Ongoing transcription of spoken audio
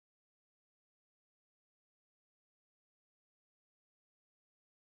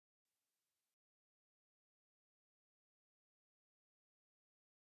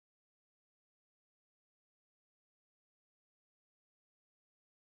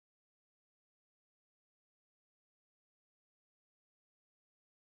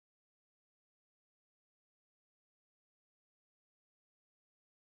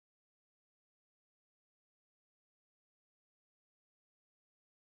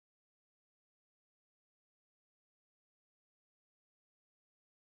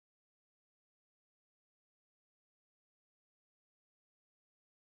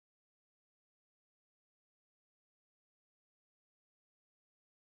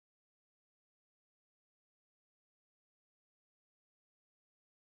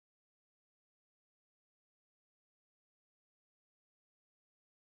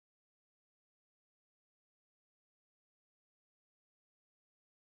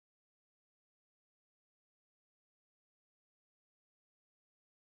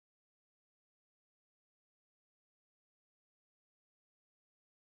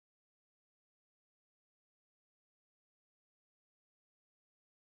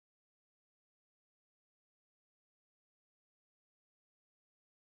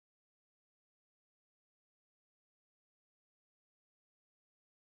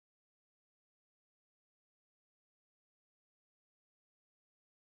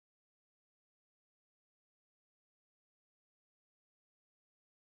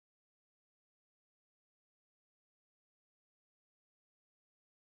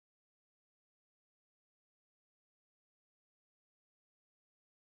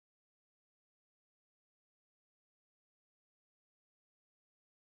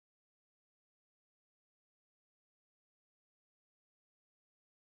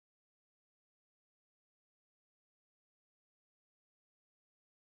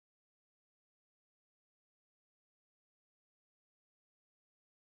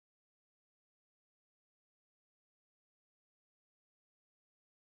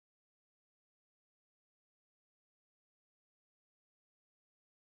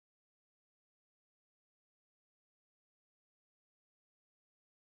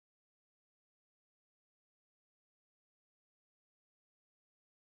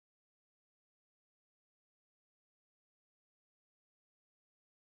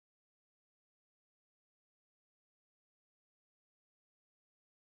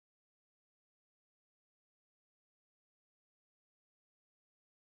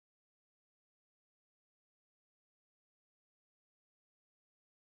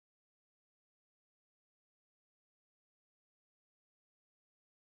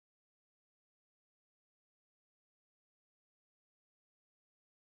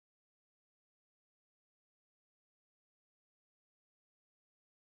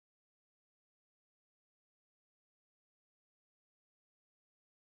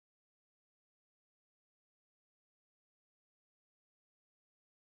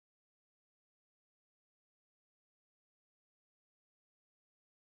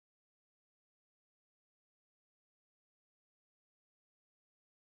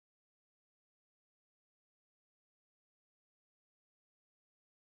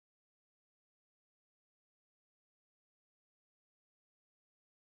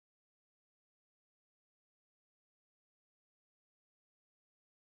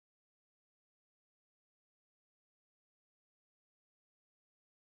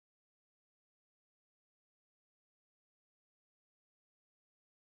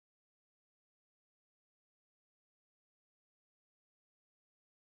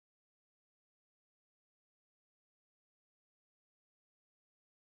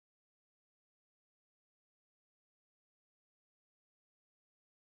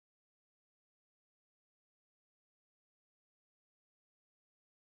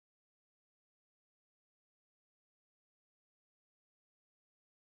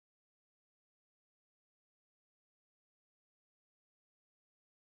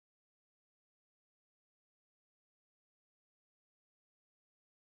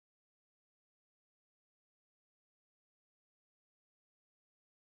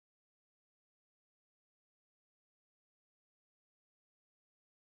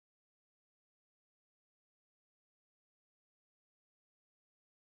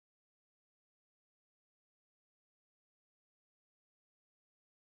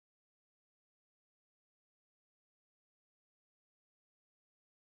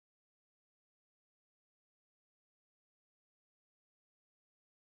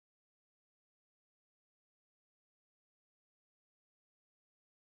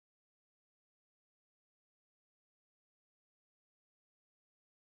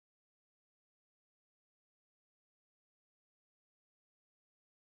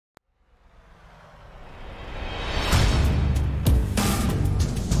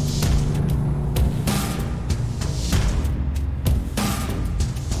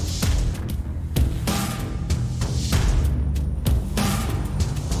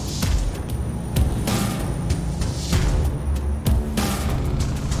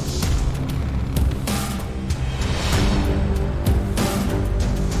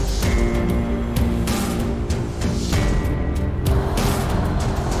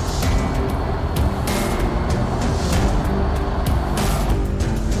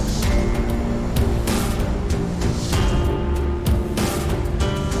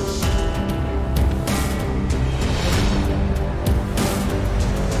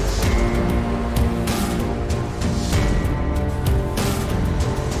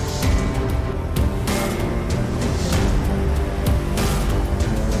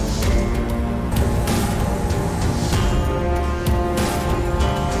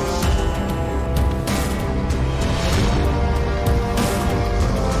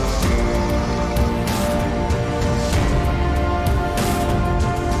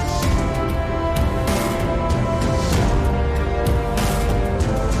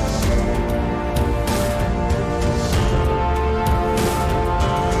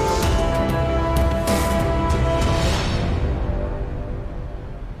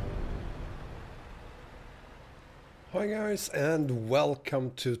Hi guys, and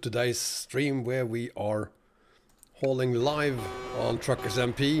welcome to today's stream where we are hauling live on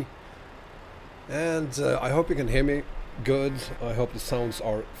TruckersMP. And I hope you can hear me good. I hope the sounds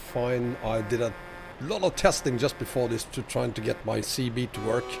are fine. I did a lot of testing just before this to trying to get my CB to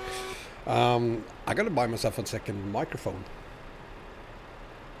work. I gotta buy myself a second microphone.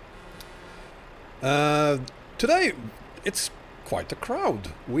 Today it's quite a crowd.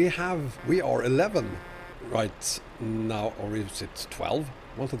 We are 11 right now, or is it 12?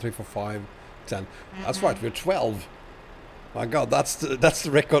 1, 2, 3, 4, 5, 10. That's right, we're 12. My God, that's the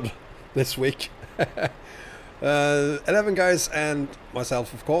record this week. 11 guys and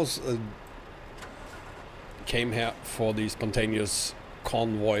myself, of course, came here for the spontaneous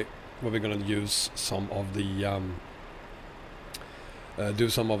convoy where we're gonna use some of the do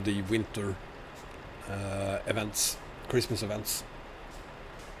some of the winter events, Christmas events.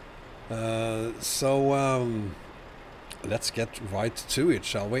 Let's get right to it,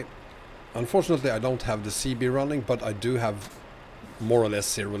 shall we? Unfortunately, I don't have the CB running, but I do have more or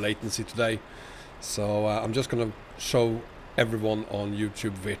less zero latency today. So I'm just gonna show everyone on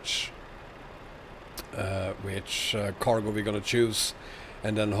YouTube which cargo we're gonna choose,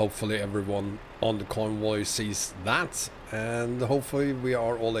 and then hopefully everyone on the convoy sees that, and hopefully we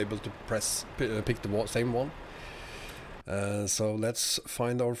are all able to pick the same one. So let's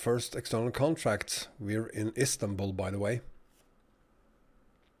find our first external contract. We're in Istanbul, by the way.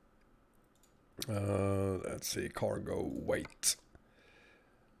 Let's see, cargo weight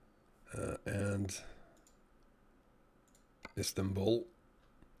and Istanbul.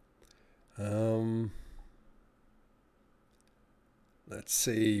 Let's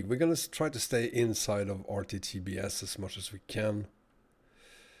see, we're gonna try to stay inside of RTTBS as much as we can.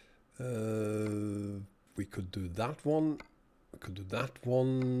 We could do that one. We could do that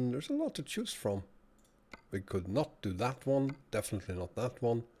one. There's a lot to choose from. We could not do that one. Definitely not that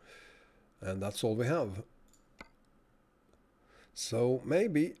one. And that's all we have. So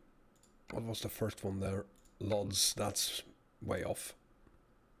maybe... What was the first one there? Lodz. That's way off.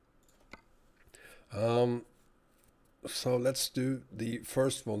 So let's do the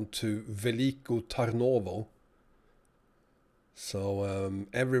first one to Veliko Tarnovo. So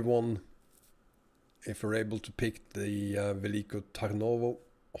everyone... If you're able to pick the Veliko Tarnovo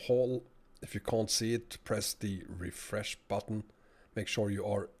haul, if you can't see it, press the refresh button. Make sure you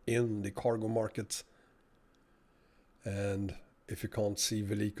are in the cargo market. And if you can't see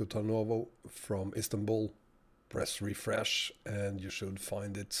Veliko Tarnovo from Istanbul, press refresh and you should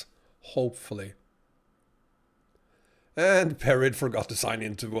find it, hopefully. And Perid forgot to sign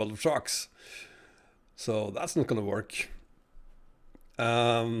into World of Trucks. So that's not gonna work.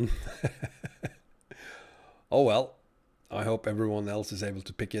 Oh well, I hope everyone else is able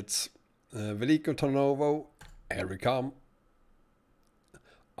to pick it. Veliko Tarnovo, here we come.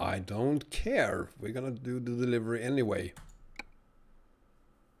 I don't care, we're gonna do the delivery anyway.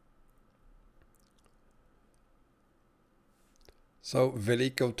 So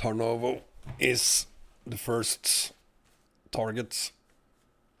Veliko Tarnovo is the first target.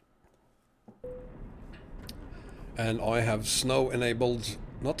 And I have snow enabled.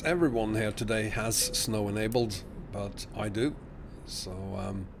 Not everyone here today has snow enabled, but I do. So,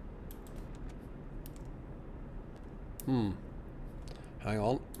 hang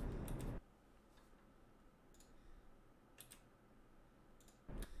on.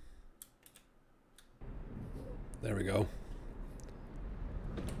 There we go.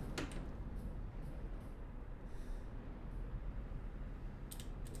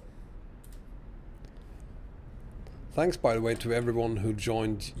 Thanks, by the way, to everyone who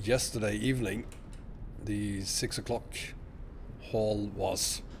joined yesterday evening. The 6 o'clock haul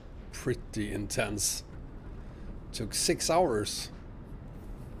was pretty intense. Took 6 hours.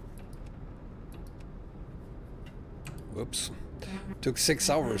 Whoops. Took 6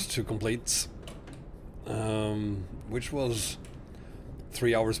 hours to complete. Which was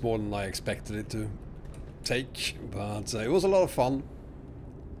 3 hours more than I expected it to take. But it was a lot of fun.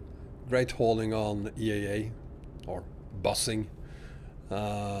 Great hauling on EAA. Or bussing.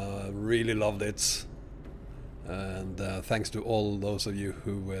 Really loved it, and thanks to all those of you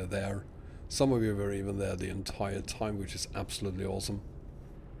who were there. Some of you were even there the entire time, which is absolutely awesome.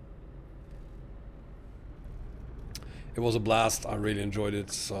 It was a blast. I really enjoyed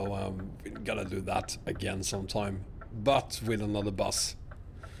it, so we're gonna do that again sometime, but with another bus.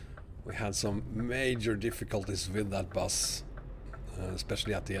 We had some major difficulties with that bus,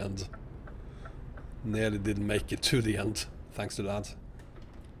 especially at the end. Nearly didn't make it to the end, thanks to that.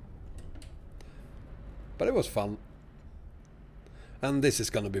 But it was fun. And this is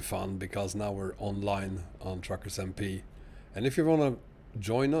gonna be fun because now we're online on TruckersMP. And if you wanna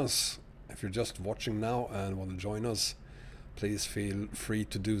join us, if you're just watching now and wanna join us, please feel free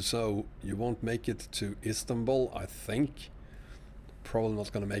to do so. You won't make it to Istanbul, I think. Probably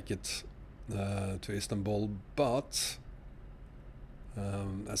not gonna make it to Istanbul, but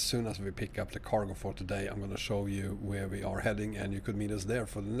as soon as we pick up the cargo for today, I'm gonna show you where we are heading, and you could meet us there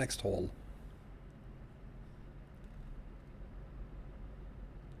for the next haul.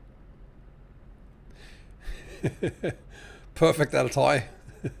 Perfect Altai.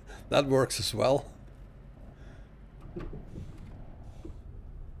 That works as well.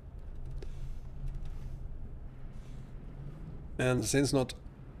 And since not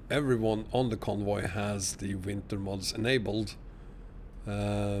everyone on the convoy has the winter mods enabled,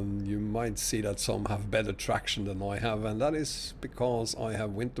 you might see that some have better traction than I have, and that is because I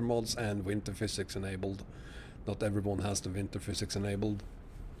have winter mods and winter physics enabled. Not everyone has the winter physics enabled.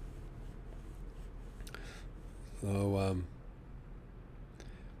 So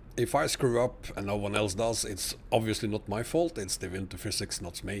if I screw up and no one else does, it's obviously not my fault, it's the winter physics,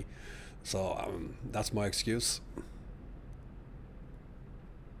 not me. So that's my excuse.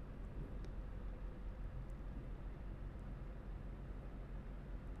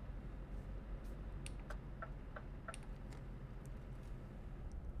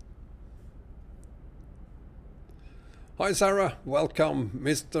 Hi Sarah, welcome.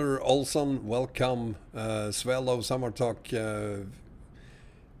 Mr. Olson, welcome. Swallow Summertalk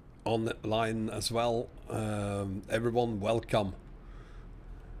online as well. Everyone, welcome.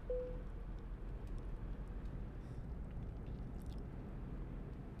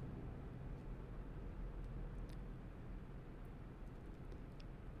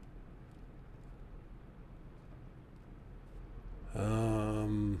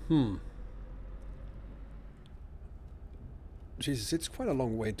 Jesus, it's quite a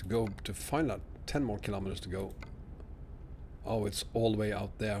long way to go to find out. 10 more kilometers to go. Oh, it's all the way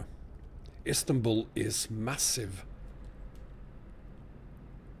out there. Istanbul is massive.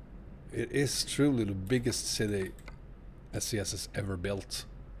 It is truly the biggest city SCS has ever built.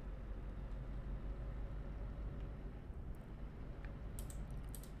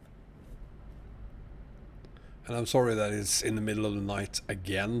 And I'm sorry that it's in the middle of the night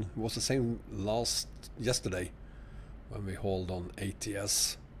again. It was the same yesterday. When we hauled on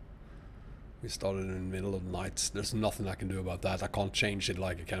ATS, we started in the middle of the night. There's nothing I can do about that. I can't change it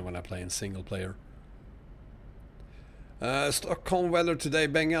like I can when I play in single player. Stockholm weather today,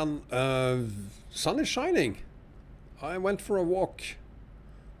 Bengan. Sun is shining. I went for a walk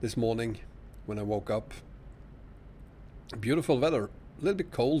this morning when I woke up. Beautiful weather. A little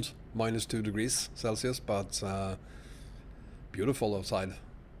bit cold, -2 degrees Celsius, but beautiful outside.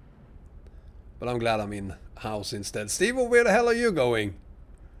 But I'm glad I'm in house instead. Steve-O, where the hell are you going?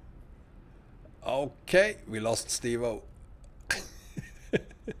 Okay, we lost Steve-O.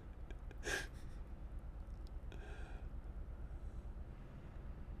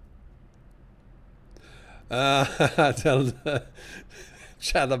 Tell the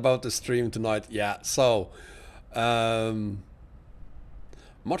chat about the stream tonight. Yeah, so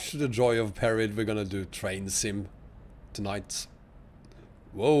much to the joy of Perid, we're gonna do train sim tonight.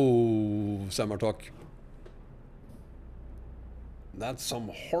 Whoa, Summertalk. That's some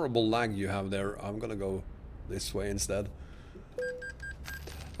horrible lag you have there. I'm gonna go this way instead.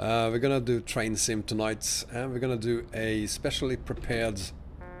 We're gonna do train sim tonight, and we're gonna do a specially prepared.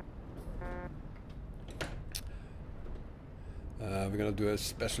 We're gonna do a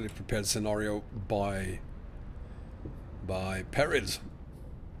specially prepared scenario by Perid.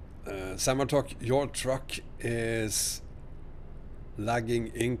 Summertalk, your truck is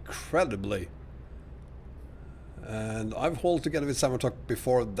lagging incredibly. And I've hauled together with Summertalk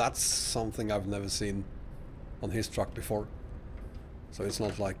before. That's something I've never seen on his truck before. So it's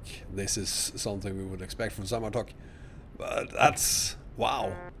not like this is something we would expect from Summertalk. But that's...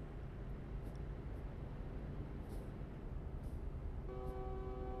 wow.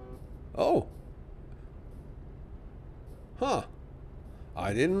 Oh. Huh.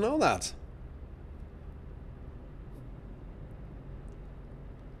 I didn't know that.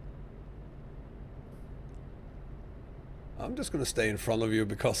 I'm just going to stay in front of you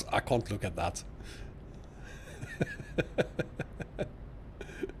because I can't look at that.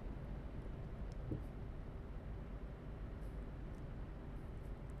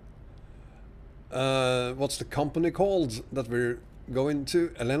 What's the company called that we're going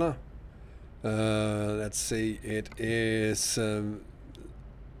to, Elena? Let's see, it is...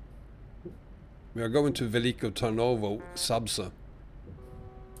 we are going to Veliko Tarnovo, Subsa.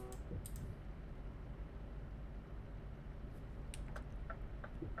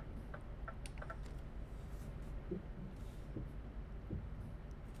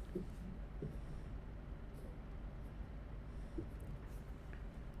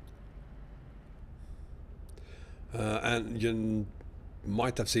 and you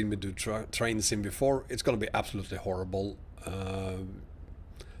might have seen me do train sim before. It's gonna be absolutely horrible.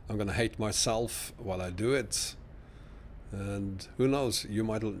 I'm gonna hate myself while I do it, and who knows, you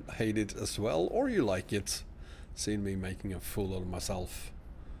might hate it as well, or you like it, seeing me making a fool out of myself.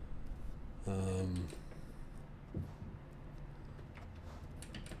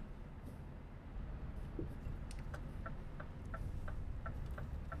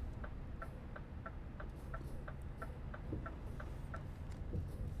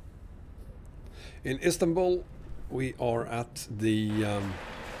 In Istanbul, we are at the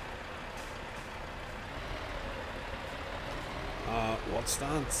what's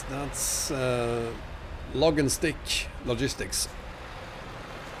that? That's log and stick logistics.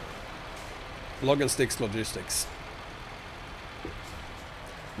 Log and sticks logistics.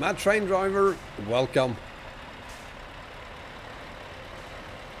 Mad train driver, welcome.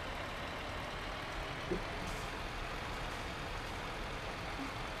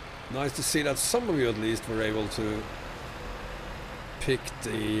 Nice to see that some of you at least were able to pick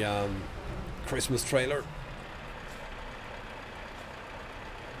the Christmas trailer.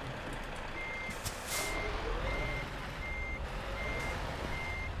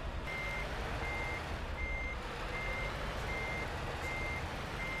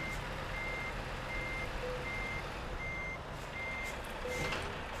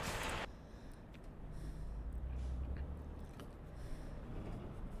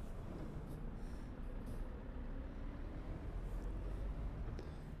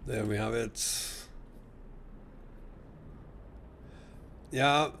 There we have it.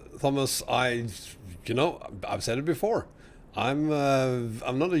 Yeah, Thomas, you know, I've said it before. I'm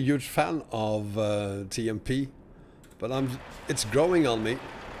not a huge fan of TMP, but it's growing on me.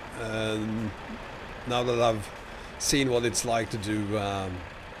 Now that I've seen what it's like to do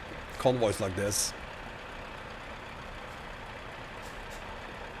convoys like this.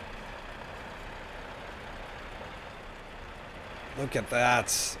 Look at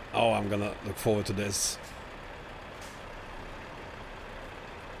that. Oh, I'm gonna look forward to this.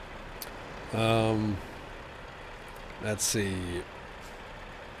 Let's see.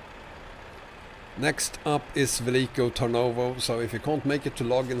 Next up is Veliko Tarnovo. So if you can't make it to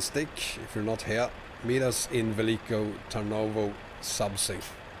Log and Stick, if you're not here, meet us in Veliko Tarnovo Subsea.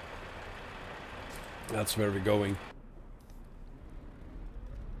 That's where we're going.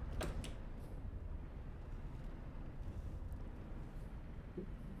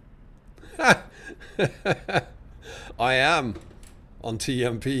 I am on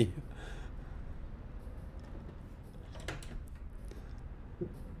TMP.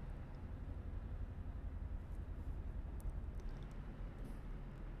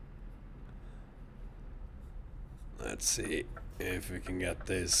 Let's see if we can get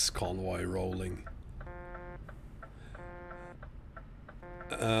this convoy rolling.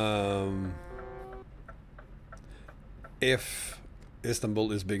 If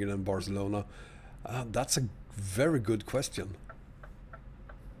Istanbul is bigger than Barcelona, that's a very good question.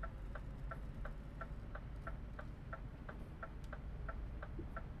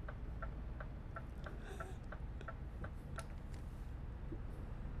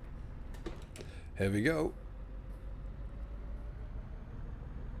 Here we go.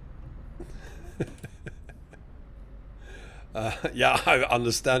 Yeah, I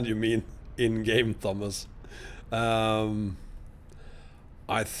understand you mean in-game, Thomas. I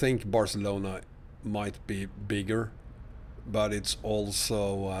think Barcelona might be bigger, but it's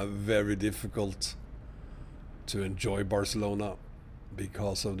also very difficult to enjoy Barcelona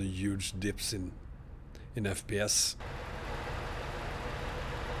because of the huge dips in FPS.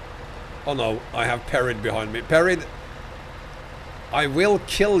 Oh no, I have parried behind me. Parried! I will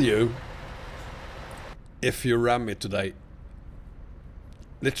kill you if you ram me today.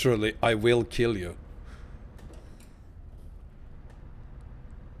 Literally, I will kill you.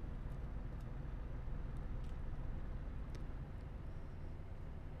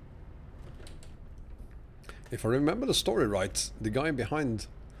 If I remember the story right, the guy behind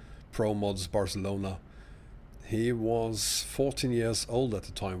Pro Mods Barcelona, he was 14 years old at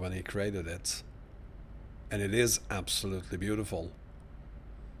the time when he created it. And it is absolutely beautiful.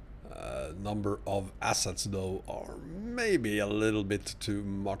 Number of assets though are maybe a little bit too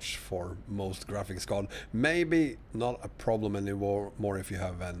much for most graphics card. Maybe not a problem anymore if you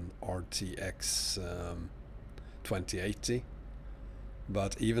have an RTX 2080.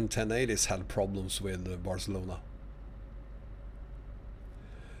 But even 1080s had problems with Barcelona.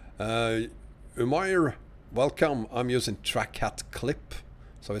 Umair, welcome. I'm using TrackCat Clip.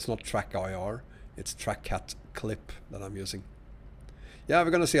 So it's not TrackIR, it's TrackCat Clip that I'm using. Yeah,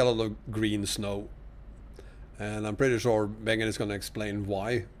 we're gonna see a lot of green snow. And I'm pretty sure Megan is going to explain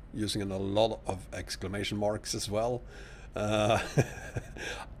why, using a lot of exclamation marks as well. I'm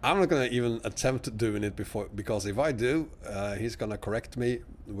not going to even attempt doing it before, because if I do, he's going to correct me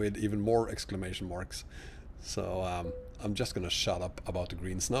with even more exclamation marks. So I'm just going to shut up about the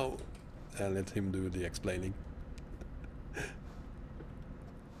green snow and let him do the explaining.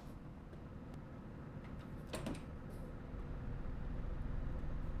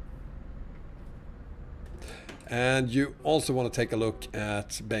 And you also want to take a look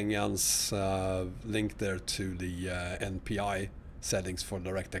at Benjan's link there to the NPI settings for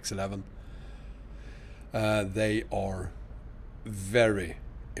DirectX 11. They are very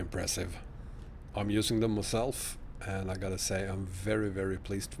impressive. I'm using them myself, and I gotta say I'm very, very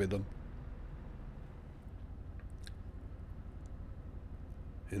pleased with them.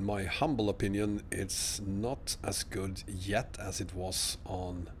 In my humble opinion, it's not as good yet as it was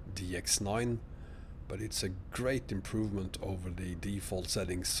on DX9, but it's a great improvement over the default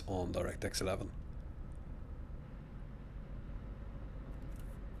settings on DirectX 11.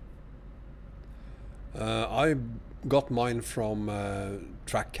 I got mine from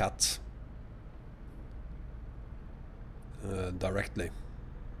TrackCat directly.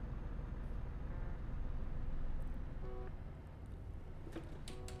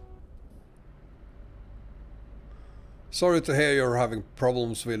 Sorry to hear you're having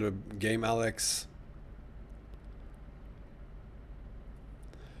problems with the game, Alex.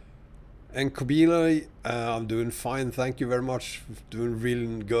 And Kobile, I'm doing fine, thank you very much. Doing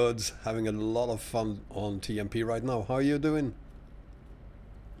really good, having a lot of fun on TMP right now. How are you doing?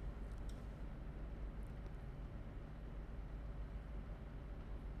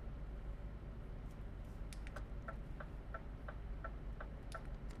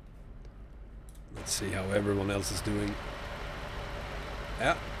 Let's see how everyone else is doing.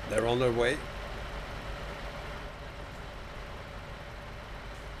 Yeah, they're on their way.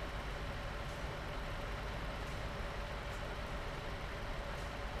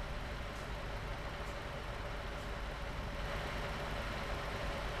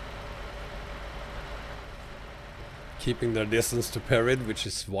 Keeping their distance to Perid, which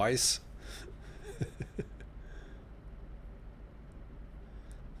is wise.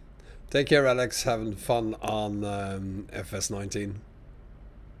 Take care, Alex. Having fun on FS19.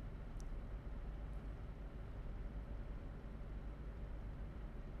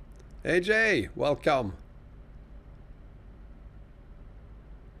 AJ, welcome.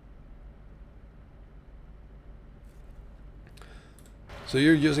 So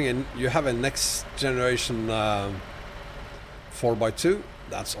you're using you have a next generation 4x2.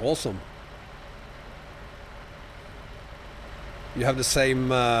 That's awesome. You have the same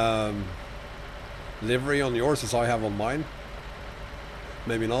livery on yours as I have on mine.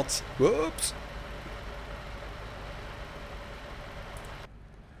 Maybe not. Whoops.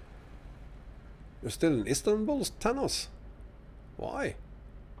 You're still in Istanbul, Thanos? Why?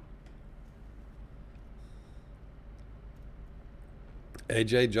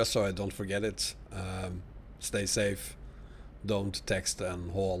 AJ, just so I don't forget it, stay safe, don't text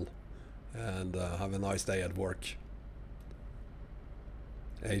and haul, and have a nice day at work.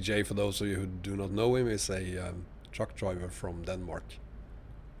 AJ, for those of you who do not know him, is a truck driver from Denmark.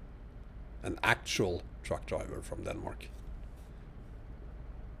 An actual truck driver from Denmark.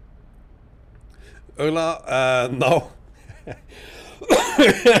 Ulla, no.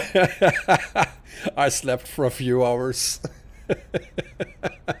 I slept for a few hours.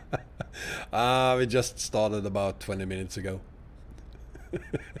 We just started about 20 minutes ago.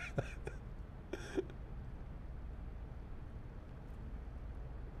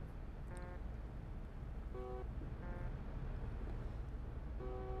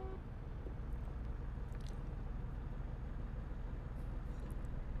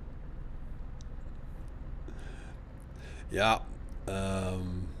 Yeah,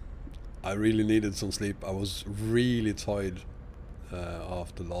 I really needed some sleep. I was really tired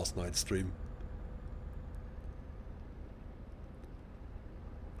after last night's stream.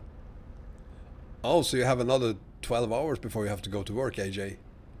 Oh, so you have another 12 hours before you have to go to work, AJ.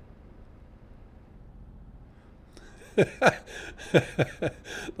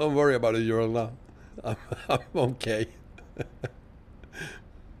 Don't worry about it, Jorla. I'm okay.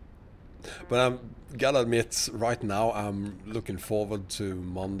 But I'm gotta admit, right now I'm looking forward to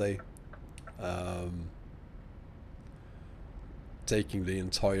Monday. Taking the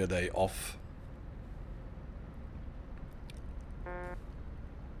entire day off.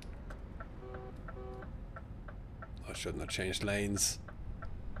 I shouldn't have changed lanes.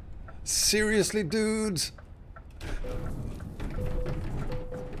 Seriously, dude?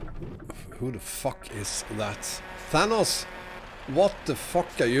 Who the fuck is that? Thanos! What the fuck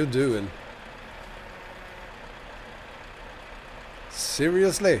are you doing?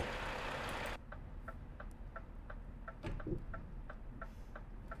 Seriously?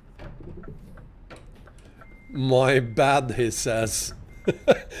 My bad, he says.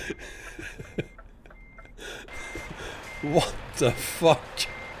 What the fuck?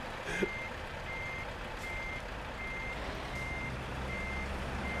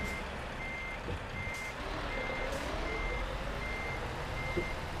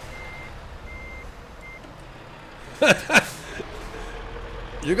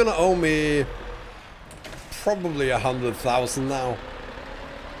 You're gonna owe me probably 100,000 now.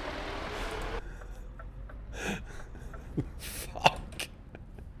 Fuck.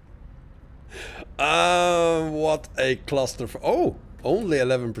 What a cluster. Oh, only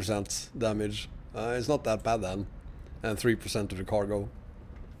 11% damage. It's not that bad then. And 3% of the cargo.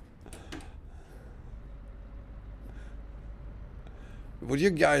 Would you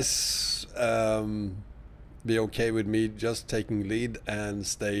guys be okay with me just taking lead and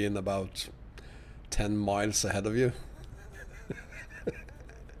stay in about 10 miles ahead of you?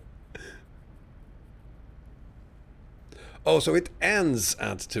 Oh, so it ends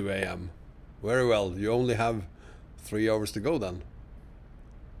at 2 AM. Very well, you only have 3 hours to go then.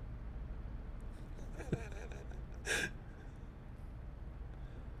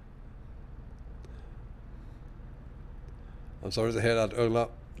 I'm sorry to hear that, Erla.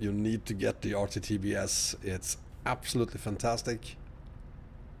 You need to get the RTTBS. It's absolutely fantastic.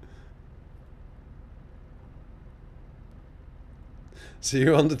 See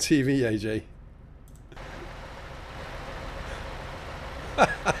you on the TV, AJ.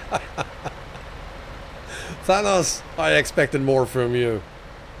 Thanos, I expected more from you.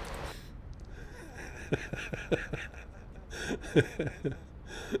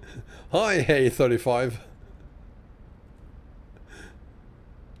 Hi, hey 35.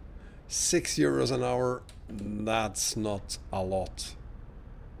 €6 an hour, that's not a lot.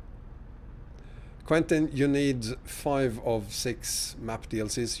 Quentin, you need 5 of 6 map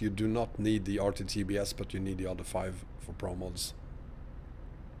DLCs. You do not need the RTTBS, but you need the other 5 for pro mods.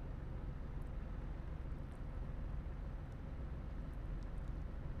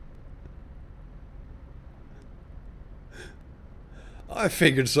 I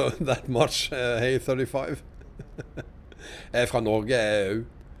figured so that much, hey 35. Jeg er fra Norge òg.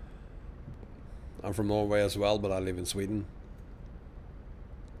 I'm from Norway as well, but I live in Sweden.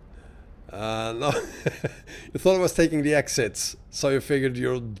 No, you thought I was taking the exits, so you figured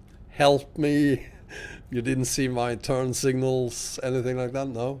you'd help me. You didn't see my turn signals, anything like that,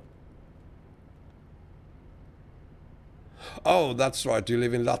 no? Oh, that's right, you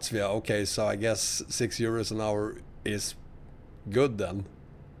live in Latvia. Okay, so I guess €6 an hour is good then.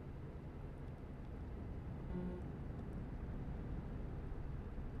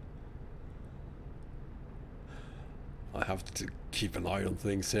 I have to keep an eye on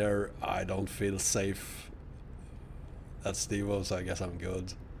things here. I don't feel safe. That's Steve-O, so I guess I'm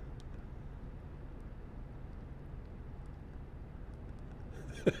good.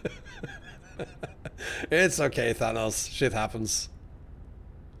 It's okay, Thanos. Shit happens.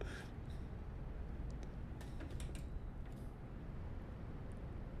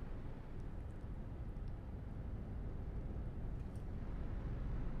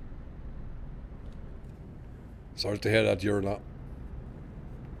 Sorry to hear that, you're not.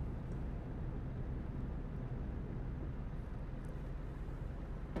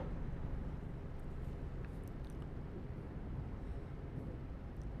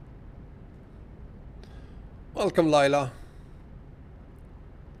 Welcome, Lila.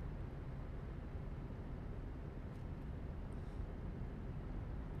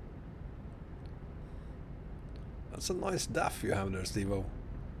 That's a nice daff you have there, Steve-O.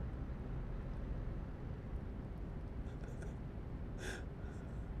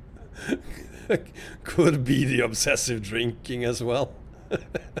 Could be the obsessive drinking as well.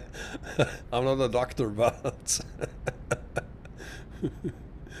 I'm not a doctor, but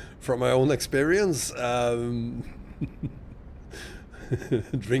from my own experience,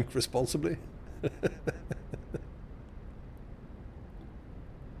 drink responsibly.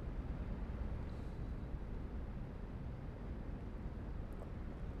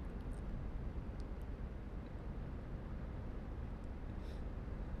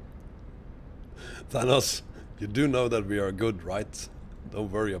 Thanos, you do know that we are good, right?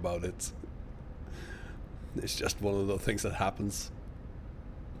 Don't worry about it. It's just one of the things that happens.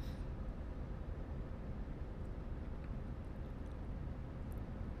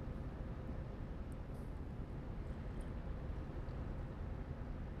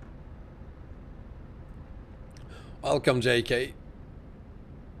 Welcome, JK.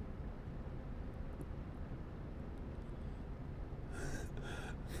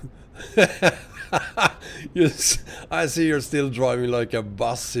 I see you're still driving like a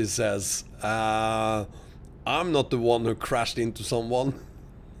bus, he says. I'm not the one who crashed into someone.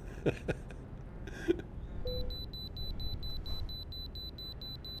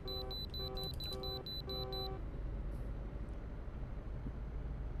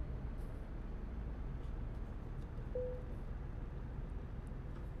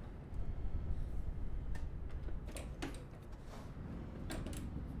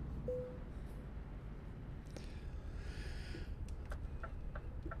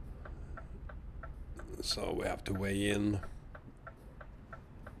 So we have to weigh in.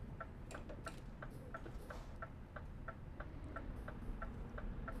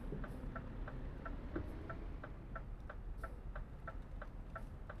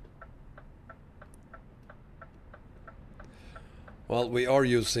 Well, we are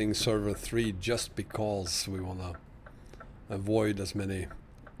using server 3 just because we want to avoid as many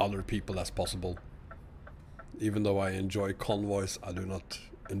other people as possible. Even though I enjoy convoys, I do not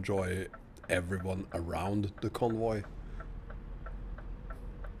enjoy everyone around the convoy.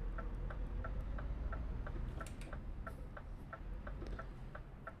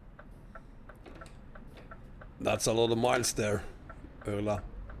 That's a lot of miles there, Ola.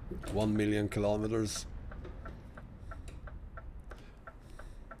 1 million kilometers.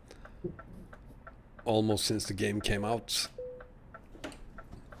 Almost since the game came out.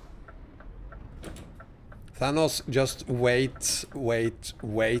 Thanos, just wait.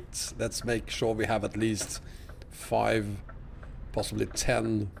 Let's make sure we have at least 5, possibly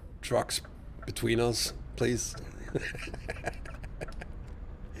 10 trucks between us, please.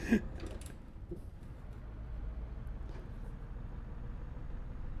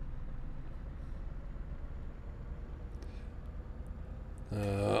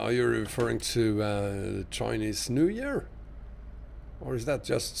 Are you referring to Chinese New Year? Or is that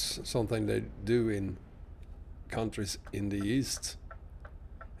just something they do in countries in the East?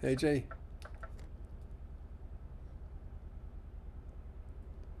 Hey, Jay.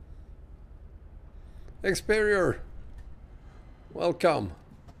 Experior, welcome.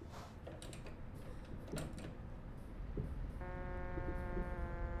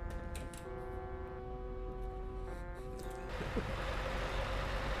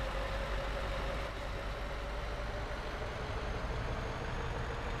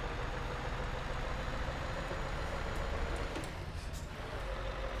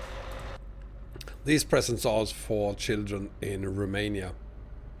 These presents are for children in Romania.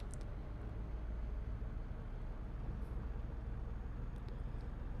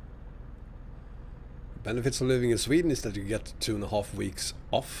 Benefits of living in Sweden is that you get 2.5 weeks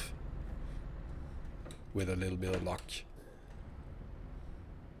off with a little bit of luck.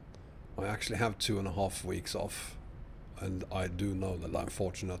 I actually have 2.5 weeks off, and I do know that I'm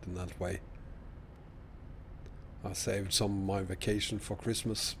fortunate in that way. I saved some of my vacation for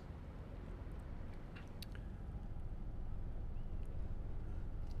Christmas.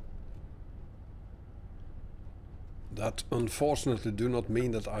 That unfortunately do not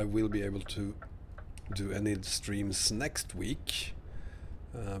mean that I will be able to do any streams next week,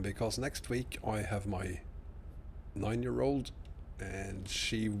 because next week I have my 9-year-old and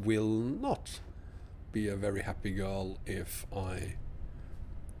she will not be a very happy girl if I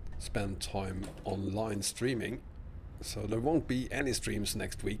spend time online streaming. So there won't be any streams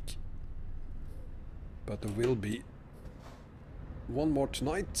next week, but there will be one more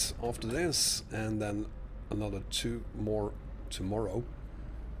tonight after this, and then another 2 more tomorrow,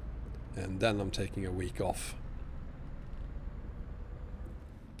 and then I'm taking a week off.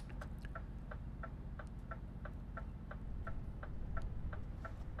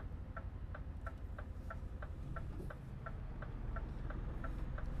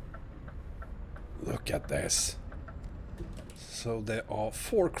 Look at this. So there are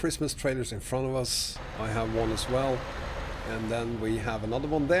 4 Christmas trailers in front of us. I have one as well, and then we have another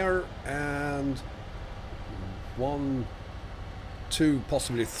one there, and 1, 2,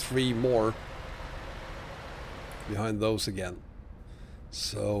 possibly 3 more behind those again.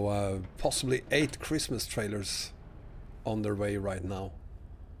 So possibly 8 Christmas trailers on their way right now.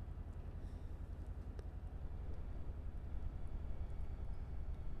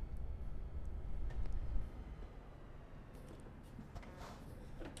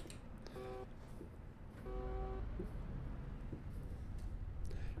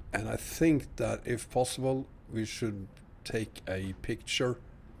 And I think that if possible we should take a picture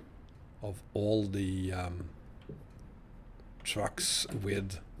of all the trucks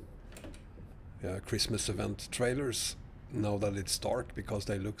with Christmas event trailers now that it's dark, because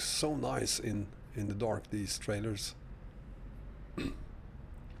they look so nice in the dark, these trailers.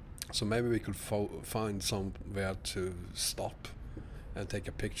 So maybe we could find somewhere to stop and take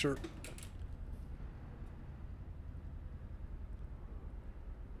a picture.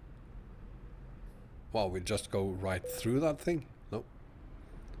 Wow, we just go right through that thing? No.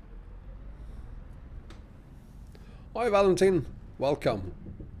 Hi Valentin, welcome.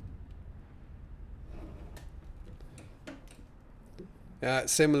 Yeah,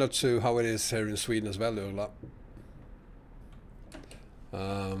 similar to how it is here in Sweden as well, Ulla.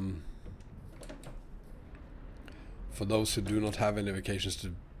 For those who do not have any vacations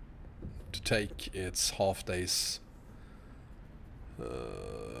to take, it's half days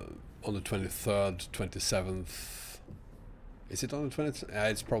on the 23rd, 27th. Is it on the 20th? Yeah,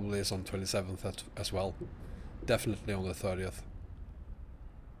 it's probably is on 27th as well. Definitely on the 30th.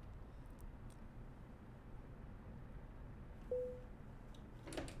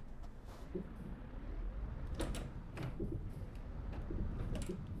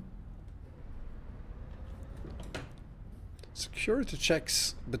 Security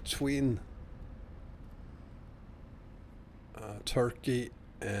checks between Turkey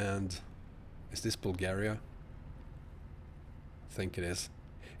and, is this Bulgaria? I think it is.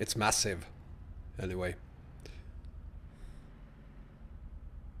 It's massive anyway.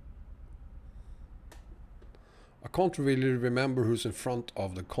 I can't really remember who's in front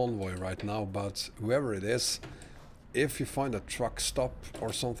of the convoy right now, but whoever it is, if you find a truck stop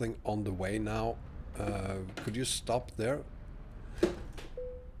or something on the way now, could you stop there?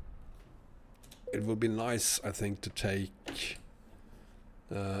 It would be nice, I think, to take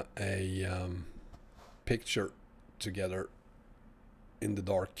a picture together in the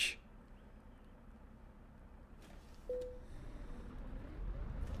dark.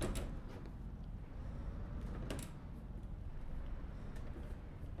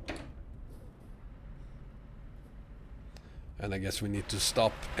 And I guess we need to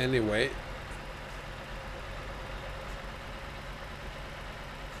stop anyway.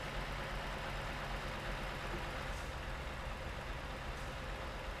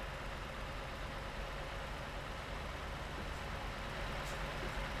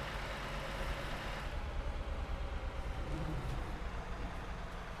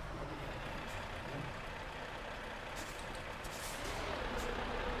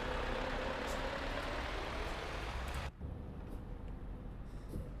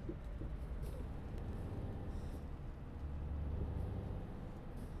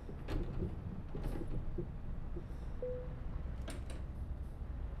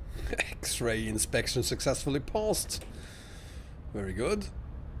 X-ray inspection successfully passed. Very good.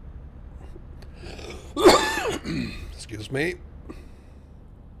 Excuse me.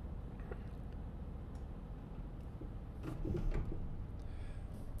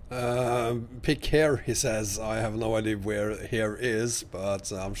 Pick here, he says. I have no idea where here is,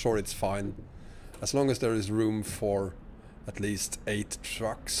 but I'm sure it's fine. As long as there is room for at least 8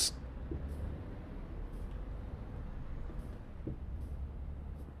 trucks.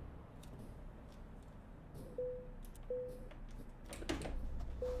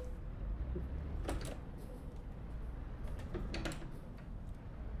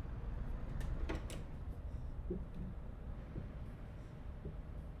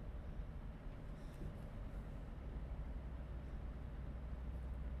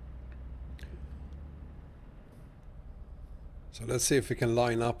 So let's see if we can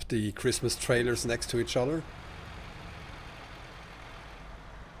line up the Christmas trailers next to each other.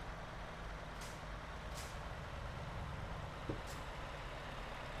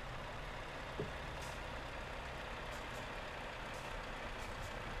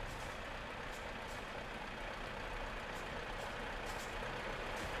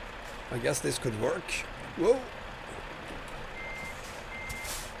 I guess this could work. Whoa!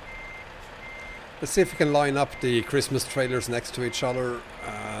 Let's see if we can line up the Christmas trailers next to each other.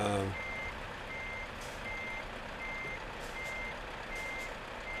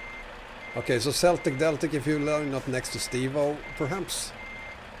 Okay, so Celtic Deltic, if you line up next to Steve-O, perhaps?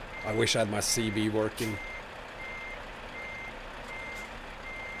 I wish I had my CB working.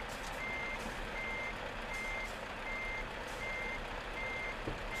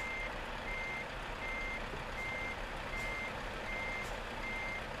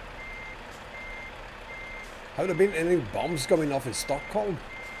 Have there been any bombs going off in Stockholm?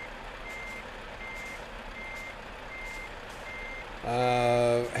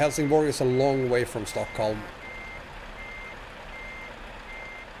 Helsingborg is a long way from Stockholm.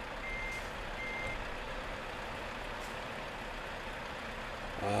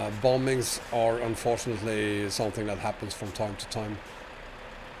 bombings are unfortunately something that happens from time to time.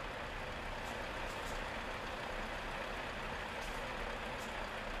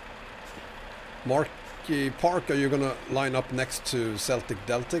 Marky Park, are you gonna line up next to Celtic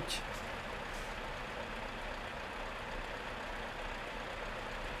Deltic?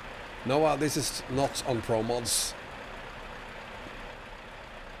 Noah, this is not on Pro Mods.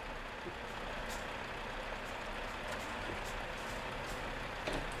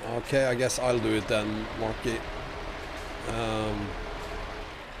 Okay, I guess I'll do it then, Marky.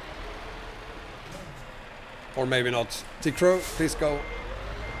 Or maybe not. T-Crow, please go.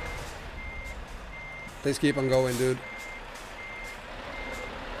 Please keep on going, dude.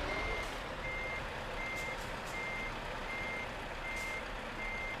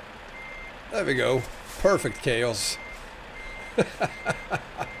 There we go. Perfect chaos.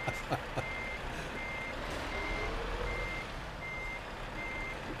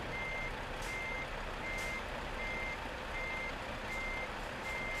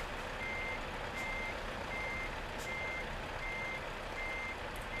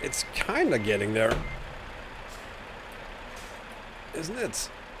 It's kind of getting there, isn't it?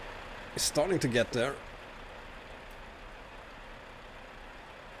 It's starting to get there.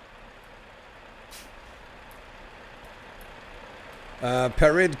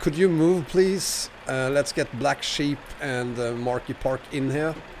 Perid, could you move, please? Let's get Black Sheep and Marky Park in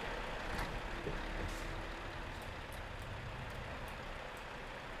here.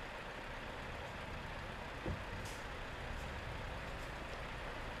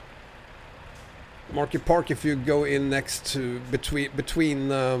 Marky Park, if you go in next to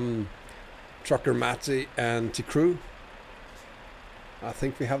between Trucker Matty and T-Crew. I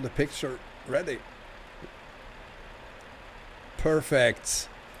think we have the picture ready. Perfect.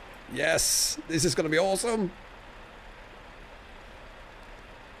 Yes, this is gonna be awesome.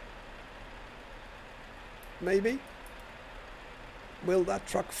 Maybe. Will that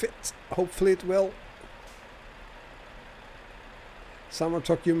truck fit? Hopefully it will. Summer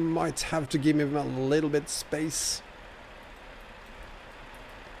Truck, you might have to give me a little bit space.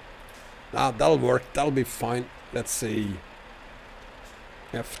 Ah, that'll work. That'll be fine. Let's see.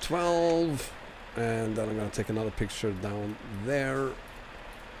 F12. And then I'm going to take another picture down there.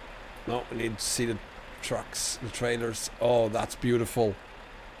 No, we need to see the trucks, the trailers. Oh, that's beautiful.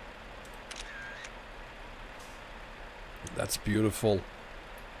 That's beautiful.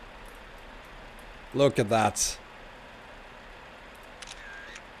 Look at that.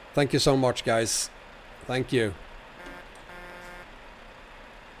 Thank you so much, guys. Thank you.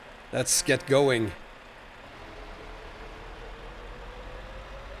 Let's get going.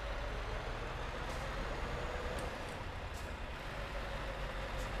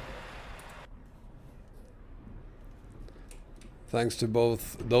 Thanks to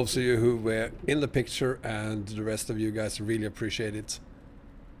both those of you who were in the picture and the rest of you guys. Really appreciate it.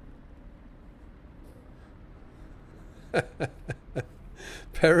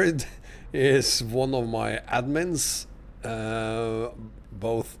 Perid is one of my admins,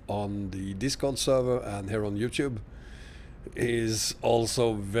 both on the Discord server and here on YouTube. He's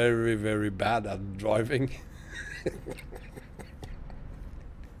also very, very bad at driving.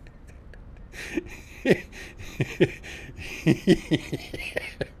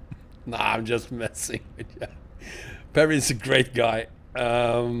 Nah, I'm just messing with you. Perry's a great guy.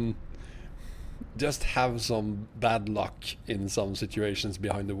 Just have some bad luck in some situations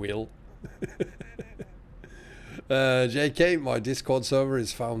behind the wheel. JK, my Discord server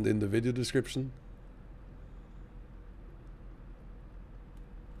is found in the video description.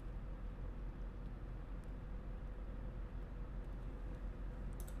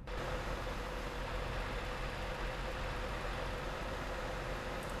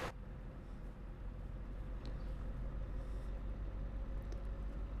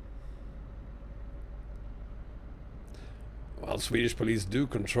 Well, Swedish police do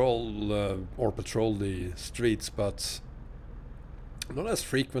control or patrol the streets, but not as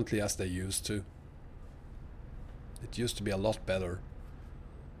frequently as they used to. It used to be a lot better.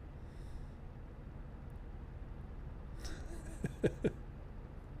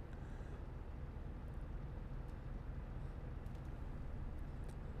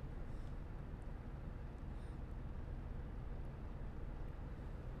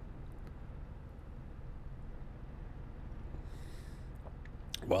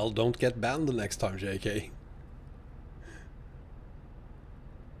 Well, don't get banned the next time, JK.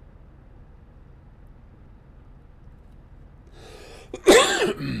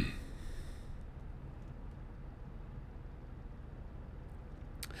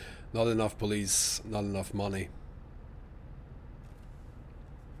 Not enough police, not enough money.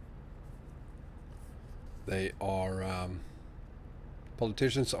 they are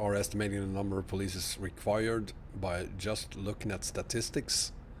politicians are estimating the number of police is required by just looking at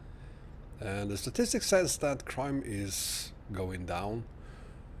statistics, and the statistics says that crime is going down.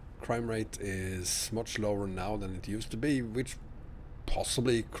 Crime rate is much lower now than it used to be, which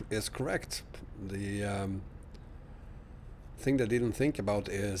possibly is correct. The thing they didn't think about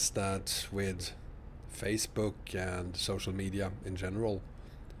is that with Facebook and social media in general,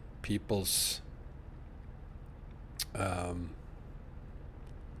 people's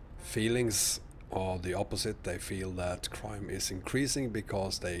feelings are the opposite. They feel that crime is increasing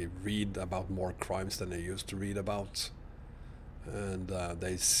because they read about more crimes than they used to read about, and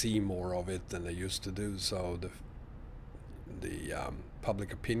they see more of it than they used to do. So the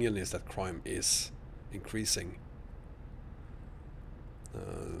public opinion is that crime is increasing.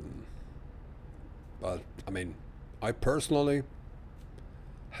 But I mean, I personally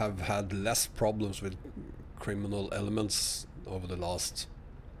have had less problems with criminal elements over the last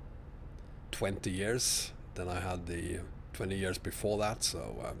 20 years than I had the 20 years before that.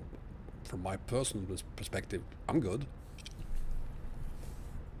 So from my personal perspective, I'm good.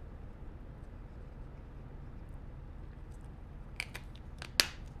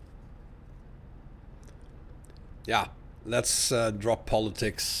 Yeah, let's drop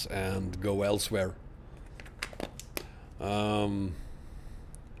politics and go elsewhere.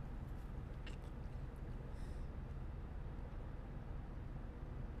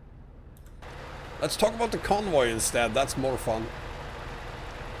 Let's talk about the convoy instead. That's more fun.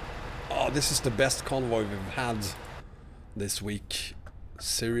 Oh, this is the best convoy we've had this week.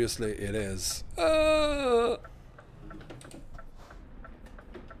 Seriously, it is. Hi,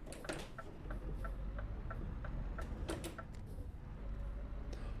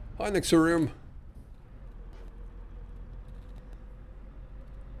 Nexurium.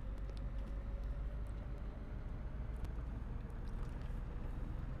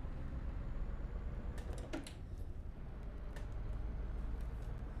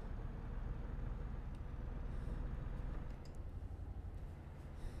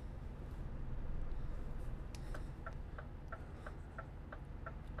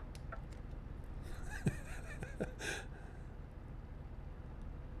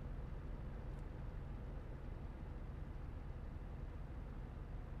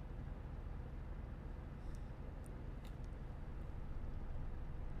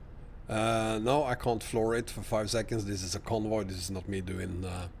 No, I can't floor it for 5 seconds. This is a convoy. This is not me doing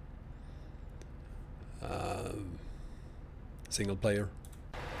single player.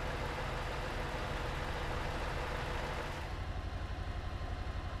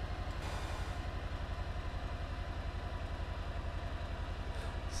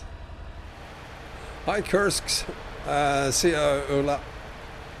 Hi, Kursks. See you, Ulla.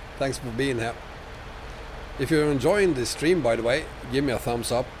 Thanks for being here. If you're enjoying this stream, by the way, give me a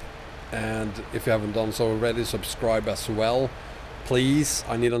thumbs up. And if you haven't done so already, subscribe as well. Please,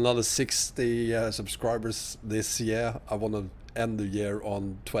 I need another 60 subscribers this year. I want to end the year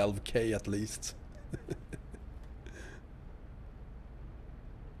on 12k at least.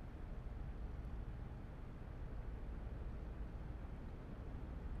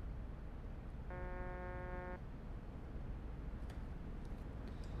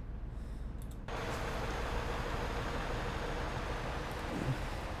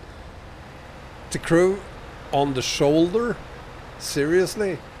 The crew on the shoulder?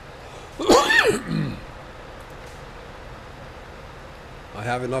 Seriously? I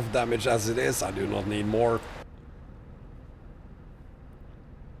have enough damage as it is. I do not need more.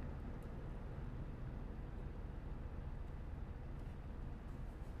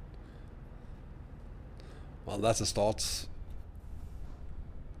 Well, that's a start.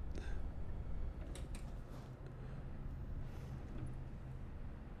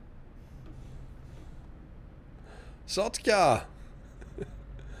 Sotka!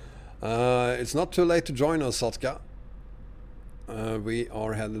 It's not too late to join us, Sotka. We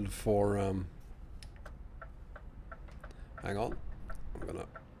are headed for... hang on.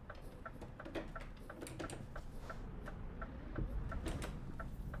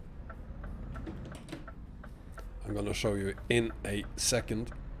 I'm gonna show you in a second.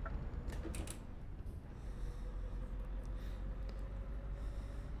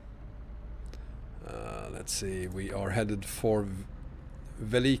 Let's see, we are headed for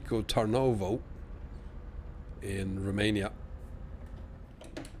Veliko Tarnovo in Romania.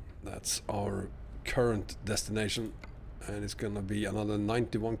 That's our current destination, and it's gonna be another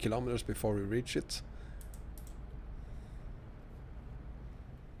 91 kilometers before we reach it.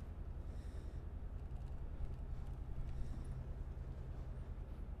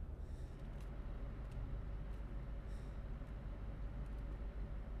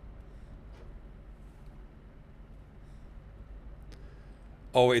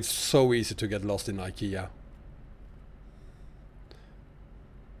 Oh, it's so easy to get lost in IKEA.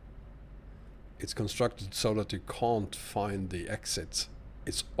 It's constructed so that you can't find the exit.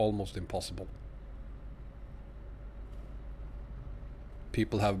 It's almost impossible.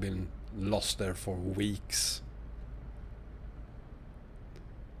 People have been lost there for weeks.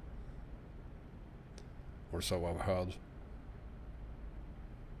 Or so I've heard.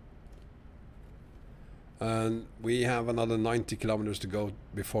 And we have another 90 kilometers to go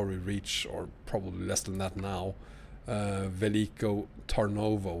before we reach, or probably less than that now, Veliko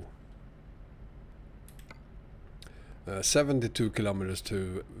Tarnovo. 72 kilometers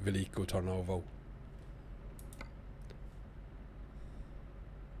to Veliko Tarnovo.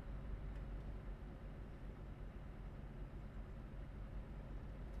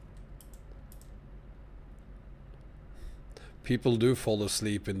 People do fall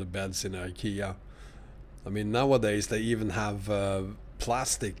asleep in the beds in IKEA. I mean, nowadays they even have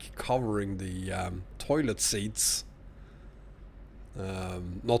plastic covering the toilet seats.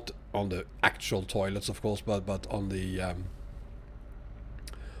 Not on the actual toilets, of course, but on the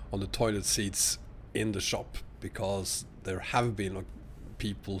toilet seats in the shop, because there have been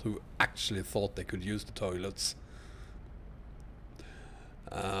people who actually thought they could use the toilets.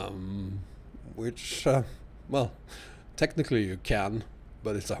 Which, well, technically you can,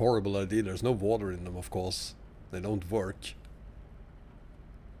 but it's a horrible idea. There's no water in them, of course. They don't work.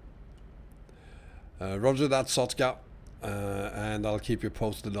 Roger that, Sotka. And I'll keep you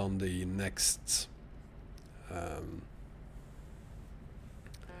posted on the next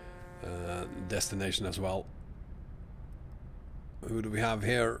destination as well. Who do we have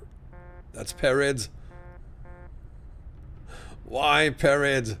here? That's Perid. Why,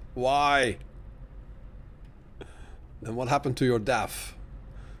 Perid? Why? And what happened to your DAF?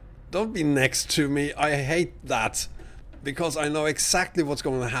 Don't be next to me. I hate that, because I know exactly what's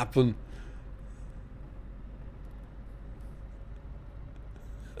going to happen.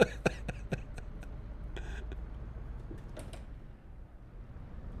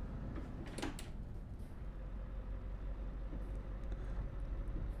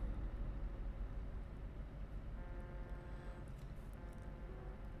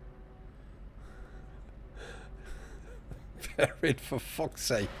 Buried, for fuck's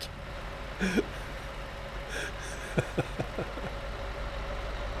sake.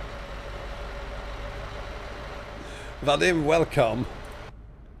 Vadim, welcome.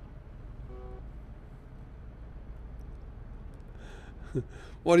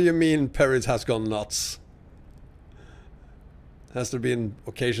 What do you mean Perid has gone nuts? Has there been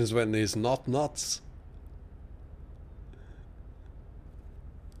occasions when he's not nuts?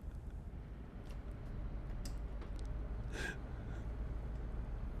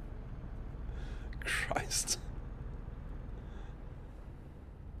 Christ.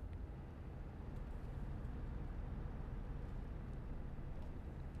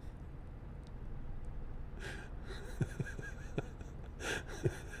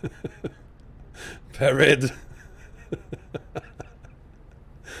 Perid.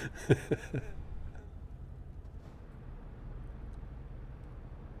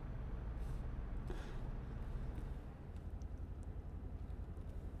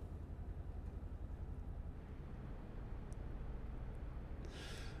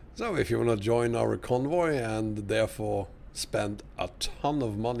 So if you want to join our convoy and therefore spend a ton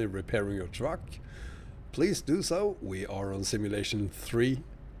of money repairing your truck, please do so. We are on Simulation 3.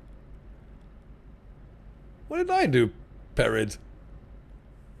 What did I do, Perid?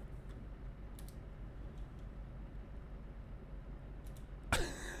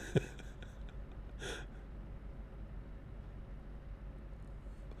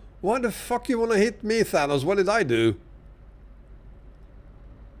 Why the fuck you wanna hit me, Thanos? What did I do?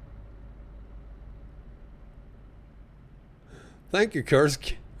 Thank you,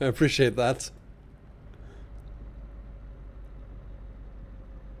 Kursk. I appreciate that.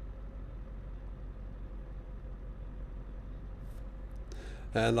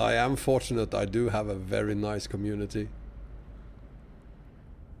 And I am fortunate, I do have a very nice community.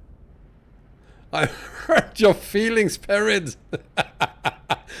 I hurt your feelings, Perid.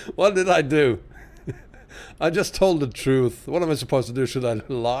 What did I do? I just told the truth. What am I supposed to do? Should I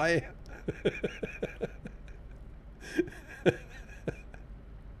lie?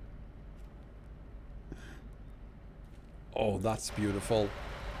 Oh, that's beautiful.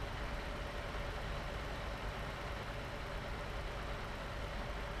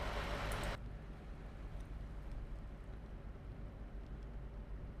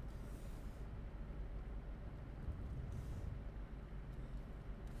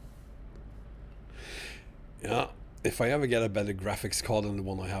 Yeah, if I ever get a better graphics card than the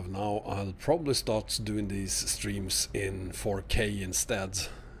one I have now, I'll probably start doing these streams in 4K instead.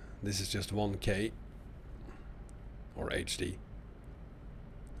 This is just 1K or HD.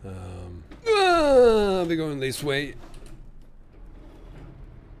 We're going this way.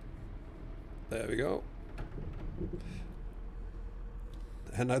 There we go.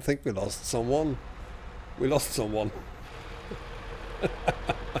 And I think we lost someone. We lost someone.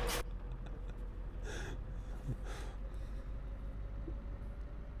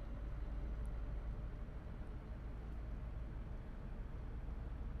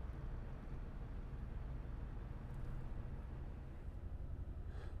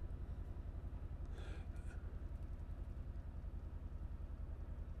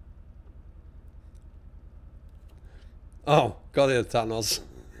 Oh, got it, Thanos.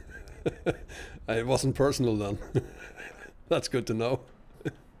 It wasn't personal then. That's good to know.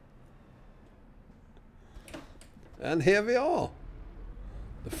 And here we are.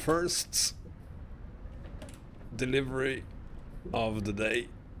 The first delivery of the day.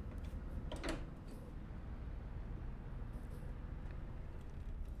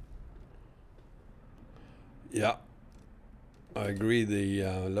 Yeah, I agree. The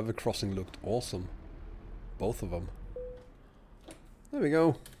level crossing looked awesome. Both of them. There we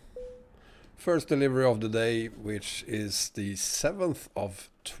go. First delivery of the day, which is the 7th of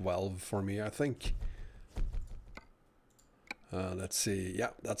 12 for me, I think. Let's see. Yeah,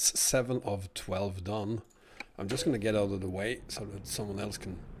 that's 7 of 12 done. I'm just going to get out of the way so that someone else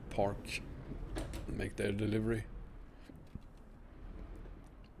can park and make their delivery.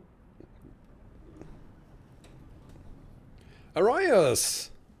 Arias!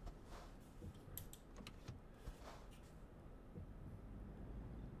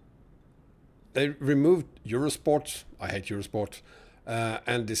 They removed Eurosport. I hate Eurosport.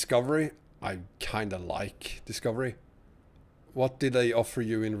 And Discovery. I kinda like Discovery. What did they offer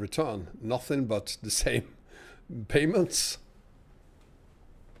you in return? Nothing but the same payments?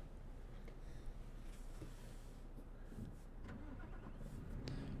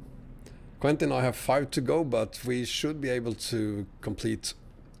 Quentin, I have 5 to go, but we should be able to complete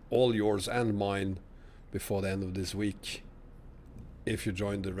all yours and mine before the end of this week, if you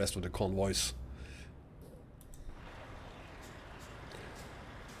join the rest of the convoys.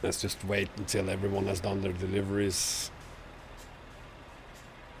 Let's just wait until everyone has done their deliveries.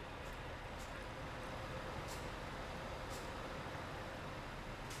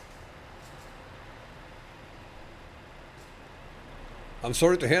 I'm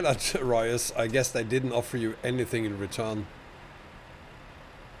sorry to hear that, Rias. I guess they didn't offer you anything in return.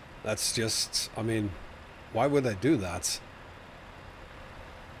 That's just, I mean, why would they do that?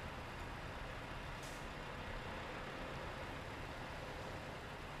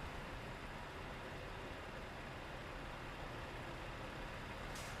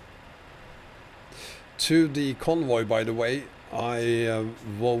 To the convoy, by the way, I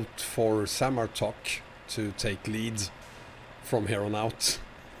vote for Samartok to take lead from here on out.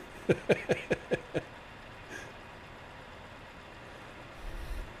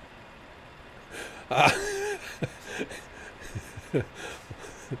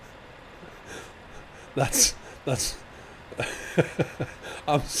 That's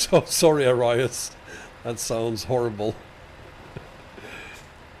I'm so sorry, Arias. That sounds horrible.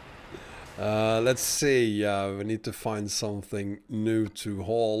 Let's see, we need to find something new to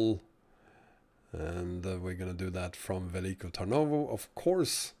haul. And we're gonna do that from Veliko Tarnovo, of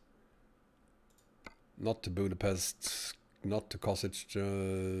course. Not to Budapest, not to Kosice,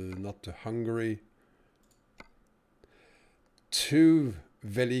 not to Hungary. To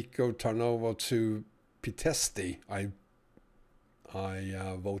Veliko Tarnovo, to Pitesti, I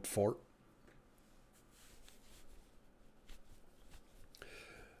vote for.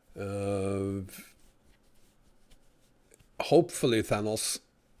 Hopefully Thanos.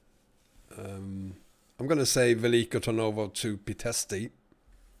 I'm gonna say Veliko Tarnovo to Pitesti.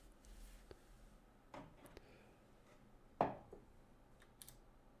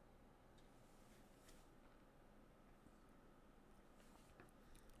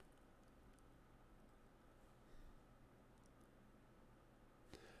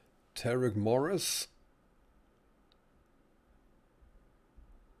 Terug Morris.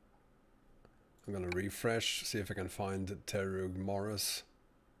 I'm gonna refresh, see if I can find Terug Morris.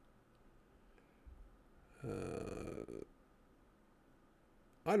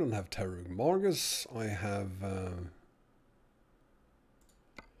 I don't have Terug Morris. I have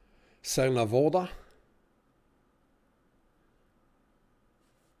Cernavoda.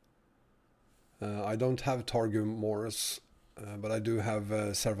 I don't have Targum Morris, but I do have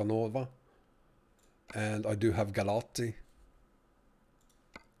Servanova. and I do have Galati.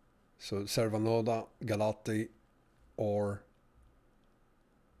 So Cervanoda, Galati, or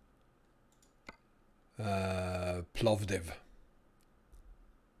Plovdiv.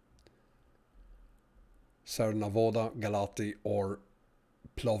 Cernavoda, Galati, or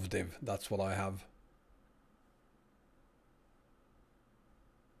Plovdiv. That's what I have.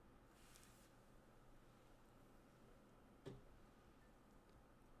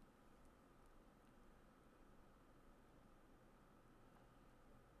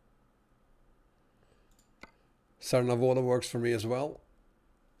 Cernavoda works for me as well.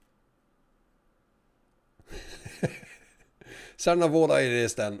 Cernavoda it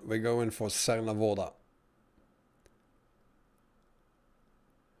is then. We're going for Cernavoda.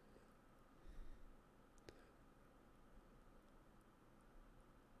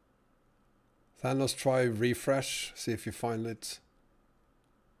 Thanos, try refresh, see if you find it.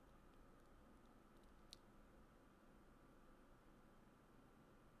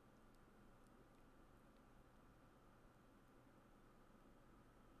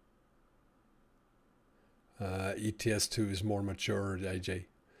 ETS2 is more mature, AJ.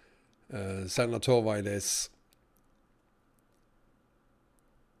 Cernatova it is.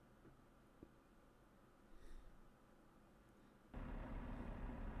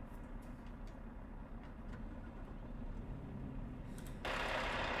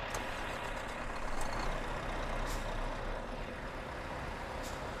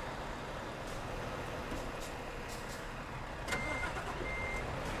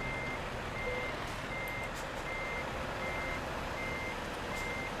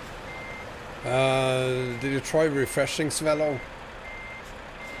 Did you try refreshing, Svelo?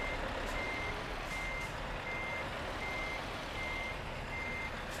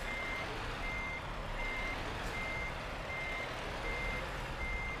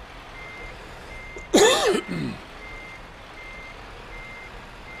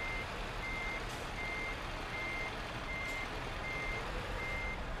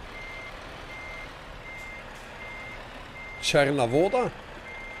 Chernavoda?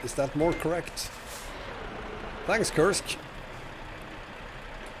 Is that more correct? Thanks, Kursk.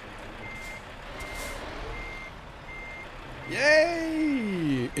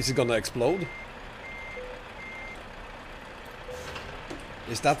 Yay! Is it gonna explode?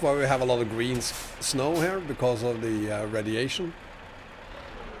 Is that why we have a lot of green snow here? Because of the radiation?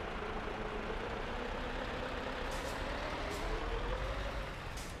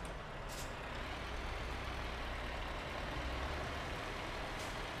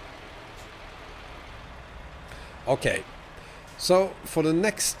 Okay, so for the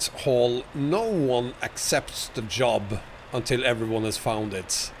next haul, no one accepts the job until everyone has found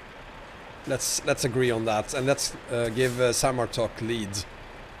it. Let's agree on that, and let's give Samartok lead.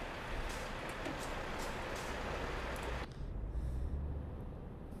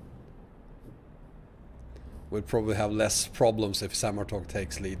 We'll probably have less problems if Samartok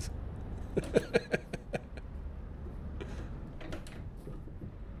takes lead.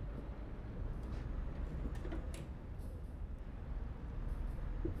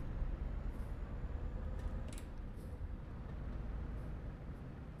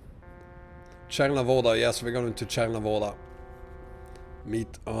 Chernavoda, yes, we're going to Chernavoda.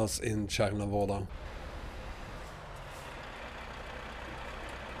 Meet us in Chernavoda.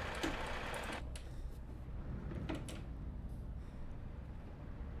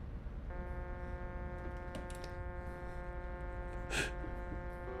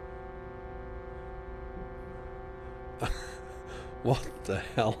 What the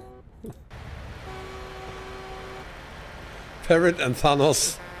hell? Parrot and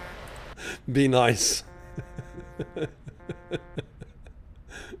Thanos. Be nice.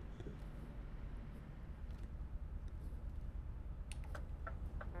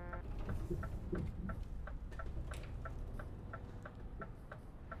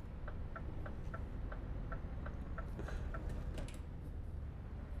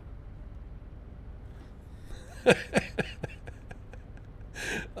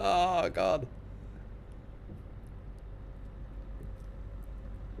 Oh God.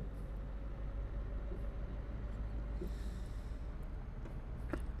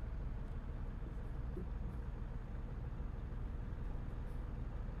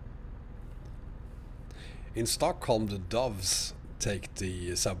 In Stockholm, the Doves take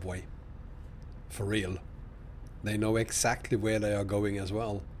the subway. For real. They know exactly where they are going as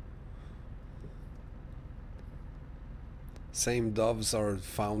well. Same Doves are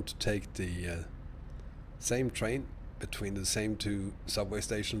found to take the same train between the same two subway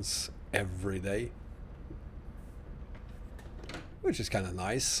stations every day. Which is kind of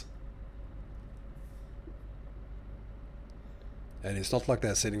nice. And it's not like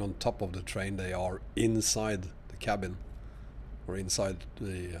they're sitting on top of the train, they are inside the cabin or inside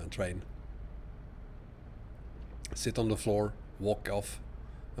the train. Sit on the floor, walk off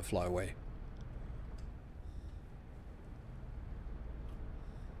and fly away.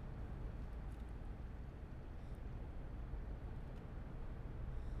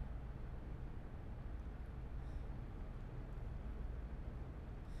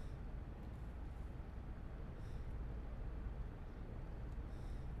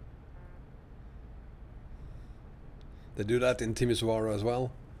 They do that in Timisoara as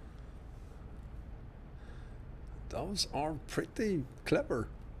well. Those are pretty clever.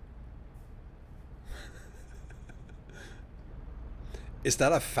 Is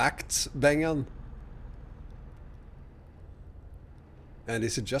that a fact, Bengan? And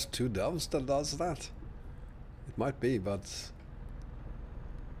is it just 2 doves that does that? It might be, but...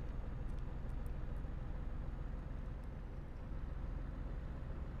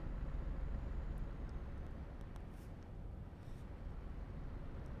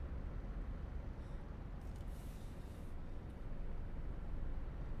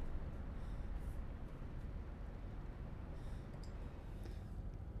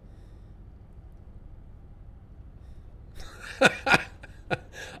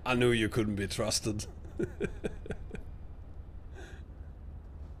 I knew you couldn't be trusted.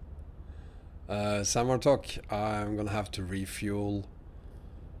 Samartok, I'm gonna have to refuel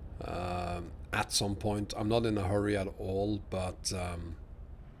at some point. I'm not in a hurry at all, but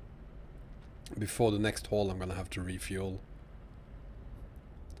before the next haul I'm gonna have to refuel.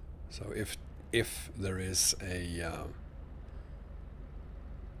 So if there is a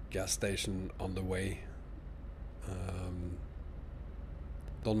gas station on the way,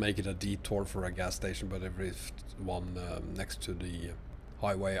 don't make it a detour for a gas station, but if it's one next to the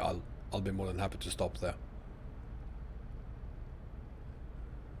highway, I'll be more than happy to stop there.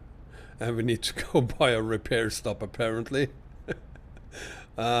 And we need to go buy a repair stop apparently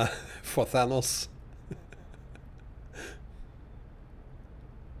for Thanos.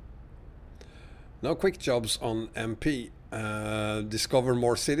 No quick jobs on MP. Discover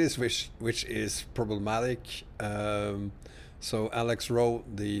more cities, which is problematic. So Alex Rowe,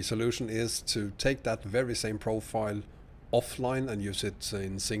 the solution is to take that very same profile offline and use it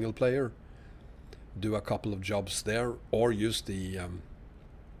in single player. Do a couple of jobs there, or use the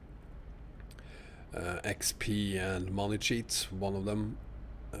XP and money cheats, one of them,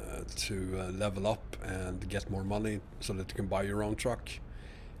 to level up and get more money so that you can buy your own truck.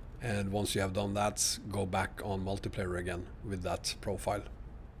 And once you have done that, go back on multiplayer again with that profile.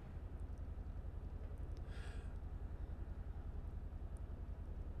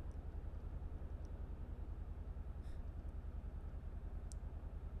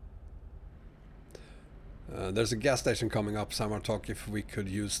 There's a gas station coming up, Samartok, if we could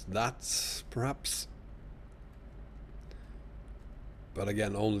use that, perhaps. But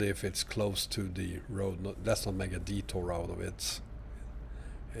again, only if it's close to the road. Let's not make a detour out of it.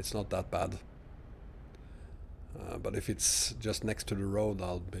 It's not that bad. But if it's just next to the road,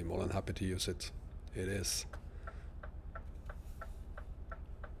 I'll be more than happy to use it. It is.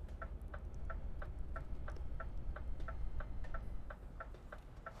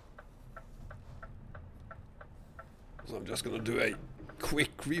 So I'm just gonna do a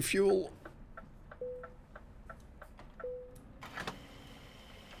quick refuel.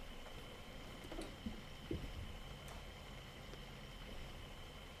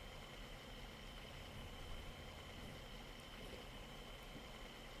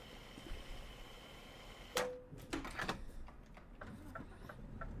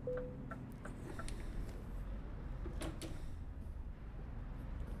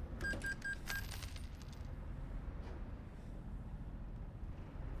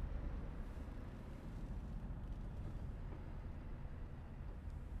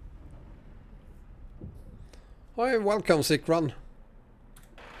 Hi, welcome, Sikran.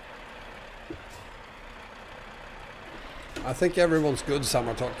 I think everyone's good,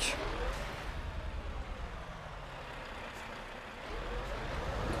 Samartok.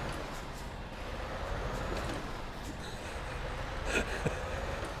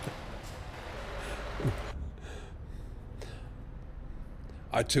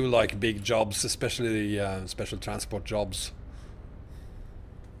 I too like big jobs, especially the special transport jobs.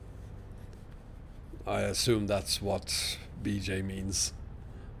 I assume that's what BJ means.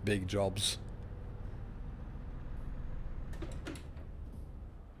 Big jobs.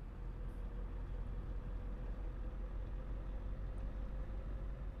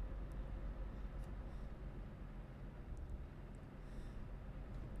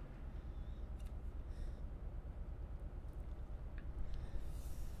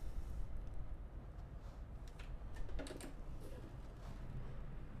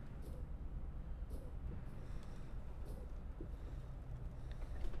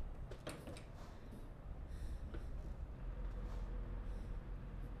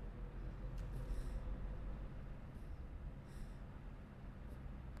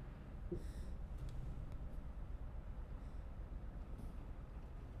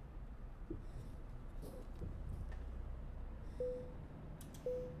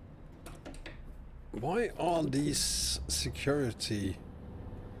 Why are these security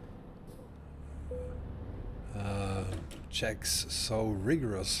checks so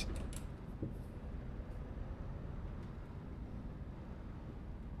rigorous?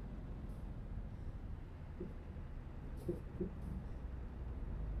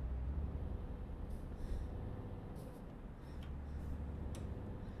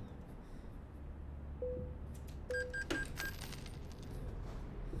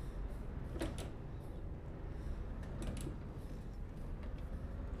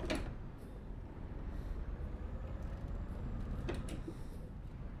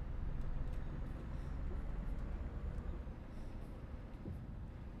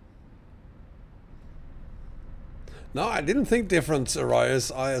 No, I didn't think difference arise.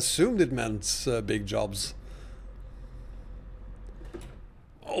 I assumed it meant big jobs.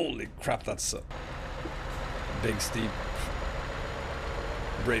 Holy crap, that's a big steep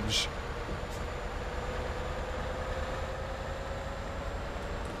bridge.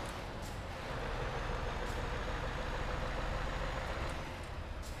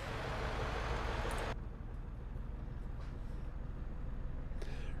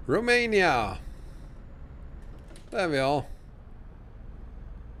 Romania. There we are.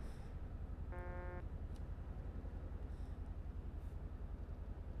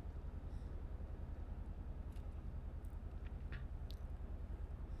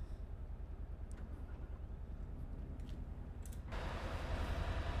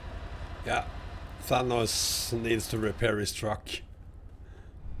 Yeah, Thanos needs to repair his truck.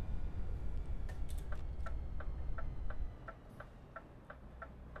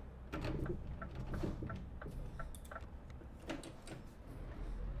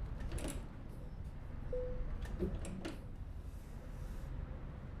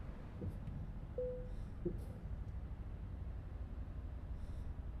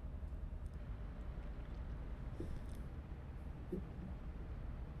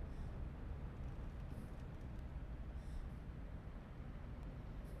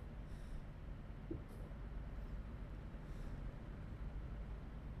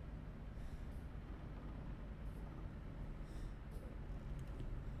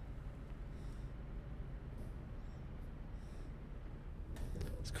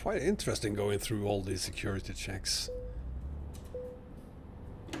 It's quite interesting going through all these security checks.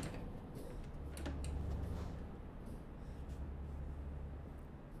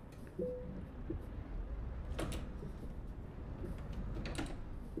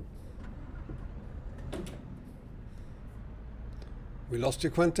 We lost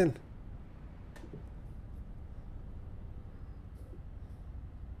you, Quentin.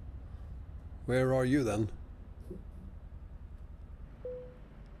 Where are you then?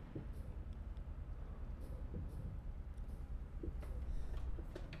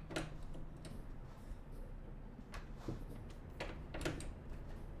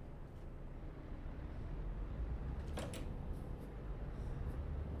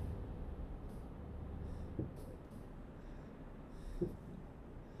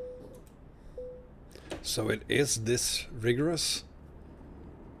 So it is this rigorous?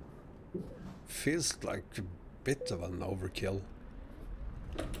 Feels like a bit of an overkill.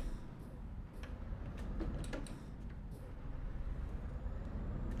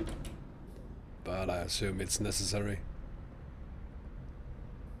 But I assume it's necessary.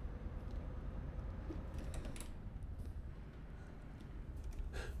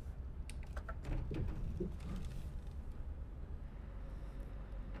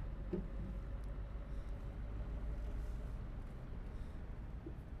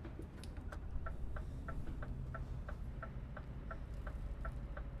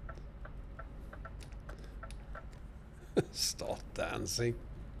 Start dancing.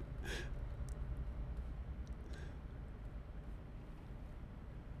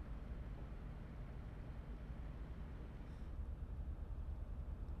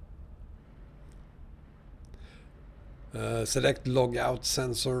 Select log out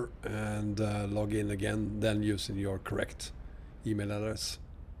sensor and log in again, then using your correct email address.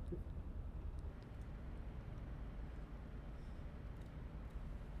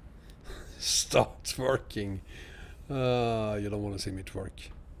 Start working. You don't want to see me twerk.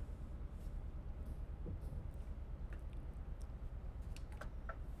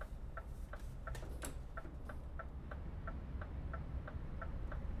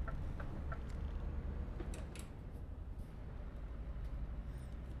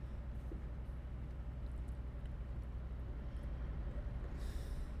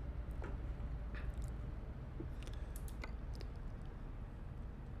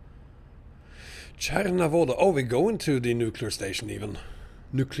 Chernavoda. Oh, we're going to the nuclear station even.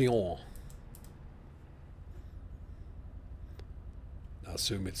 Nucleon. I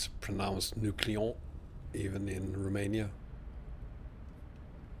assume it's pronounced Nucleon, even in Romania.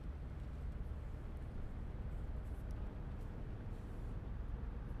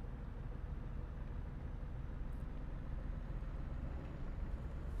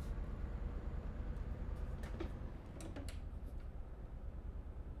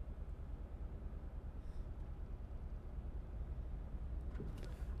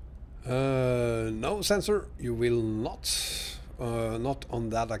 No, Sensor, you will not. Not on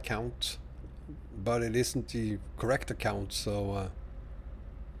that account. But it isn't the correct account, so...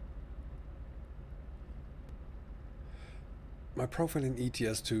 my profile in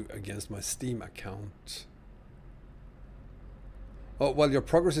ETS2 against my Steam account. Oh, well, your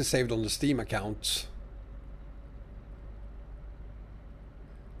progress is saved on the Steam account.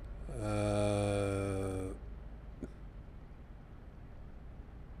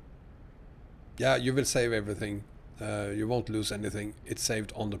 Yeah, you will save everything. You won't lose anything. It's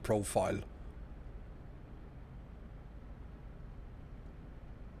saved on the profile.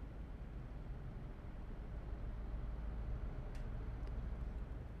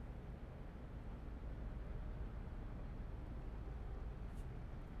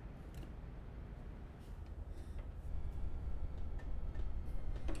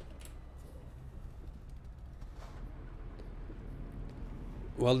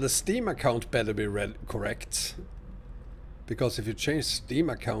 Well, the Steam account better be correct, because if you change Steam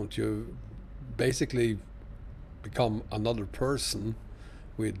account, you basically become another person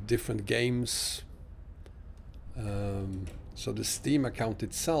with different games. So the Steam account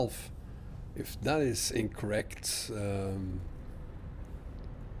itself, if that is incorrect,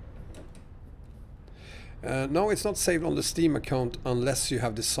 no, it's not saved on the Steam account unless you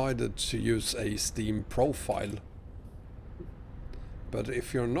have decided to use a Steam profile. But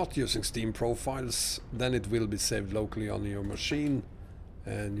if you're not using Steam profiles, then it will be saved locally on your machine,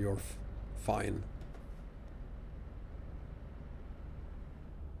 and you're fine.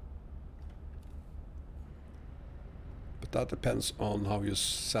 But that depends on how you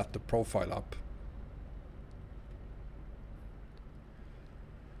set the profile up.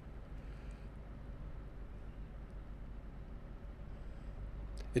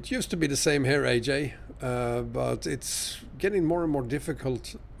 It used to be the same here, AJ, but it's getting more and more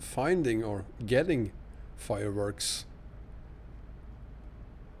difficult finding or getting fireworks.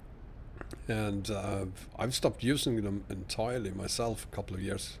 And I've stopped using them entirely myself a couple of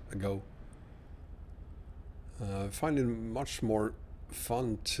years ago. I find it much more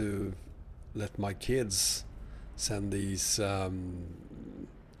fun to let my kids send these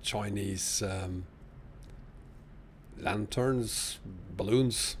Chinese lanterns,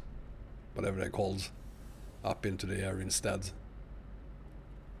 balloons, whatever they're called, up into the air instead.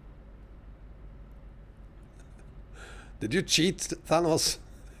 Did you cheat, Thanos?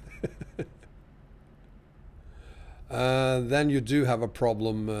 Then you do have a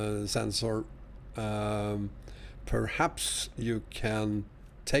problem, Sensor. Perhaps you can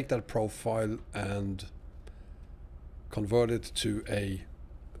take that profile and convert it to a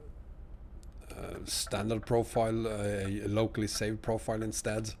standard profile, a locally saved profile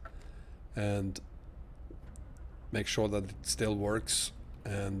instead, and make sure that it still works,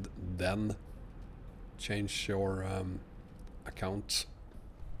 and then change your account.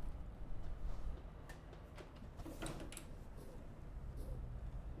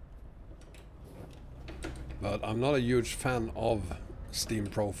 But I'm not a huge fan of Steam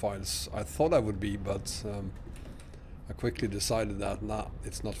profiles. I thought I would be, but I quickly decided that nah,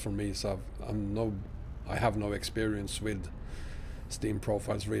 it's not for me. So I have no experience with Steam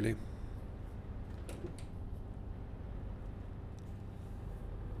profiles really.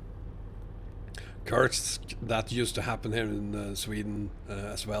 Curse, that used to happen here in Sweden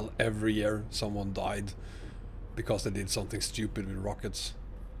as well. Every year someone died because they did something stupid with rockets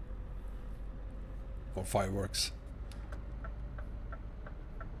or fireworks.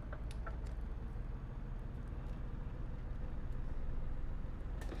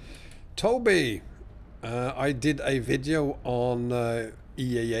 Toby, I did a video on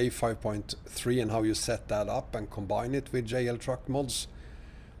EAA 5.3 and how you set that up and combine it with JL Truck mods.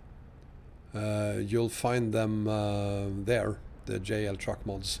 You'll find them there, the JL Truck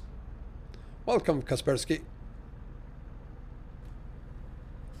mods. Welcome, Kaspersky.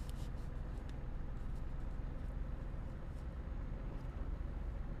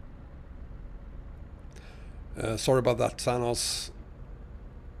 Sorry about that, Thanos.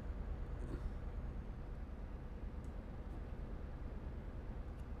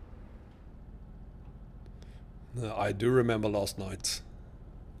 I do remember last night.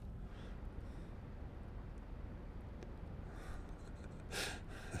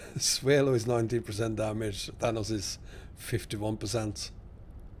 Svelo is 19% damage, Thanos is 51%.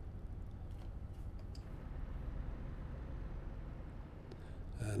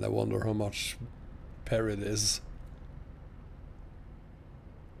 And I wonder how much parry it is.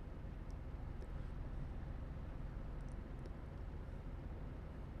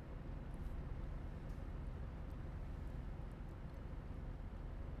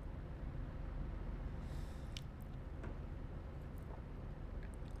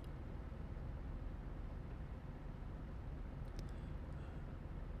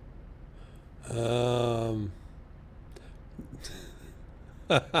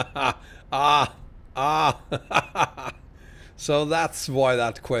 So that's why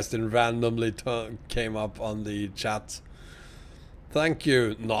that question randomly came up on the chat. Thank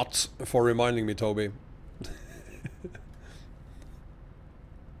you, not for reminding me, Toby.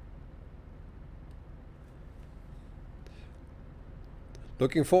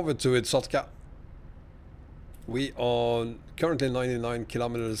 Looking forward to it, Sotka. We are currently 99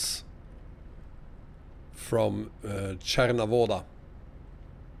 kilometers from Chernavoda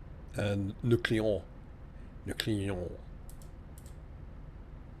and Nucleon.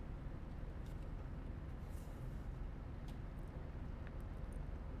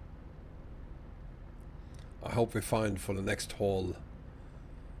 I hope we find for the next haul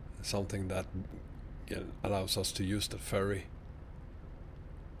something that allows us to use the ferry.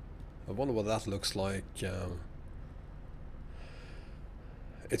 I wonder what that looks like.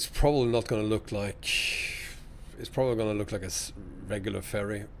 It's probably not going to look like... It's probably going to look like a regular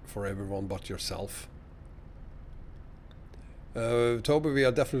ferry for everyone but yourself. Toby, we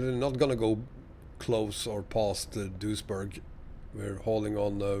are definitely not going to go close or past Duisburg. We're hauling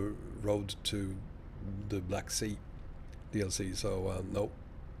on the road to the Black Sea DLC, so no.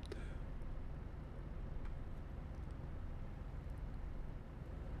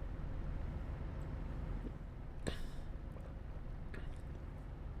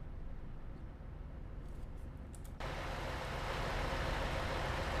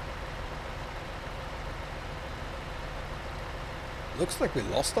 Looks like we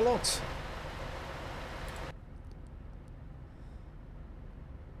lost a lot.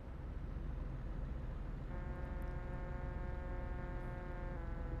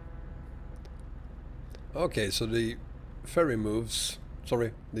 Okay, so the ferry moves.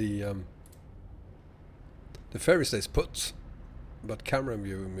 Sorry, the ferry stays put, but camera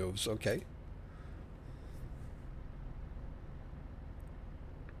view moves. Okay.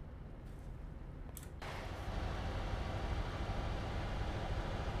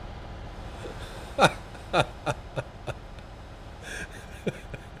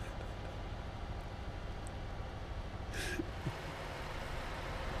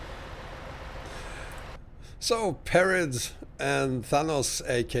 So Perid and Thanos,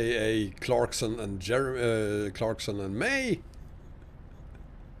 aka Clarkson and Clarkson and May,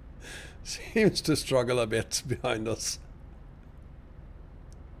 seems to struggle a bit behind us.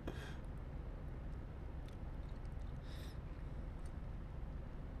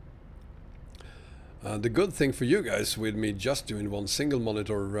 The good thing for you guys with me just doing one single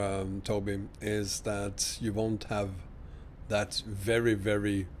monitor, Toby, is that you won't have that very,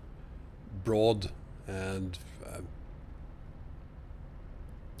 very broad and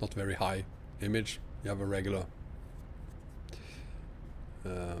not very high image. You have a regular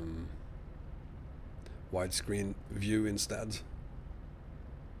widescreen view instead.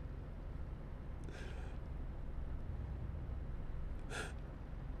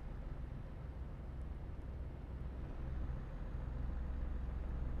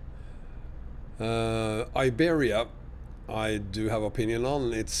 Iberia, I do have opinion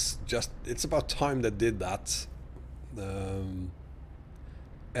on. It's about time they did that.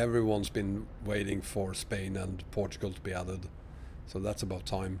 Everyone's been waiting for Spain and Portugal to be added, so that's about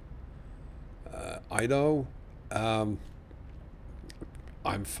time. Idaho, I'm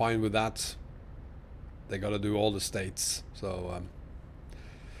fine with that. They gotta do all the states, so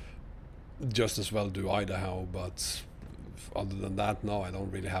just as well do Idaho, but other than that, no, I don't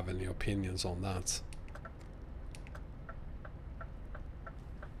really have any opinions on that.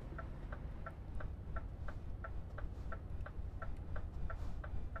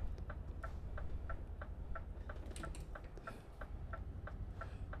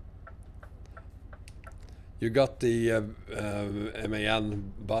 You got the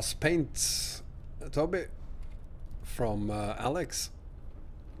MAN bus paint, Toby, from Alex.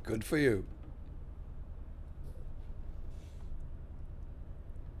 Good for you.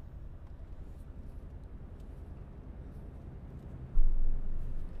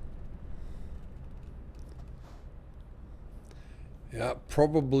 Yeah,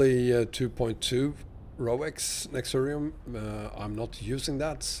 probably 2.2 ROX Nexurium. I'm not using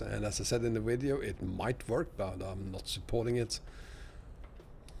that, and as I said in the video, it might work, but I'm not supporting it.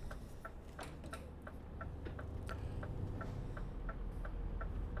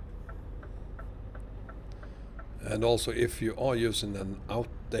 And also, if you are using an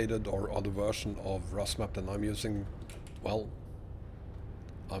outdated or other version of Rust map than I'm using, well,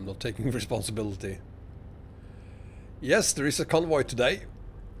 I'm not taking responsibility. Yes, there is a convoy today.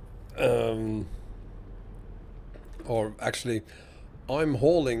 Or actually, I'm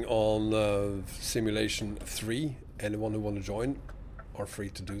hauling on Simulation 3. Anyone who want to join are free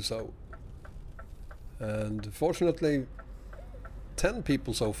to do so. And fortunately, 10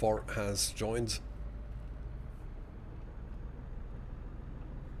 people so far has joined.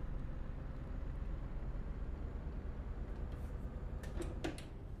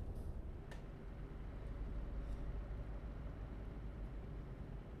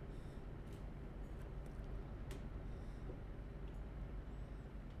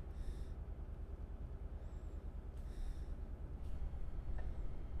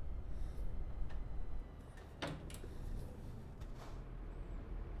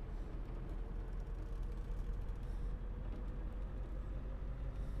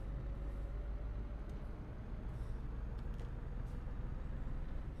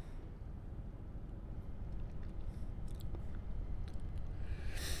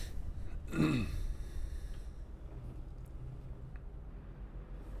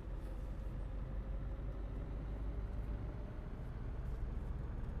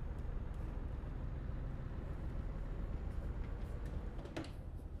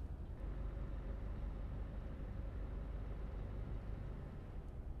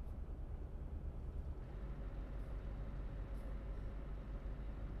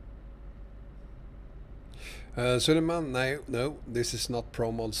 Suleiman, no, this is not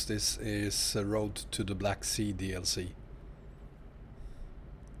Pro Mods, this is Road to the Black Sea DLC.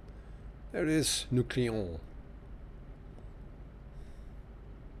 There it is, Nucleon.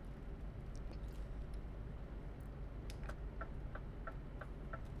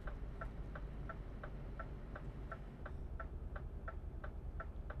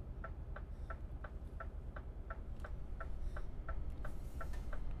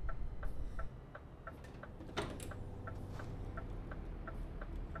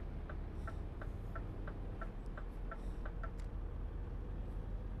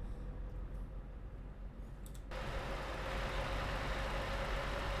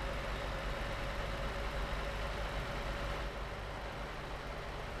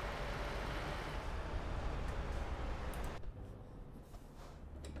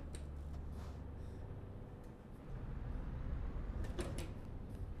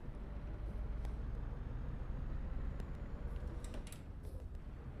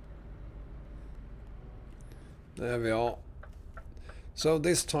 There we are. So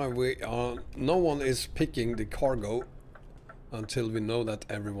this time no one is picking the cargo until we know that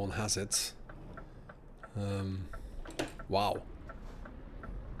everyone has it. Wow.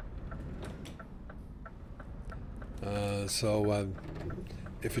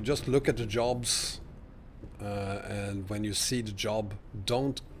 If you just look at the jobs and when you see the job,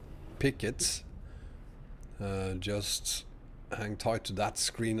 don't pick it. Just hang tight to that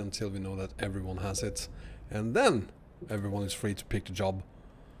screen until we know that everyone has it. And then everyone is free to pick the job.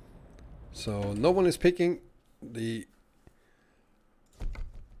 So no one is picking the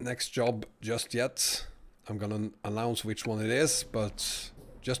next job just yet. I'm gonna announce which one it is, but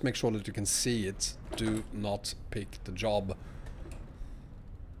just make sure that you can see it. Do not pick the job.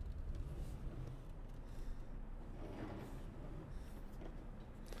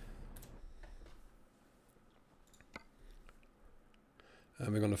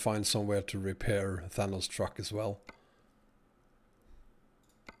 And we're gonna find somewhere to repair Thanos' truck as well.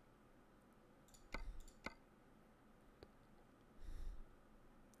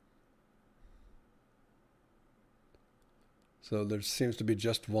 So there seems to be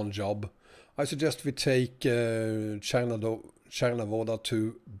just one job. I suggest we take Chernavoda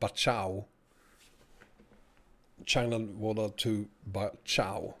to Bachau. Chernavoda to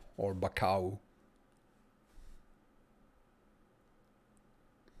Bachau or Bacau.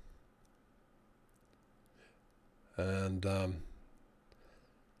 And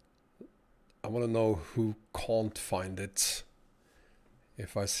I want to know who can't find it.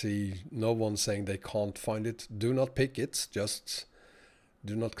 If I see no one saying they can't find it, do not pick it. Just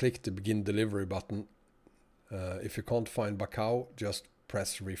do not click the begin delivery button. If you can't find Bacau, just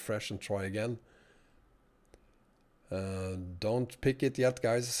press refresh and try again. Don't pick it yet,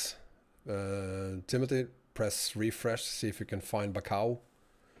 guys. Timothy, press refresh, see if you can find Bacau.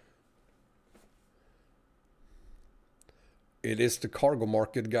 It is the cargo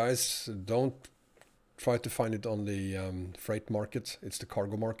market, guys. Don't try to find it on the freight market. It's the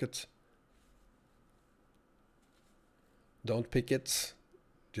cargo market. Don't pick it.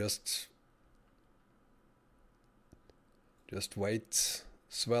 Just wait.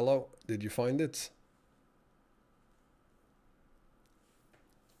 Swallow, did you find it?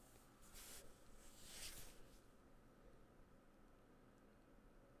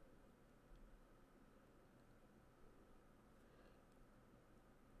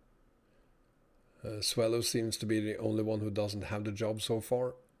 Swallow seems to be the only one who doesn't have the job so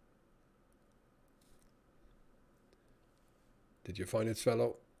far. Did you find it,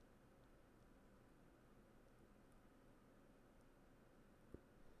 Swallow?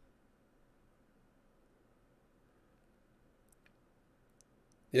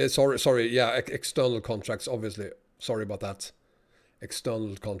 Yeah, sorry. Yeah, external contracts, obviously. Sorry about that.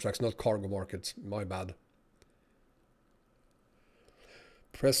 External contracts, not cargo markets. My bad.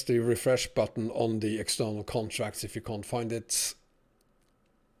 Press the refresh button on the external contracts if you can't find it.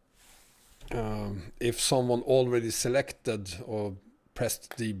 If someone already selected or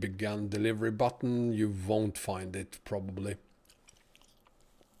pressed the begin delivery button, you won't find it probably.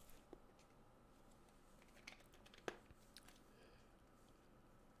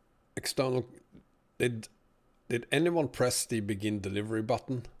 External, did anyone press the begin delivery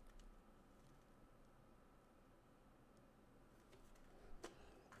button?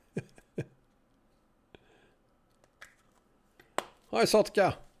 Hi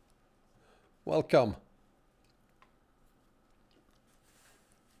Sotka, welcome.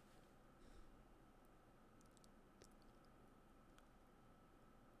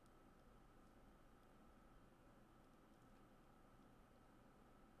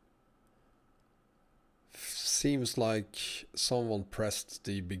 Seems like someone pressed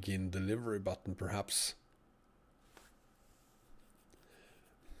the begin delivery button, perhaps.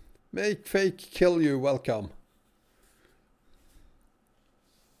 Make fake kill you, welcome.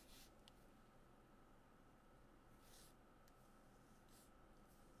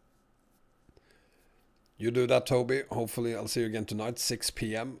 You do that, Toby. Hopefully I'll see you again tonight, 6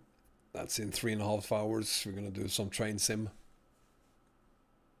 p.m. That's in 3.5 hours. We're going to do some train sim.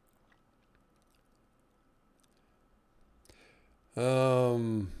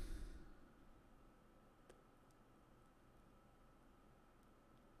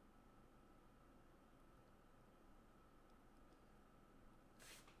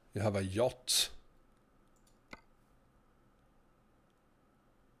 You have a yacht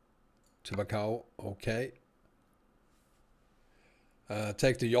to Macau, okay.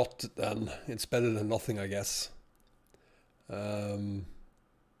 Take the yacht then, it's better than nothing, I guess. The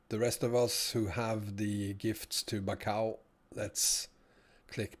rest of us who have the gifts to Macau, let's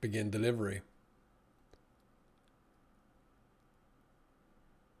click begin delivery.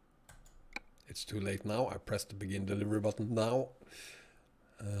 It's too late now, I pressed the begin delivery button now.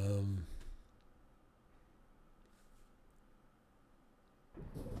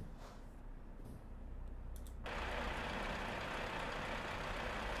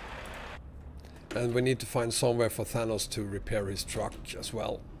 And we need to find somewhere for Thanos to repair his truck as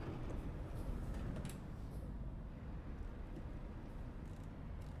well.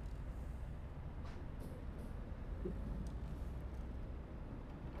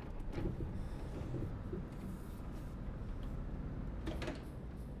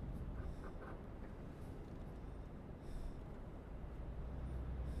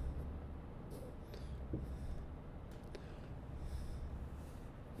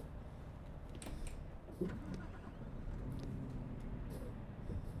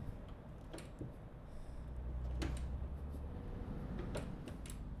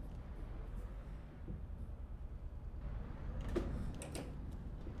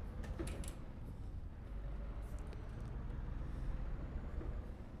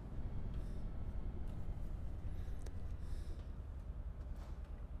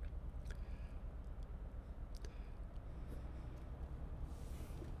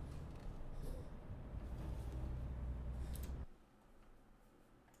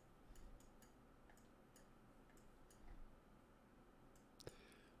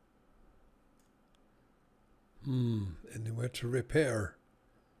 Anywhere to repair?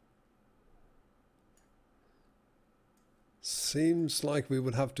 Seems like we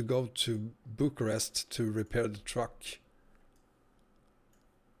would have to go to Bucharest to repair the truck.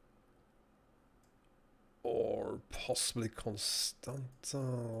 Or possibly Constanta.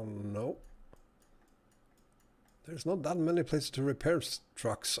 No. There's not that many places to repair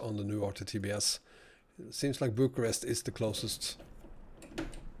trucks on the new RTTBS. It seems like Bucharest is the closest.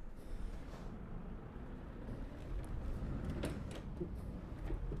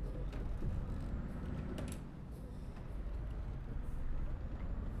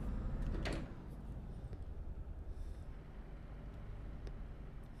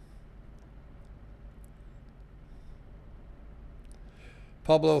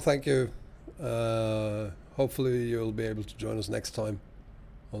 Pablo, thank you. Hopefully you'll be able to join us next time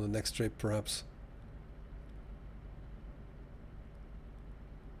on the next trip, perhaps.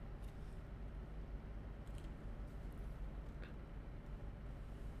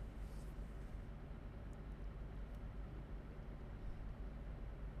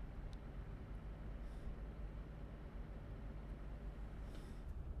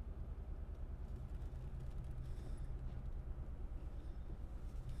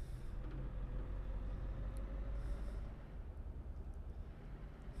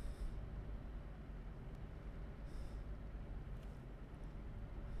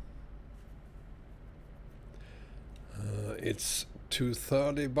 It's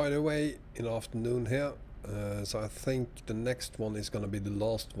 2:30, by the way, in the afternoon here, so I think the next one is gonna be the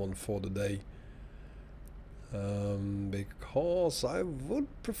last one for the day, because I would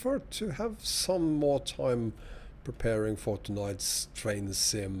prefer to have some more time preparing for tonight's train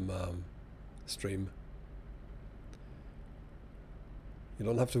sim stream. You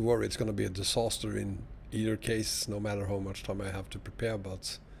don't have to worry, it's gonna be a disaster in either case, no matter how much time I have to prepare,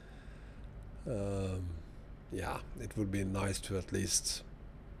 but yeah, it would be nice to at least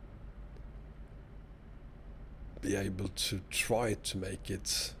be able to try to make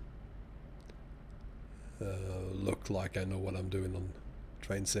it look like I know what I'm doing on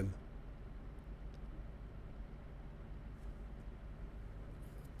train sim.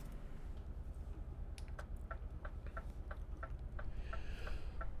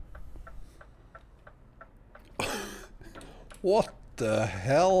 What the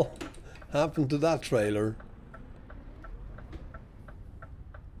hell happened to that trailer?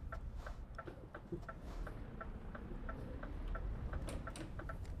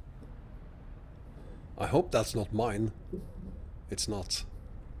 I hope that's not mine. It's not.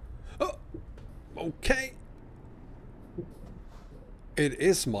 Oh, okay. It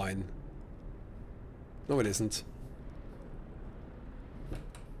is mine. No, it isn't.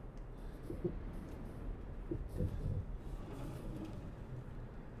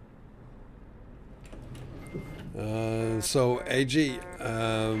 So AG,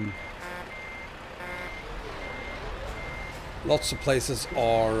 lots of places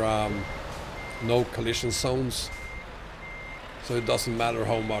are no collision zones, so it doesn't matter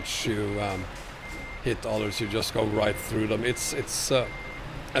how much you hit others, you just go right through them. It's a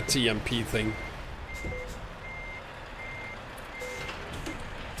TMP thing.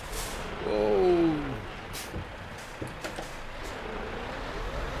 Whoa.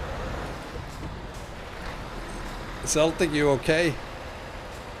 Celtic, you okay?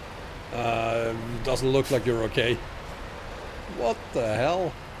 Doesn't look like you're okay. What the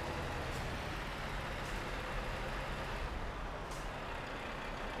hell?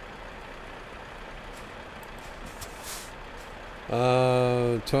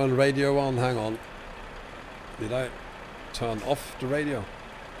 Turn radio on, hang on. Did I turn off the radio?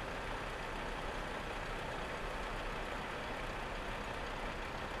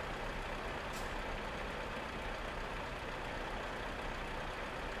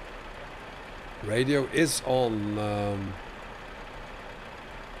 Radio is on.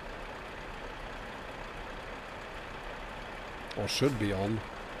 Or should be on.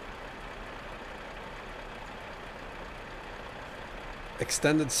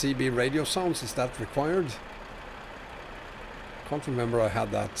 Extended CB radio sounds, is that required? Can't remember I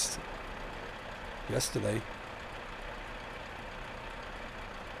had that yesterday.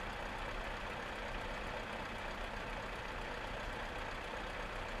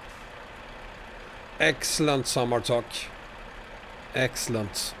 Excellent, Summer Talk.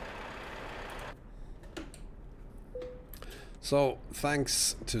 Excellent. So,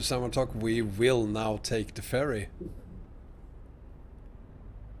 thanks to Summer Talk, we will now take the ferry.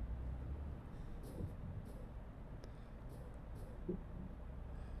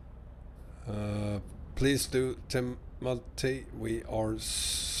 Please do, Timothy. We are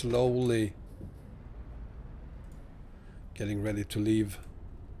slowly getting ready to leave.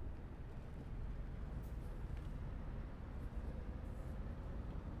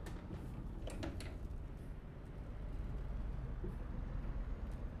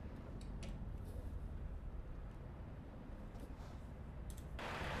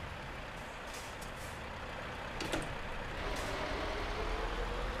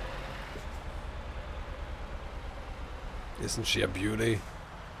 Isn't she a beauty?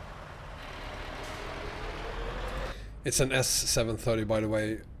 It's an S730, by the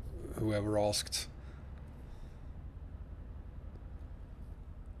way, whoever asked.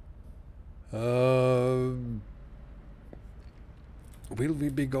 Will we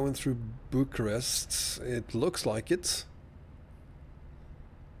be going through Bucharest? It looks like it.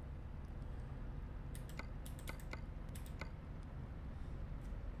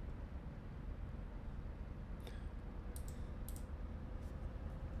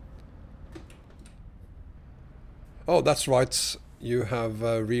 Oh, that's right. You have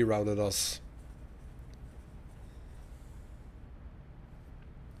rerouted us.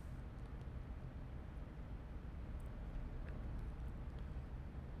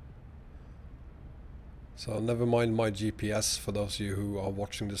 So never mind my GPS for those of you who are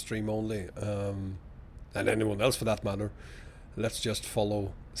watching the stream only, and anyone else for that matter. Let's just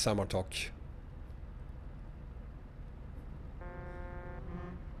follow Samartok.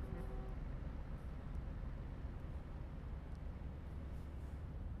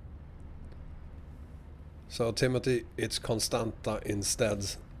 So Timothy, it's Constanta instead.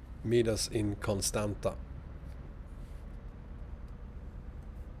 Meet us in Constanta.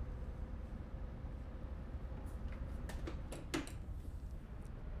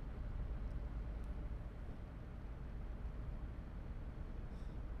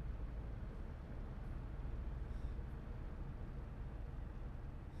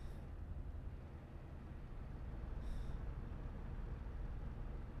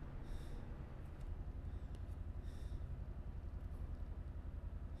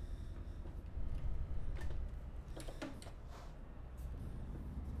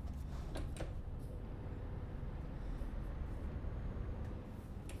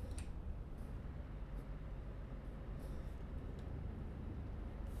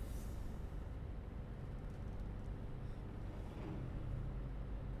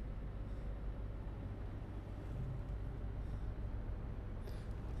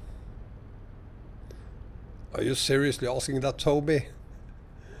 Are you seriously asking that, Toby?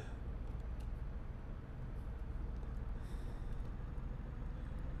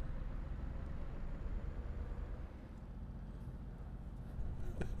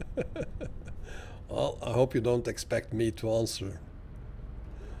 Well, I hope you don't expect me to answer.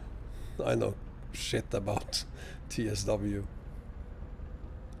 I know shit about TSW.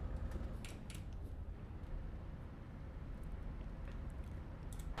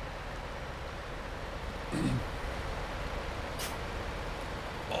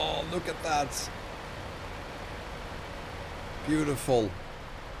 Oh, look at that. Beautiful.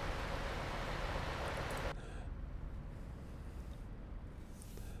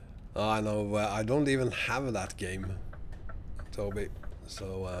 I know, I don't even have that game, Toby,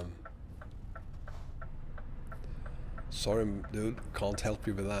 so sorry dude, can't help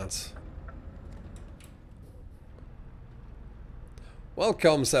you with that.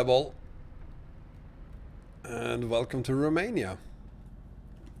 Welcome Sebol, and welcome to Romania.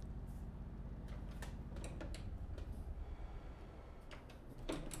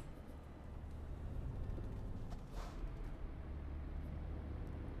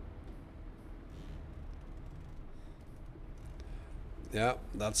 Yeah,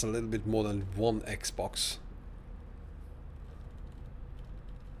 that's a little bit more than one Xbox.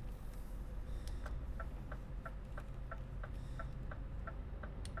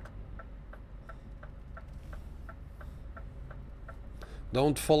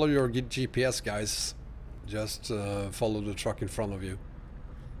 Don't follow your GPS, guys. Just follow the truck in front of you.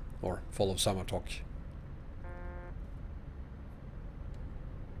 Or follow Samartok.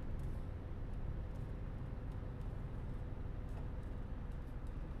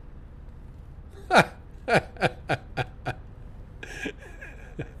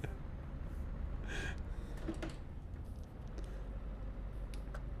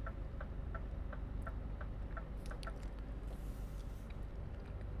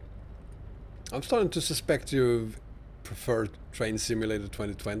 I'm starting to suspect you prefer Train Simulator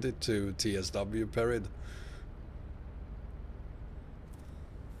 2020 to TSW period.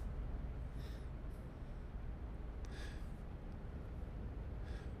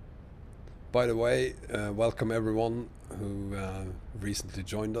 By the way, welcome everyone who recently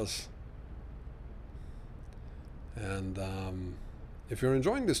joined us. And if you're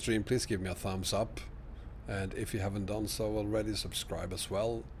enjoying the stream, please give me a thumbs up. And if you haven't done so already, subscribe as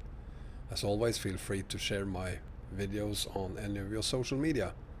well. As always, feel free to share my videos on any of your social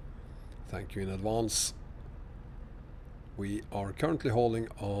media. Thank you in advance. We are currently hauling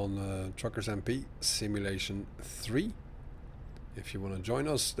on TruckersMP Simulation 3. If you want to join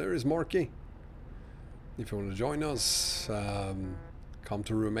us, there is Marky. If you want to join us, come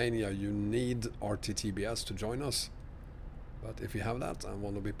to Romania. You need RTTBS to join us. But if you have that and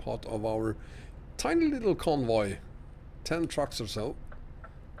want to be part of our tiny little convoy, 10 trucks or so,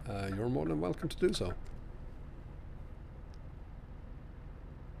 you're more than welcome to do so.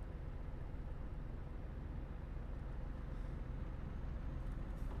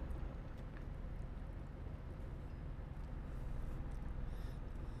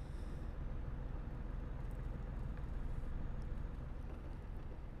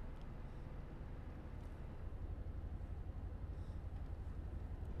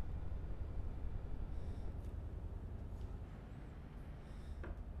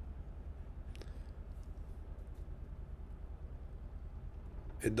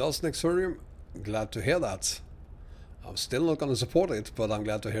 It does, Nexurium. Glad to hear that. I'm still not going to support it, but I'm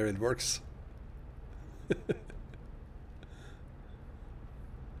glad to hear it works.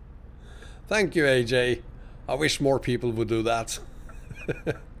 Thank you, AJ. I wish more people would do that.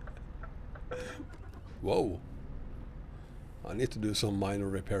 Whoa. I need to do some minor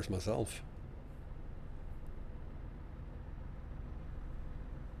repairs myself.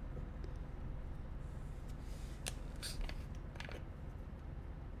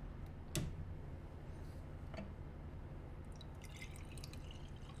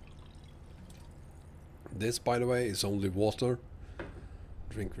 This, by the way, is only water.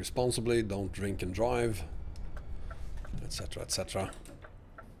 Drink responsibly, don't drink and drive, etc, etc.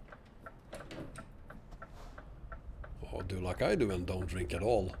 Or do like I do and don't drink at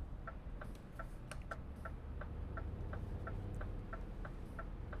all.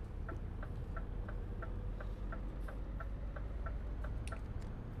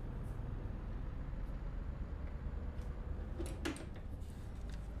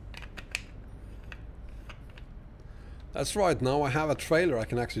 That's right, now I have a trailer I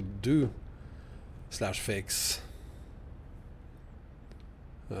can actually do /fix.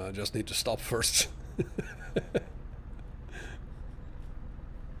 I just need to stop first.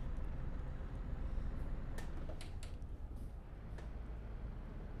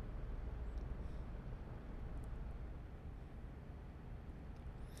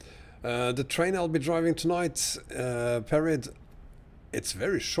 The train I'll be driving tonight, Perid, it's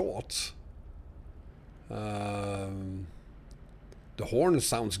very short. The horn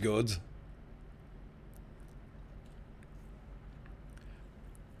sounds good.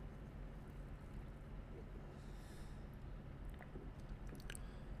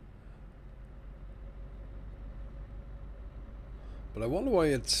 But I wonder why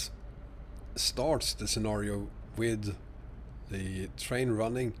it starts the scenario with the train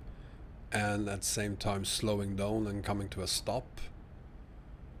running and at the same time slowing down and coming to a stop.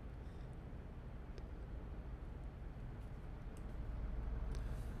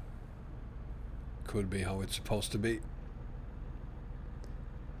 Could be how it's supposed to be.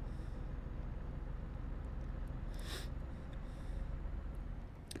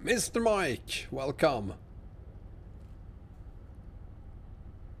 Mr. Mike, welcome.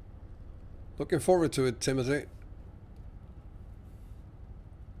 Looking forward to it, Timothy.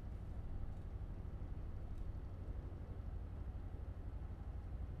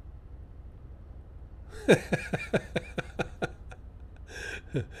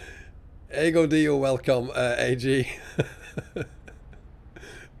 Ego Dio, welcome, AG.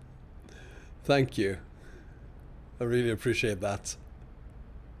 Thank you. I really appreciate that.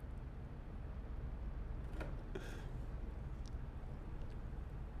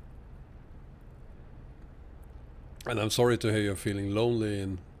 And I'm sorry to hear you're feeling lonely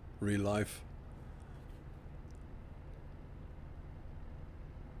in real life.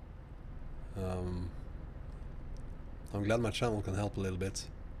 I'm glad my channel can help a little bit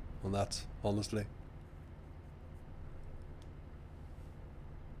on that, honestly.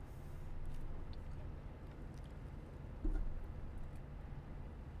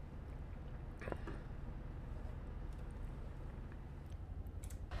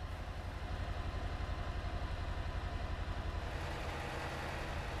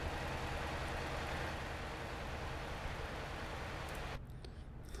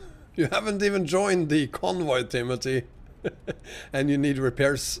 You haven't even joined the convoy, Timothy. And you need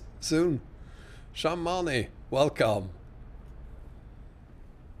repairs soon. Shamani, welcome.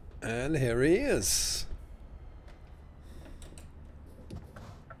 And here he is.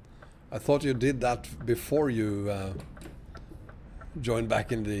 I thought you did that before you joined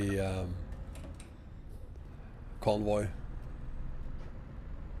back in the convoy.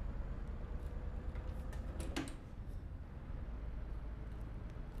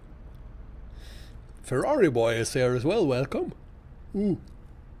 Ferrari boy is here as well, welcome. Ooh.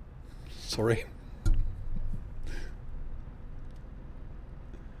 Sorry.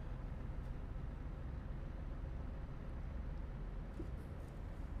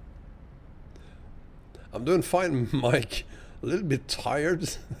 I'm doing fine, Mike. A little bit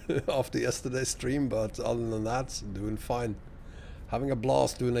tired after yesterday's stream, but other than that, doing fine. Having a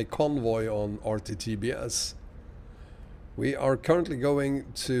blast doing a convoy on RTTBS. We are currently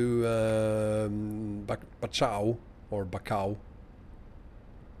going to Bacau, or Bacau.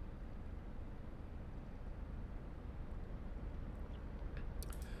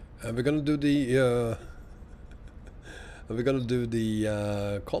 And we're gonna do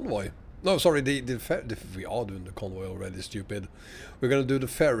the convoy. No, sorry, we are doing the convoy already, stupid. We're gonna do the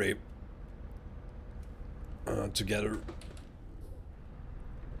ferry together.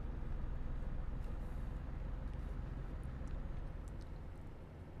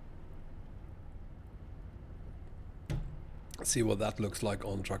 Let's see what that looks like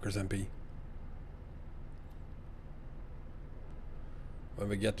on TruckersMP. When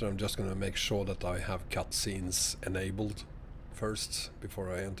we get there, I'm just gonna make sure that I have cutscenes enabled first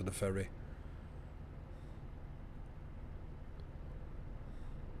before I enter the ferry.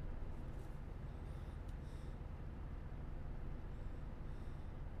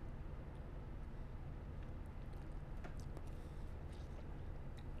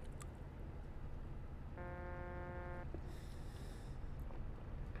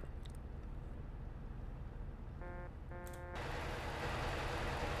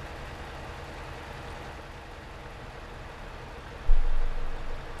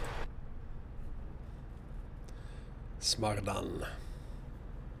 Smardan.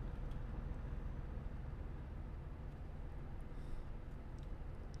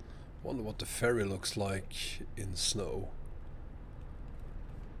 Wonder what the ferry looks like in snow.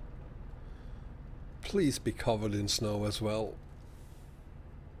 Please be covered in snow as well.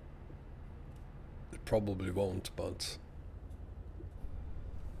 It probably won't, but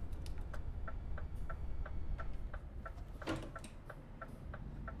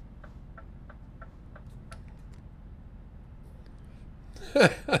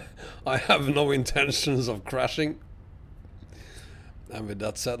I have no intentions of crashing. And with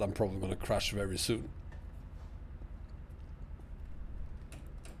that said, I'm probably going to crash very soon.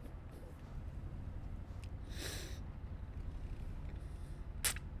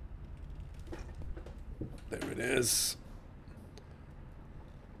 There it is.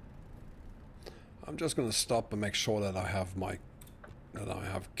 I'm just going to stop and make sure that I have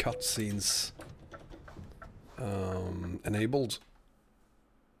cutscenes enabled.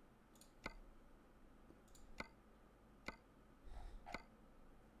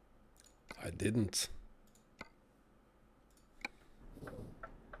 I didn't.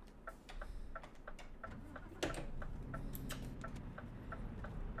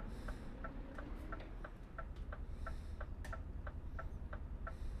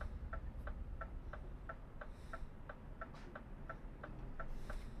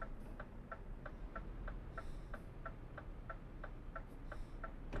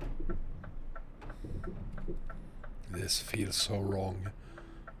 This feels so wrong.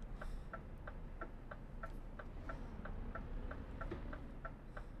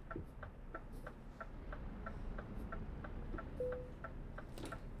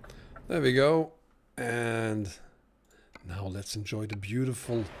 There we go, and now let's enjoy the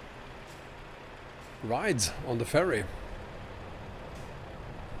beautiful rides on the ferry.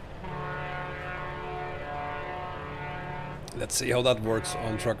 Let's see how that works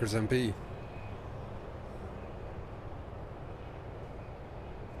on TruckersMP.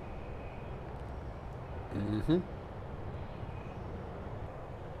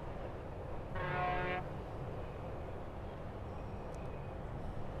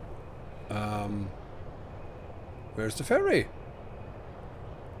 Where's the ferry?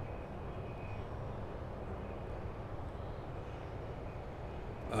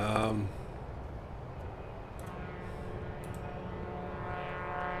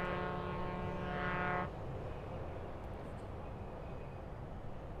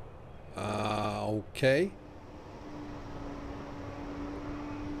 Okay.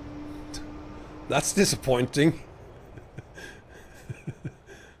 That's disappointing.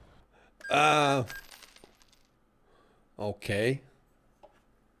 Okay.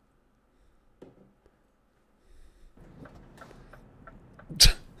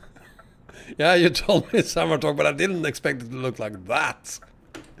 Yeah, you told me summer talk, but I didn't expect it to look like that.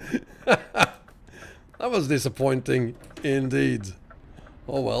 That was disappointing indeed.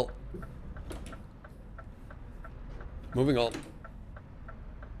 Oh well. Moving on.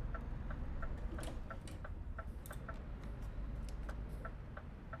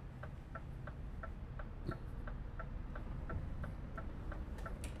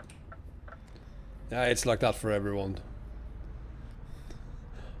 Yeah, it's like that for everyone.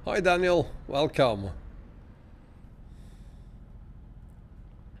 Hi Daniel, welcome.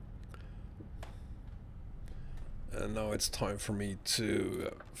 And now it's time for me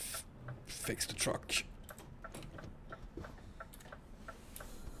to fix the truck.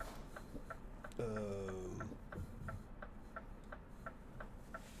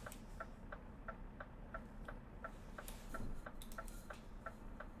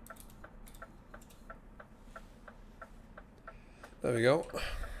 There we go.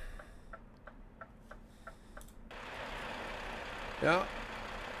 Yeah,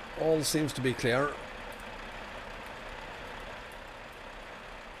 all seems to be clear.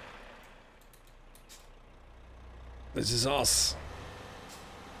 This is us.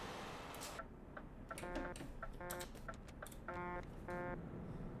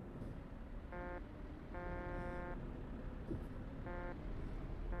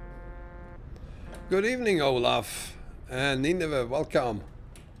 Good evening, Olaf. And Nineveh, welcome.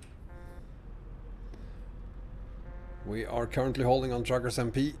 We are currently holding on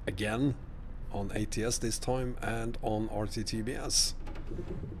TruckersMP again, on ATS this time, and on RTTBS.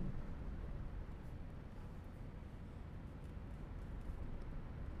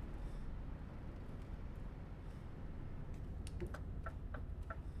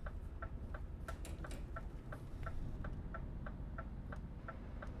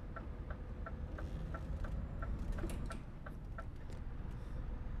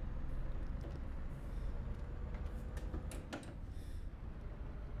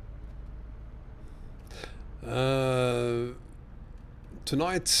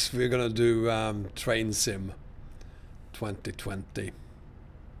 Tonight we're gonna do Train Sim 2020.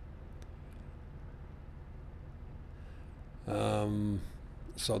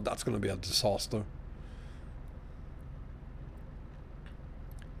 So that's gonna be a disaster.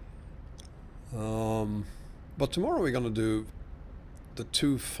 But tomorrow we're gonna do the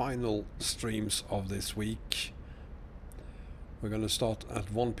 2 final streams of this week. We're gonna start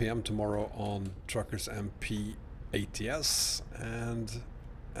at 1 PM tomorrow on TruckersMP ATS, and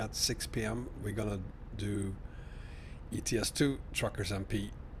at 6 PM we're gonna do ETS2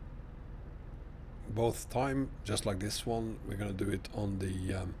 TruckersMP. Both time, just like this one, we're gonna do it on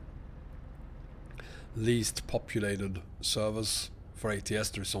the least populated servers. For ATS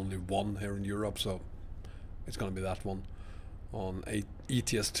there's only one here in Europe, so it's gonna be that one. On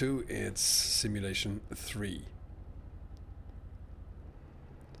ETS2 it's Simulation 3.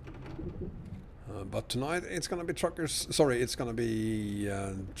 But tonight it's gonna be it's gonna be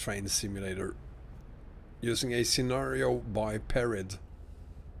Train Simulator using a scenario by Perid.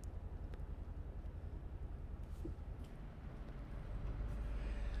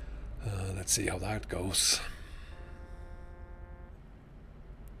 Let's see how that goes.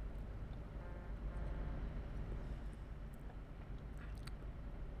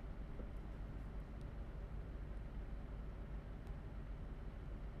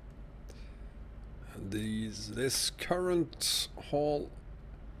 This current haul,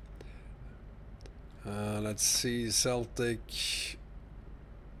 let's see, Celtic,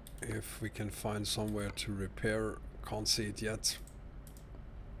 if we can find somewhere to repair. Can't see it yet.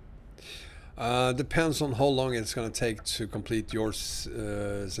 Depends on how long it's gonna take to complete your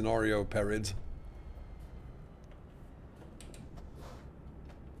scenario, Perid.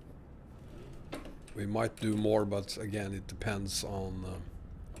 We might do more, but again it depends on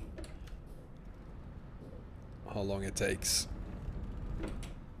how long it takes.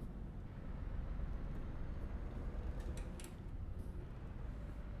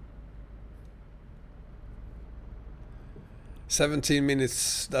 "17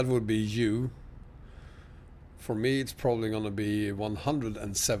 minutes, that would be you. For me it's probably gonna be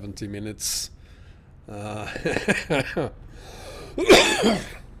 170 minutes. Now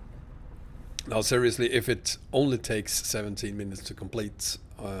seriously, if it only takes 17 minutes to complete,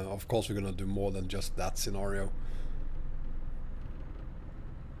 of course we're gonna do more than just that scenario.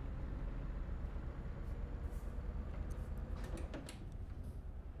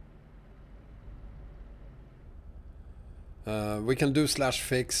 We can do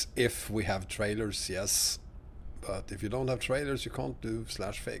 /fix if we have trailers, yes. But if you don't have trailers, you can't do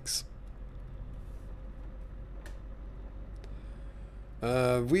 /fix.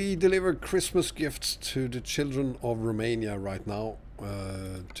 We deliver Christmas gifts to the children of Romania right now.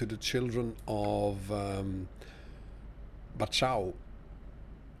 To the children of Bacău.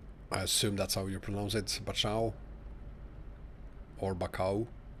 I assume that's how you pronounce it. Bacău. Or Bacău.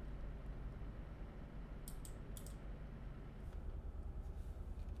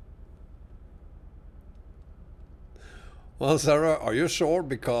 Well, Sarah, are you sure?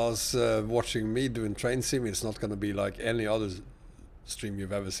 Because watching me doing Train Sim, it's not going to be like any other stream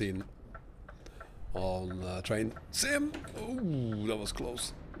you've ever seen on Train Sim. Ooh, that was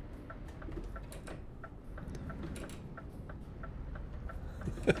close.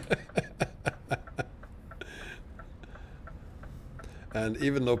 And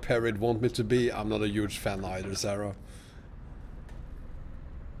even though Perry'd want me to be, I'm not a huge fan either, Sarah.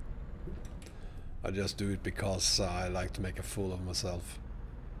 I just do it because I like to make a fool of myself.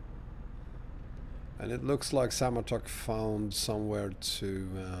 And it looks like Samatok found somewhere to...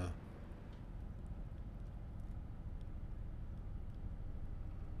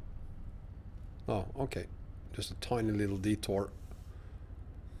 Oh, okay. Just a tiny little detour.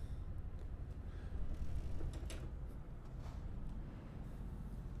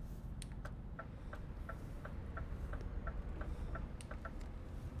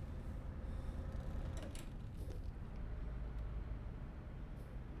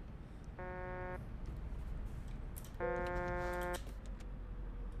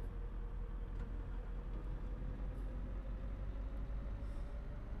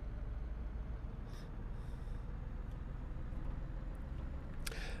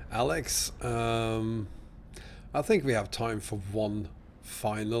 Alex, I think we have time for one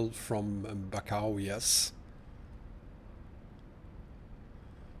final from Bacau, yes.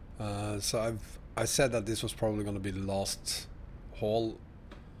 So I said that this was probably going to be the last haul.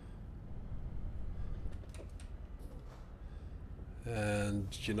 And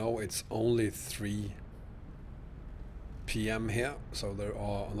you know, it's only 3 PM here, so there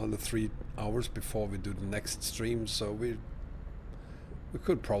are another 3 hours before we do the next stream, so we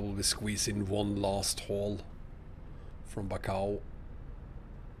could probably squeeze in one last haul from Bacau.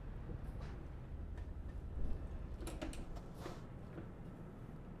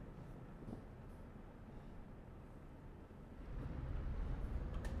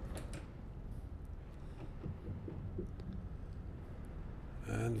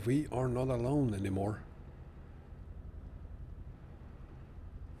 And we are not alone anymore.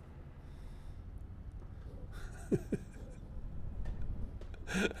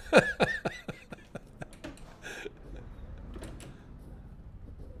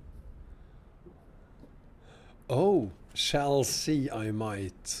 Oh, shall see I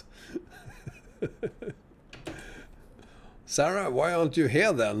might. Sarah, why aren't you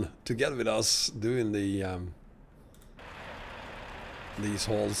here then to get with us doing the these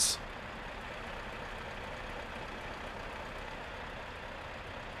hauls?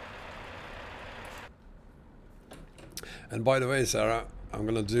 And by the way, Sarah, I'm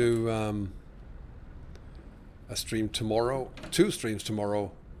gonna do a stream tomorrow, 2 streams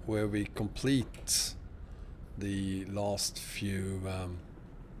tomorrow, where we complete the last few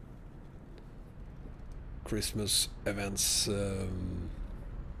Christmas events, and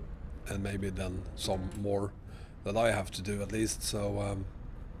maybe then some more that I have to do at least. So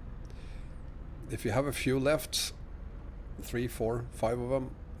if you have a few left, 3, 4, 5 of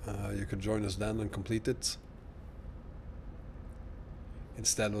them, you could join us then and complete it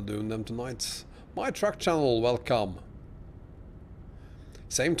instead of doing them tonight. My truck channel, welcome.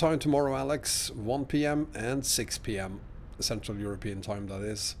 Same time tomorrow, Alex, 1 PM and 6 PM, Central European time, that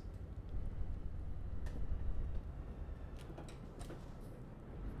is.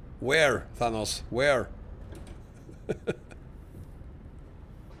 Where, Thanos? Where?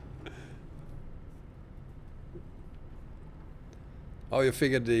 Oh, you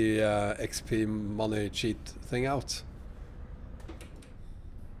figured the XP money cheat thing out?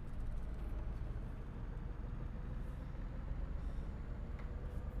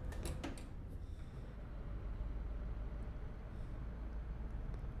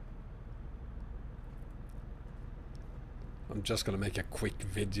 I'm just gonna make a quick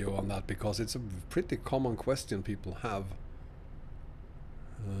video on that because it's a pretty common question people have.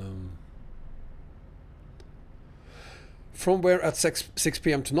 From where at 6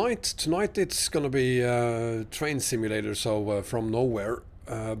 PM tonight? Tonight it's gonna be train simulator, so from nowhere.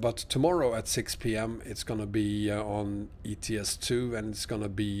 But tomorrow at 6 PM it's gonna be on ETS2, and it's gonna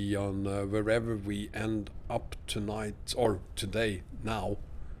be on wherever we end up tonight or today now.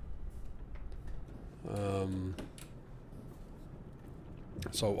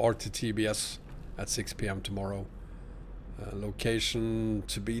 So RTTBS at 6 PM tomorrow. Location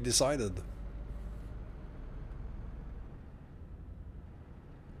to be decided.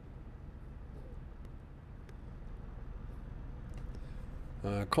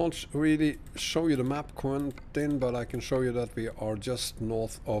 Can't really show you the map, Quentin, but I can show you that we are just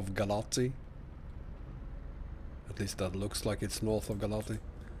north of Galati. At least that looks like it's north of Galati.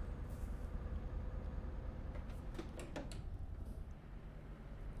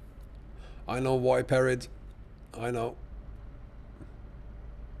 I know why, Perid. I know.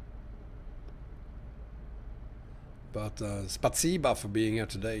 But spasiba for being here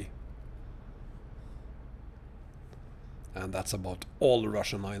today. And that's about all the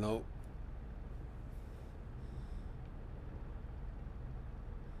Russian I know.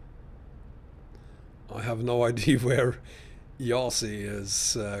 I have no idea where Yasi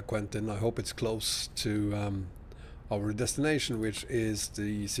is, Quentin. I hope it's close to our destination, which is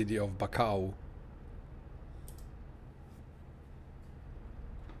the city of Baku.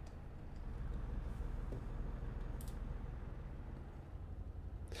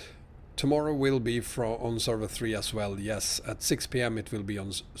 Tomorrow will be on server 3 as well. Yes, at 6 PM it will be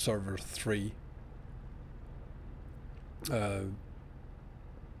on server 3.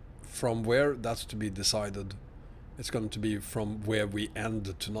 From where, that's to be decided. It's going to be from where we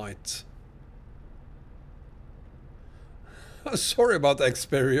end tonight. Sorry about the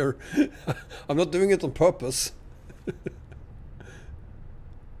Xperior. I'm not doing it on purpose.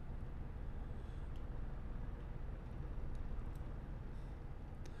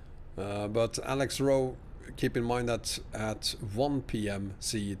 But Alex Rowe, keep in mind that at 1 PM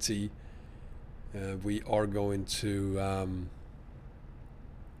CET we are going to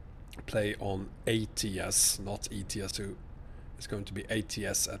play on ATS, not ETS2. It's going to be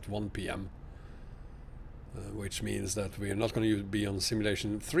ATS at 1 PM, which means that we are not going to be on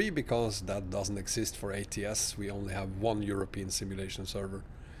Simulation 3 because that doesn't exist for ATS. We only have one European simulation server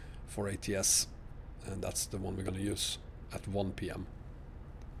for ATS, and that's the one we're going to use at 1 PM.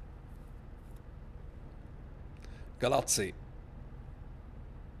 Galazzi.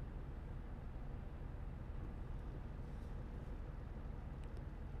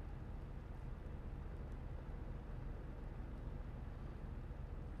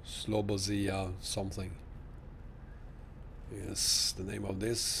 Slobozia something. Yes, the name of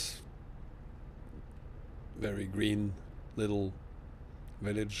this very green little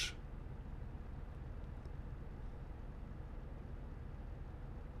village.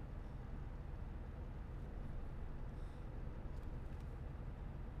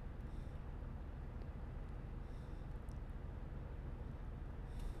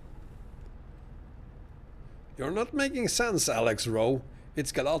 You're not making sense, Alex Rowe.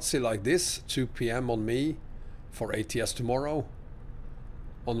 It's Galazzi like this, 2 PM on me for ATS tomorrow.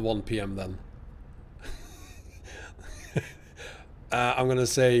 On 1 PM then. I'm gonna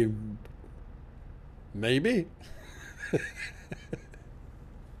say maybe.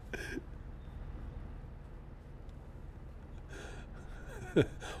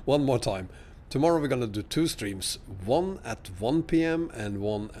 One more time. Tomorrow we're gonna do 2 streams, one at 1 PM and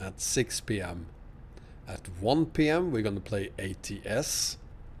one at 6 PM. At 1 PM we're going to play ATS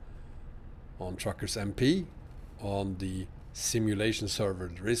on TruckersMP on the simulation server.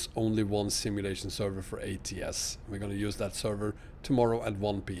 There is only one simulation server for ATS. We're going to use that server tomorrow at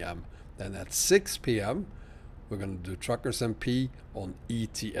 1 PM. Then at 6 PM we're going to do TruckersMP on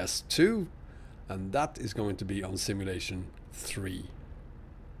ETS2, and that is going to be on simulation 3.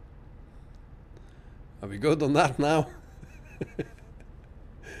 Are we good on that now?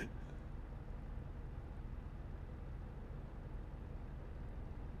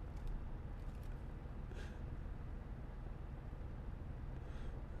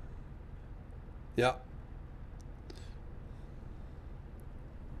 Yeah.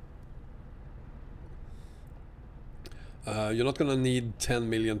 You're not gonna need 10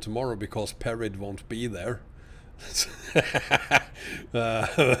 million tomorrow because Perid won't be there.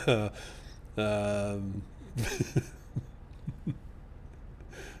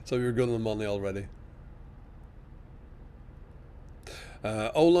 So you're good on money already.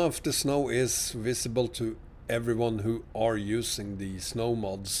 Olaf, the snow is visible to everyone who are using the snow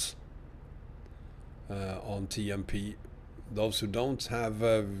mods on TMP. Those who don't have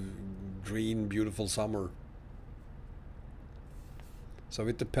a green beautiful summer. So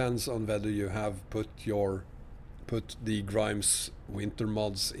it depends on whether you have put the Grimes winter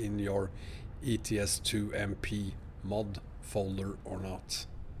mods in your ETS2 MP mod folder or not.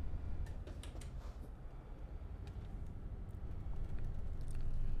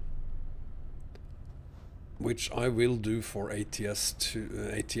 Which I will do for ATS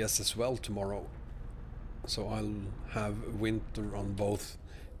as well tomorrow. So I'll have winter on both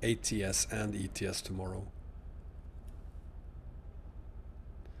ATS and ETS tomorrow.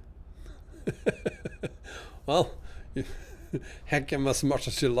 Well, heck them as much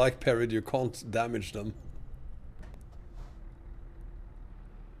as you like, Perid, you can't damage them.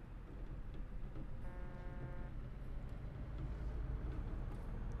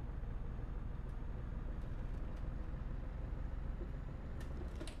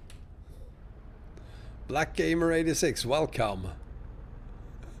 Black Gamer 86, welcome.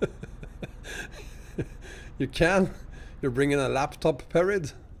 You can? You're bringing a laptop,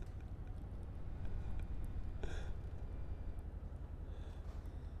 Perid?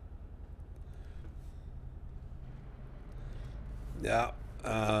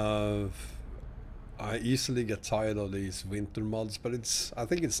 I easily get tired of these winter mods, but I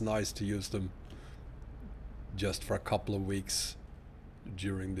think it's nice to use them just for a couple of weeks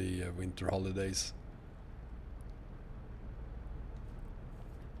during the winter holidays.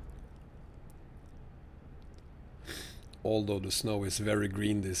 Although the snow is very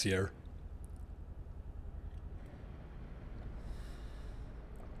green this year.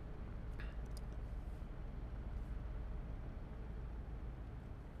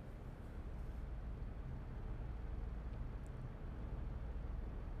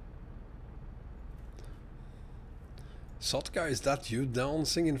 Sotka, is that you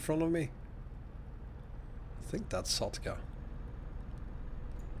dancing in front of me? I think that's Sotka.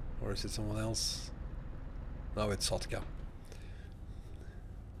 Or is it someone else? No, it's Sotka.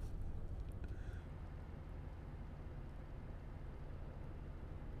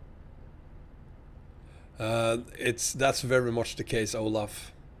 That's very much the case,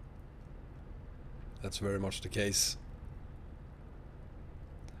 Olaf. That's very much the case.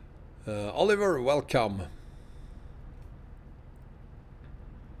 Oliver, welcome.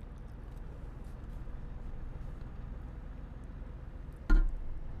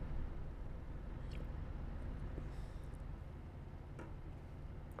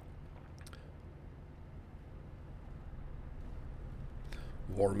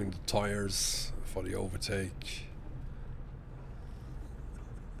 Warming the tires for the overtake.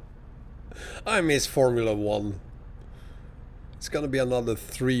 I miss Formula 1. It's gonna be another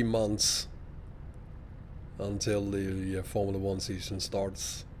 3 months until the Formula 1 season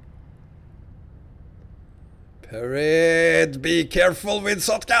starts. Parade, be careful with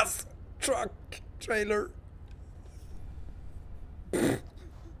Sotka's truck trailer.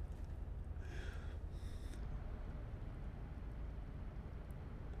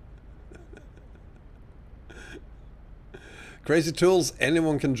 Crazy Tools,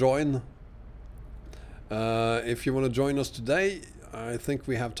 anyone can join. If you want to join us today, I think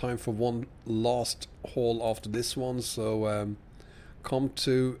we have time for one last haul after this one, so come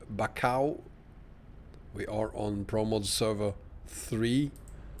to Bacau. We are on ProMod server 3.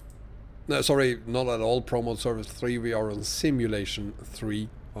 No, sorry, not at all ProMod server 3, we are on Simulation 3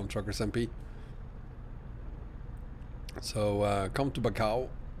 on TruckersMP. So come to Bacau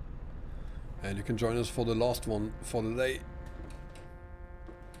and you can join us for the last one for the day.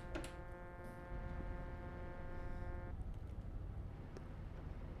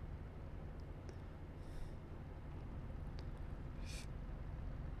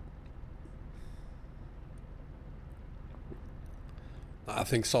 I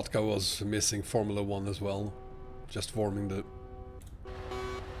think Sotka was missing Formula 1 as well. Just warming the...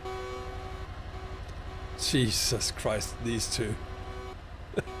 Jesus Christ, these two.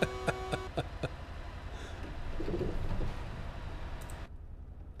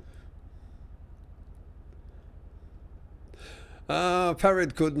 Perry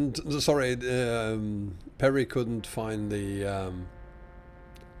couldn't... Sorry, Perry couldn't find the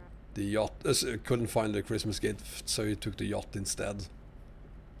yacht... couldn't find the Christmas gift, so he took the yacht instead.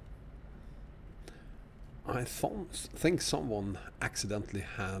 I think someone accidentally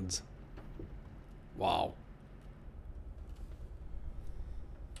had... Wow.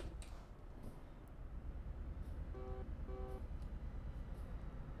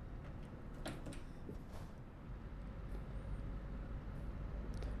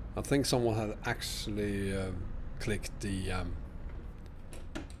 I think someone had actually clicked the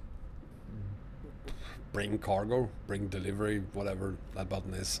bring cargo, bring delivery, whatever that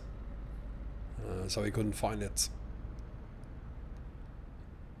button is. So he couldn't find it.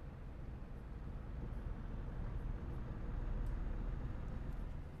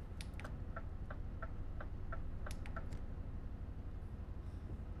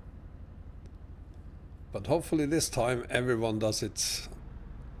 But hopefully this time everyone does it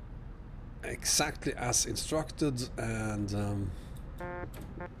exactly as instructed, and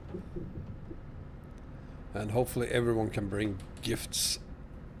hopefully everyone can bring gifts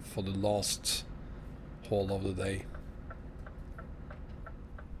for the last haul of the day.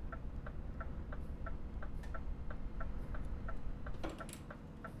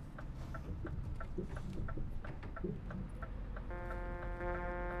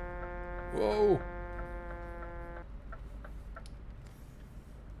 Whoa!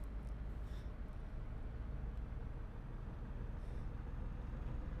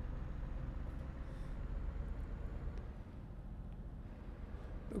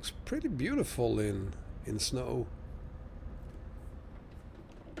 Looks pretty beautiful in snow.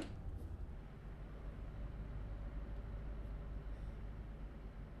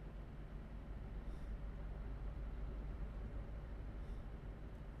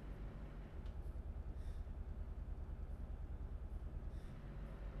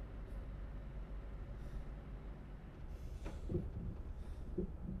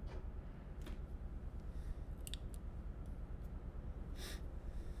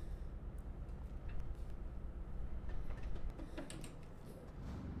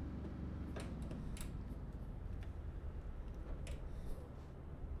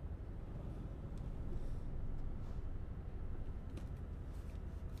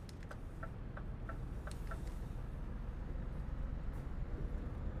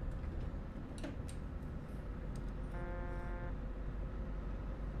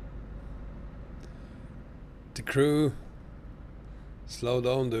 The crew, slow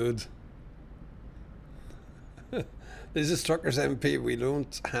down, dude. This is TruckersMP. We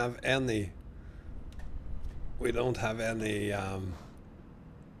don't have any. We don't have any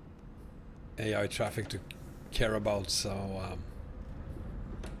AI traffic to care about, so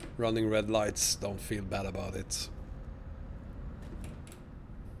running red lights, don't feel bad about it.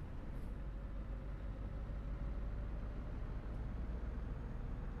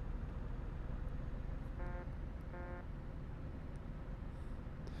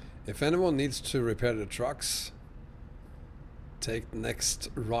 If anyone needs to repair the trucks, take the next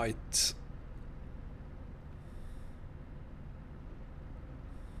right.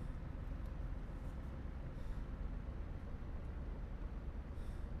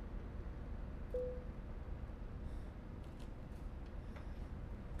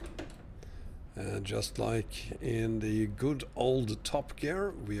 Just like in the good old Top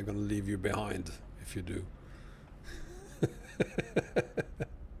Gear, we are going to leave you behind if you do.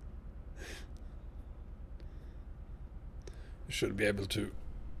 You should be able to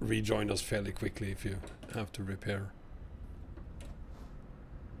rejoin us fairly quickly if you have to repair.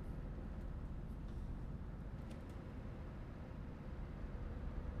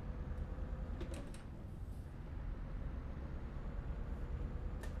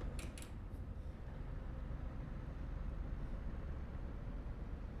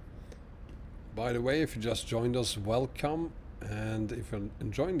 By the way, if you just joined us, welcome. And if you're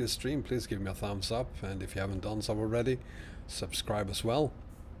enjoying this stream, please give me a thumbs up. And if you haven't done so already, subscribe as well.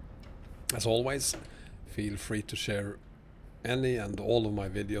 As always, feel free to share any and all of my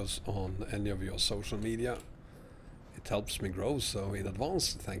videos on any of your social media. It helps me grow, so in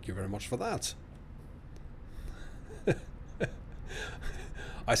advance, thank you very much for that.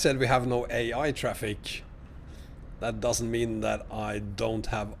 I said we have no AI traffic. That doesn't mean that I don't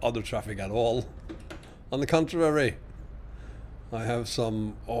have other traffic at all. On the contrary, I have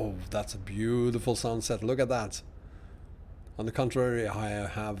some... Oh, that's a beautiful sunset. Look at that. On the contrary, I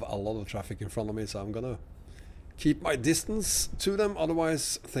have a lot of traffic in front of me, so I'm gonna keep my distance to them.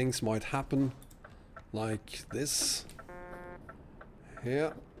 Otherwise, things might happen like this.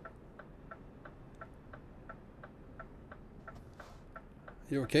 Here.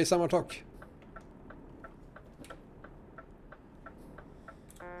 You okay, Summertalk?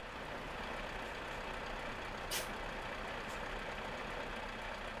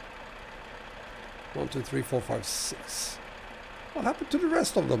 One, two, three, four, five, six. What happened to the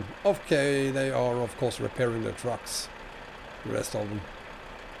rest of them? Okay, they are of course repairing their trucks. The rest of them.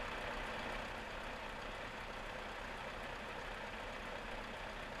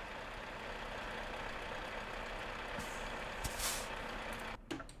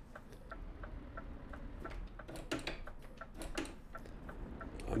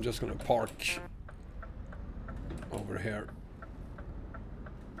 I'm just gonna park over here.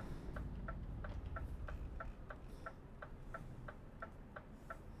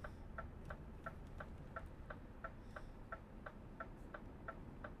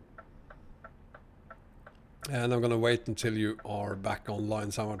 And I'm gonna wait until you are back online,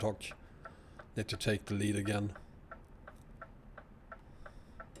 Summertalk. Let you take the lead again.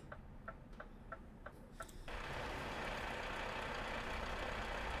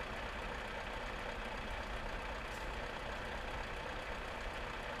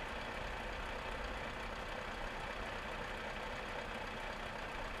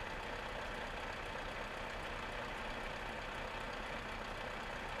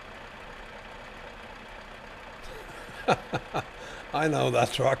 I know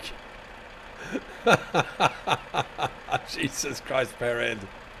that truck. Jesus Christ, Parade.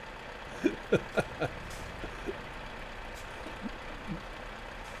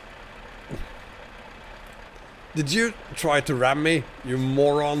 Did you try to ram me, you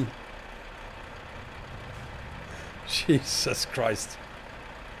moron? Jesus Christ.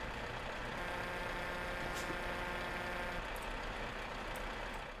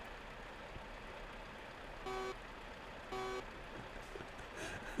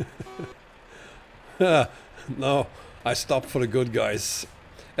 No, I stopped for the good guys.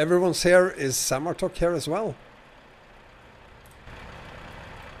 Everyone's here. Is Samartok here as well?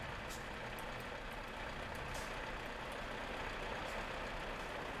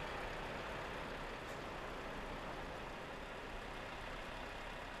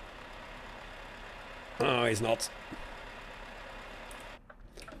 Oh, he's not.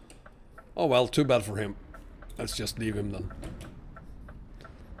 Oh well, too bad for him. Let's just leave him then.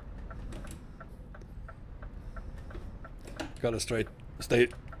 Gotta stay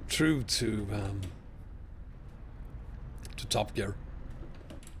true to Top Gear.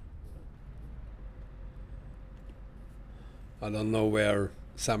 I don't know where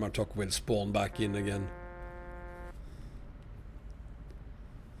Samartok will spawn back in again.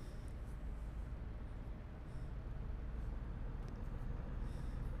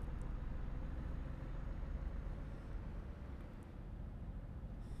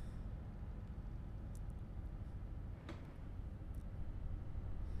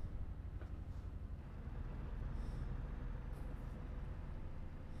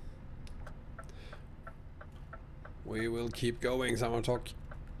 We will keep going, Samartok.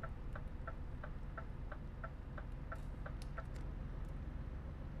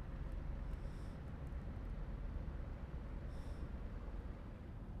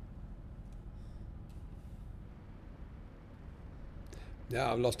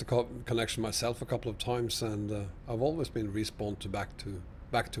 Yeah, I've lost the connection myself a couple of times, and I've always been respawned to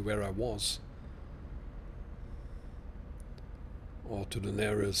back to where I was, or to the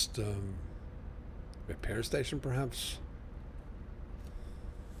nearest repair station, perhaps.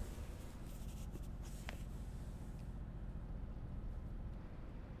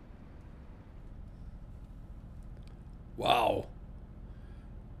 Wow!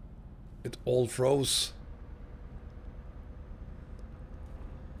 It all froze.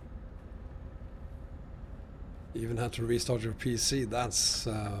 You even had to restart your PC. That's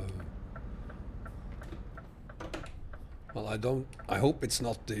well, I hope it's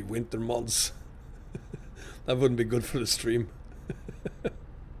not the winter mods. That wouldn't be good for the stream.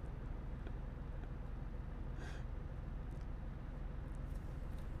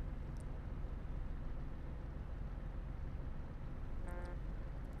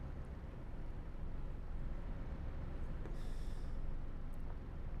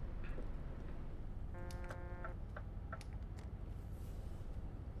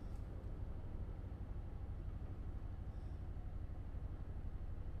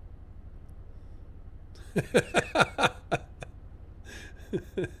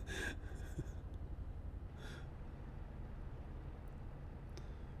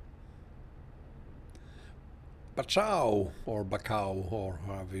 Bachao or Bacau, or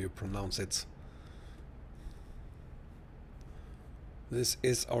however you pronounce it. This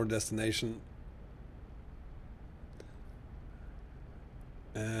is our destination,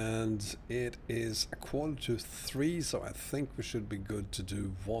 and it is 2:45, so I think we should be good to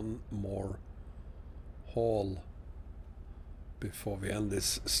do one more haul before we end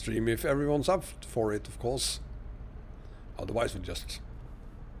this stream, if everyone's up for it, of course. Otherwise we'll just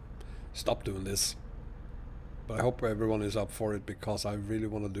stop doing this. But I hope everyone is up for it, because I really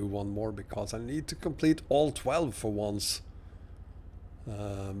want to do one more, because I need to complete all 12 for once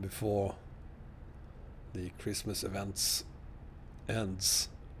before the Christmas events ends,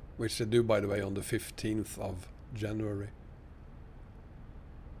 which they do, by the way, on the 15th of January.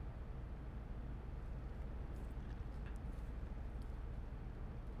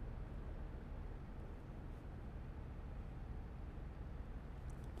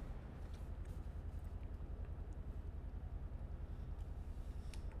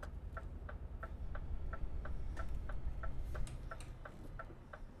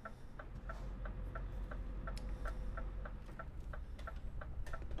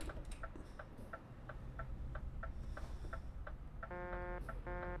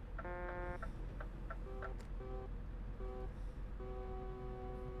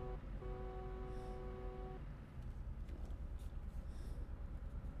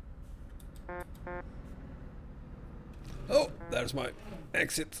 Oh, there's my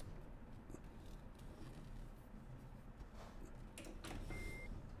exit.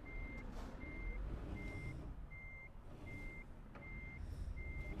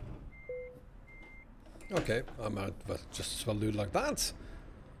 Okay, I might just as well do it like that.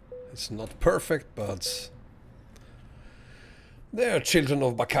 It's not perfect, but there, children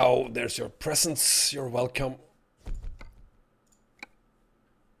of Bacau, there's your presents. You're welcome.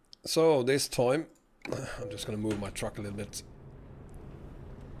 So this time, I'm just going to move my truck a little bit.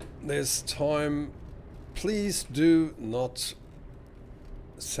 This time, please do not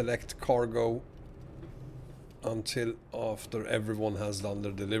select cargo until after everyone has done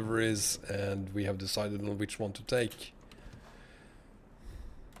their deliveries and we have decided on which one to take.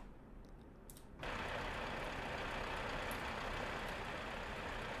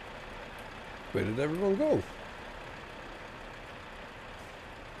 Where did everyone go?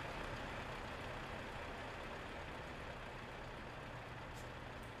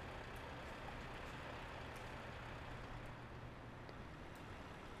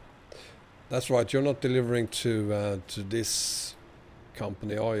 That's right, you're not delivering to this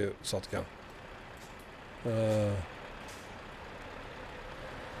company, are you, Sotka?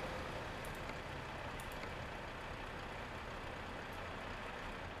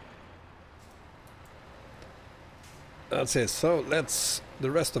 That's it. So let's,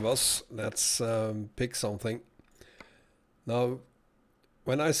 the rest of us, let's pick something. Now,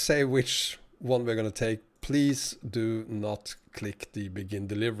 when I say which one we're going to take, please do not click the begin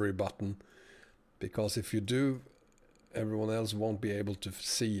delivery button, because if you do, everyone else won't be able to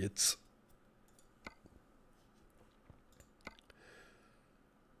see it.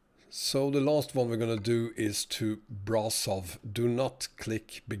 So the last one we're going to do is to Brasov. Do not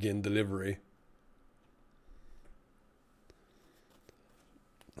click begin delivery.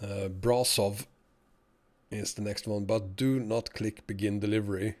 Brasov is the next one, but do not click begin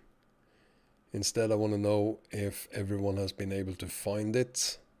delivery. Instead, I want to know if everyone has been able to find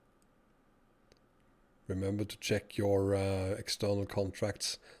it. Remember to check your external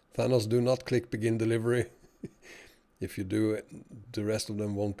contracts. Thanos, do not click begin delivery. If you do, the rest of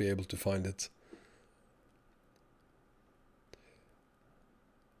them won't be able to find it.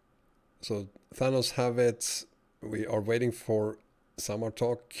 So Thanos have it. We are waiting for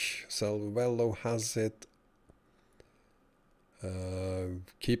Samartok. Selvello has it.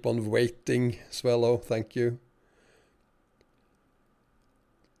 Keep on waiting, Swellow, thank you.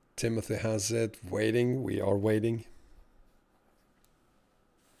 Timothy has it. Waiting, we are waiting.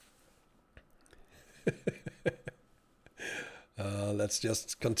 Let's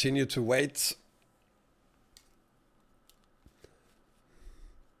just continue to wait.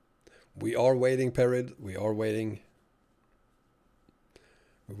 We are waiting, Perid. We are waiting.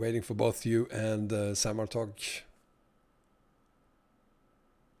 We're waiting for both you and Samartok.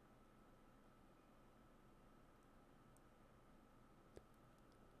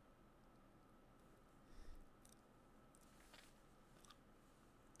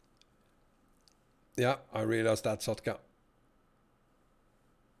 Yeah, I realized that, Sotka.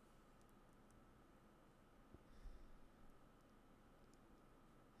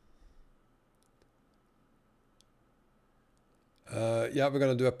 Yeah, we're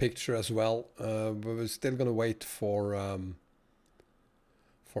gonna do a picture as well, but we're still gonna wait for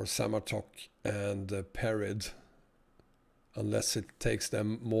Samartok and Perid, unless it takes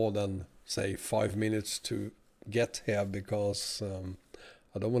them more than, say, 5 minutes to get here, because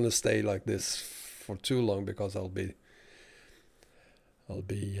I don't want to stay like this for too long, because I'll be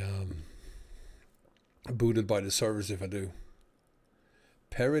booted by the servers if I do.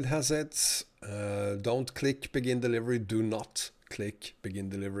 Perid has it. Don't click begin delivery. Do not click begin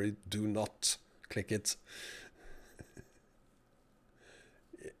delivery. Do not click it.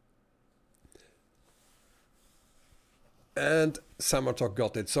 And Samartok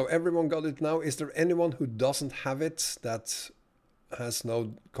got it. So everyone got it now. Is there anyone who doesn't have it, that has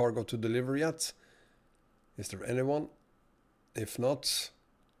no cargo to deliver yet? Is there anyone? If not,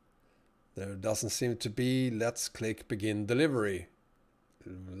 there doesn't seem to be. Let's click begin delivery.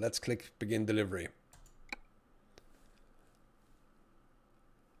 Let's click begin delivery.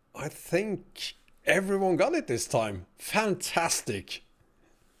 I think everyone got it this time. Fantastic.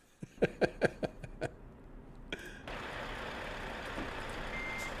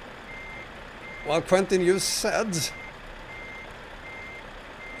 Well, Quentin, you said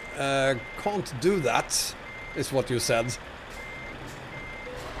can't do that, is what you said.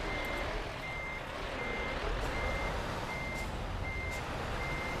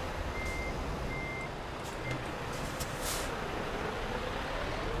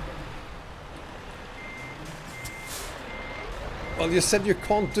 Well, you said you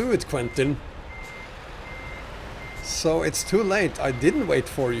can't do it, Quentin. So it's too late. I didn't wait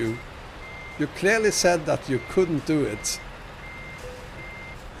for you. You clearly said that you couldn't do it.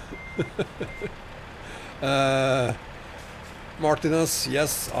 Martinez,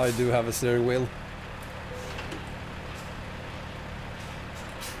 yes, I do have a steering wheel.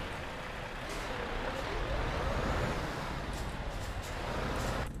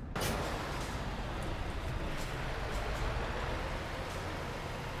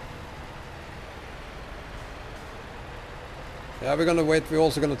 Yeah, we're gonna wait. We're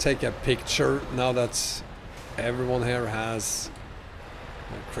also gonna take a picture now that everyone here has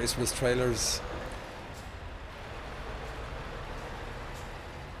Christmas trailers.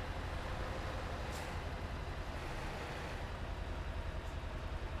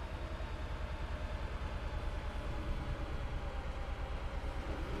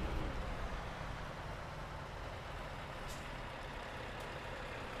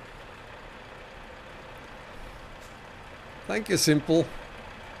 Thank you, Simple.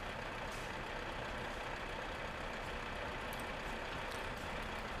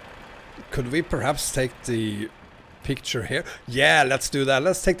 Could we perhaps take the picture here? Yeah, let's do that.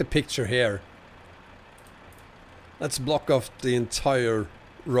 Let's take the picture here. Let's block off the entire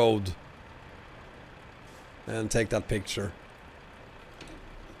road. and take that picture.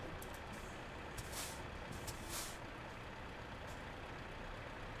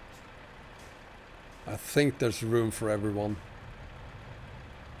 I think there's room for everyone.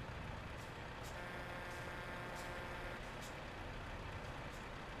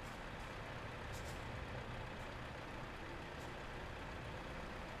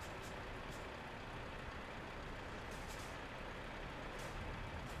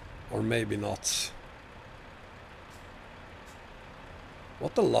 Or maybe not.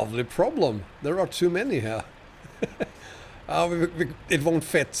 What a lovely problem. There are too many here. It won't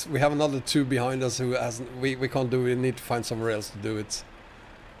fit. We have another two behind us who hasn't. We can't do it. We need to find somewhere else to do it.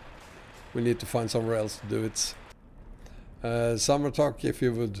 We need to find somewhere else to do it. Summer Talk, if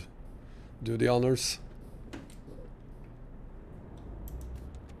you would do the honors.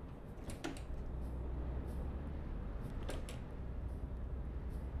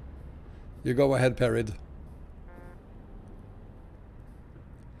 You go ahead, Perid.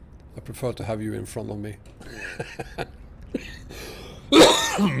 I prefer to have you in front of me.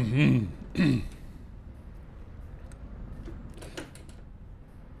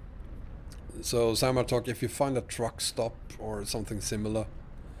 So, Summer Talk, if you find a truck stop or something similar,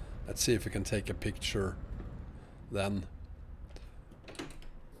 let's see if we can take a picture then.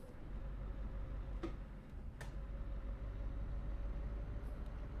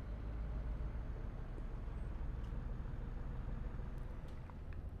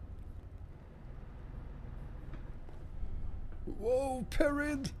 Whoa,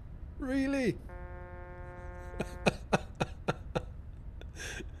 Perid! Really?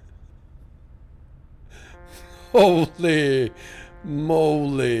 Holy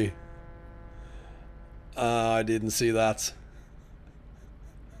moly! I didn't see that.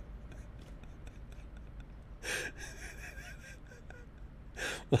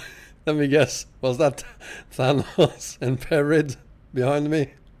 Let me guess. Was that Thanos and Perid behind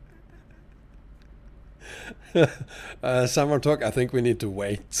me? Summer Talk, I think we need to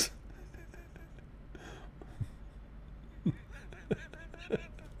wait.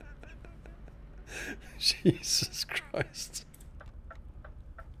 Jesus Christ.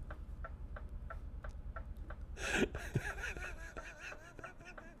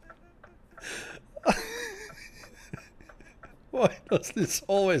 Why does this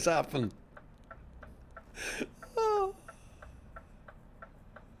always happen? Oh.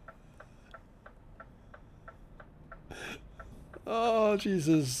 Oh,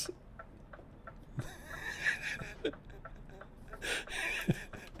 Jesus.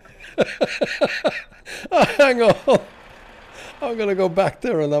 Hang on. I'm gonna go back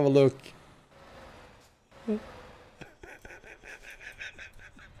there and have a look.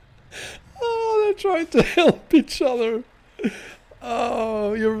 Oh, they're trying to help each other.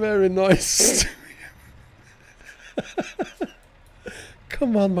 Oh, you're very nice.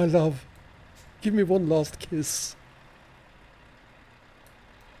 Come on, my love. Give me one last kiss.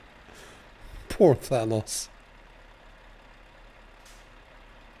 Poor Thanos.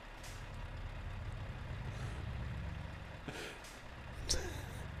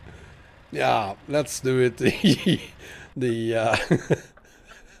 Yeah, let's do it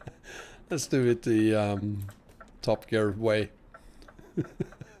let's do it the Top Gear way.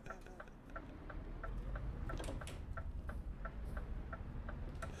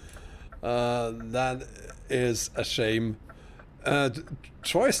 That is a shame.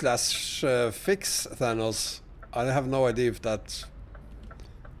 Try/fix Thanos. I have no idea if that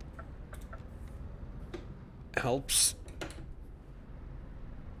helps.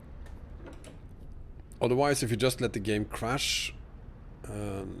 Otherwise, if you just let the game crash,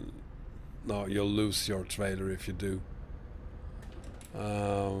 no, you'll lose your trailer if you do.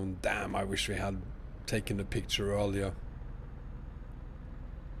 Damn, I wish we had taken the picture earlier.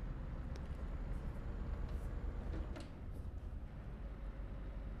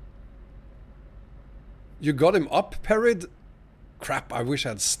 You got him up, Perid? Crap, I wish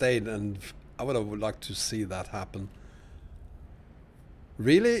I'd stayed, and I would have liked to see that happen.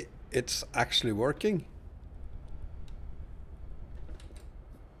 Really? It's actually working?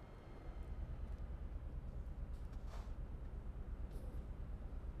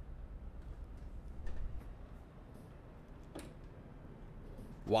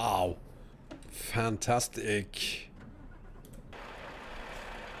 Wow. Fantastic.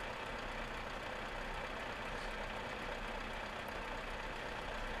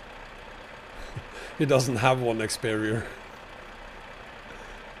 He doesn't have one Xperia.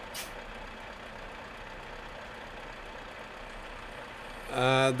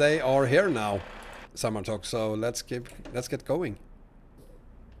 They are here now, Summer Talk, so let's get going.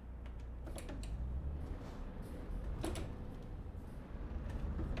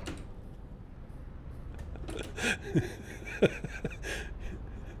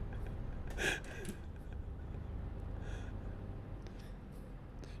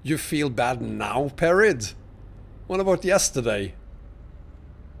 You feel bad now, Perid? What about yesterday?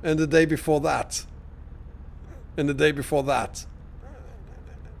 And the day before that? And the day before that?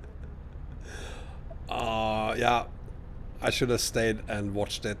 Yeah, I should have stayed and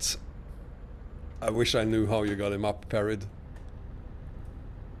watched it. I wish I knew how you got him up, Perid.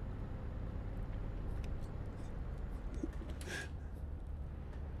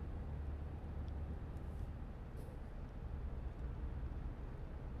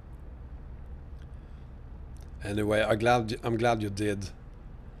 Anyway, I'm glad you did.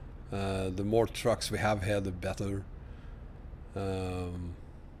 The more trucks we have here, the better.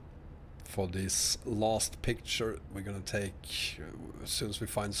 For this last picture we're gonna take, as soon as we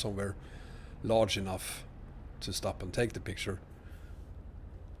find somewhere large enough to stop and take the picture.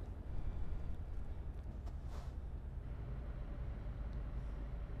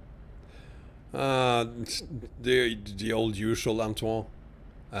 The old usual, Antoine.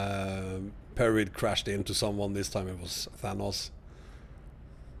 Perid crashed into someone. This time it was Thanos.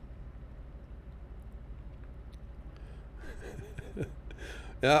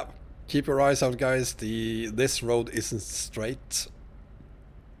 Yeah, keep your eyes out, guys. This road isn't straight.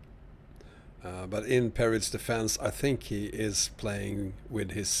 But in Perid's defense, I think he is playing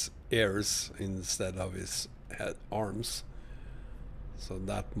with his ears instead of his arms. So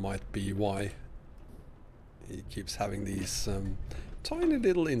that might be why he keeps having these tiny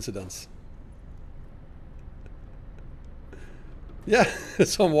little incidents. Yeah,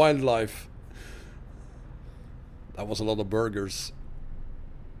 some wildlife. That was a lot of burgers.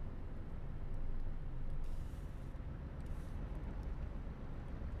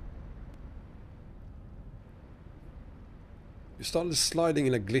 You started sliding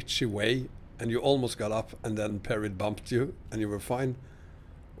in a glitchy way and you almost got up and then Perid bumped you and you were fine.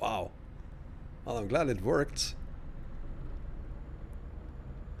 Wow. Well, I'm glad it worked.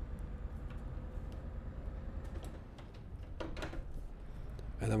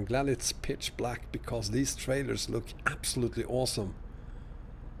 And I'm glad it's pitch black because these trailers look absolutely awesome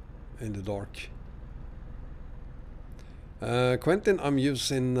in the dark. Quentin, I'm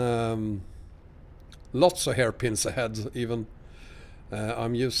using lots of hairpins ahead even.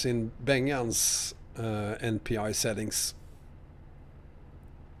 I'm using Bengan's NPI settings.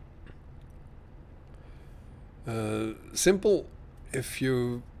 Simple, if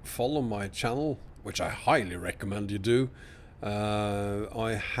you follow my channel, which I highly recommend you do,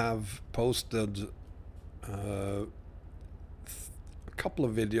 I have posted a couple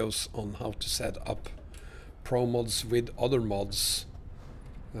of videos on how to set up pro mods with other mods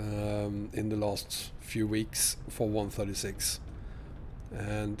in the last few weeks for 136.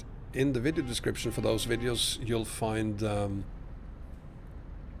 And in the video description for those videos you'll find the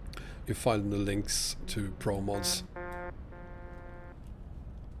links to pro mods.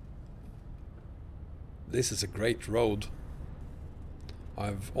 This is a great road.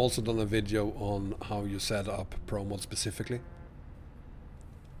 I've also done a video on how you set up pro mod specifically.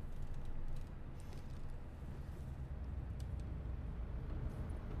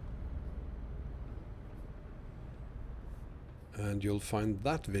 And you'll find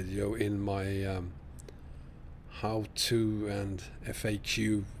that video in my how-to and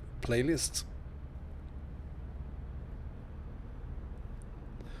FAQ playlist.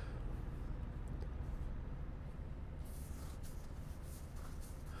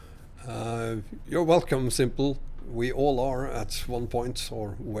 You're welcome, Simple. We all are at one point,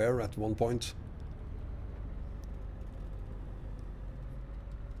 or were at one point.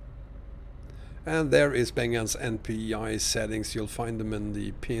 And there is Bengan's NPI settings. You'll find them in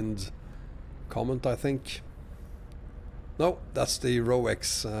the pinned comment, I think. No, that's the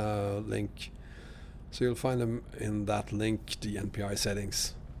ROX link. So you'll find them in that link, the NPI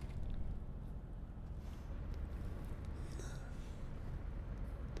settings.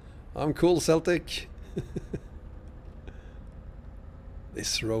 I'm cool, Celtic.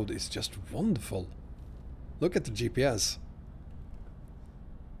 This road is just wonderful. Look at the GPS.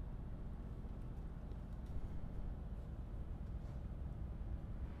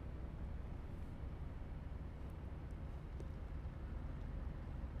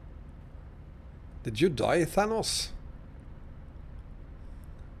 Did you die, Thanos?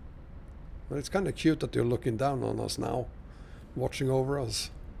 Well, it's kind of cute that you're looking down on us now, watching over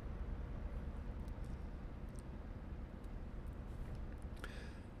us.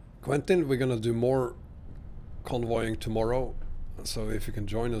 Quentin, we're gonna do more convoying tomorrow, so if you can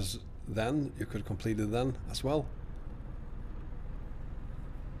join us then, you could complete it then as well.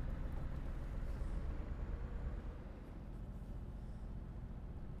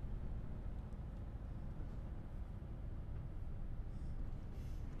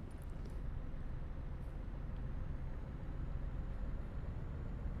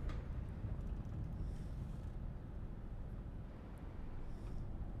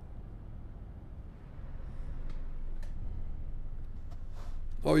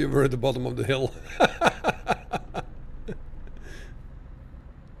 Oh, you were at the bottom of the hill.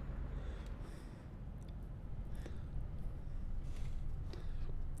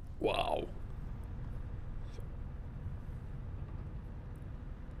 Wow.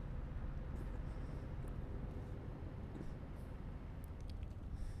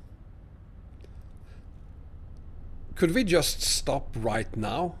 Could we just stop right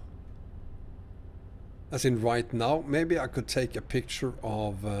now? As in right now? Maybe I could take a picture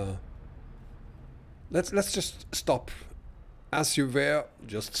of... Let's just stop. As you were,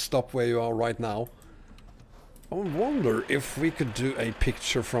 just stop where you are right now. I wonder if we could do a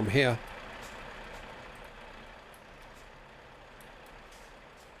picture from here.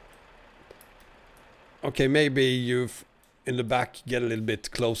 Okay, maybe you in the back get a little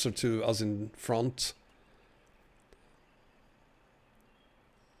bit closer to us in front.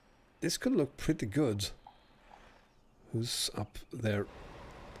 This could look pretty good. Who's up there?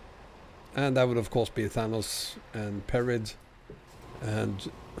 And that would of course be Thanos and Perid.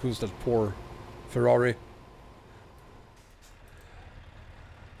 And who's that poor Ferrari?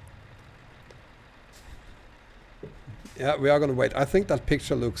 Yeah, we are gonna wait. I think that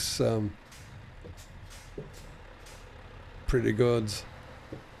picture looks pretty good.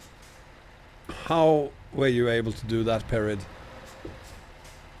 How were you able to do that, Perid?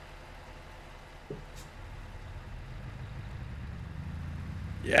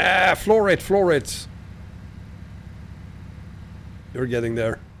 Yeah, floor it, floor it. You're getting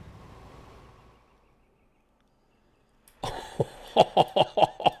there.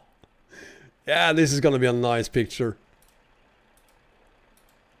 Yeah, this is gonna be a nice picture.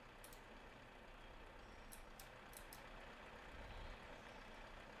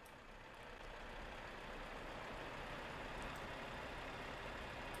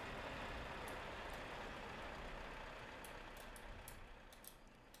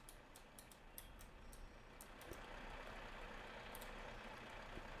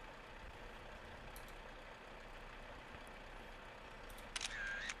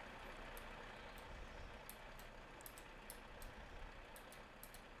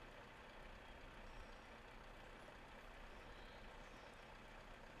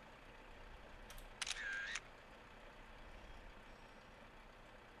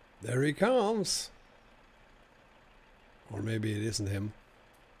 There he comes. Or maybe it isn't him.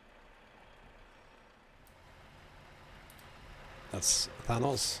 That's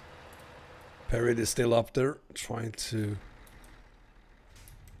Thanos. Perid is still up there, trying to...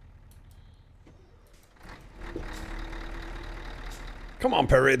 Come on,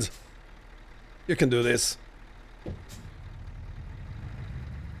 Perid. You can do this.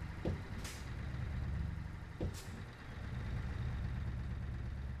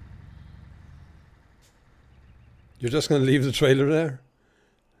 You're just gonna leave the trailer there?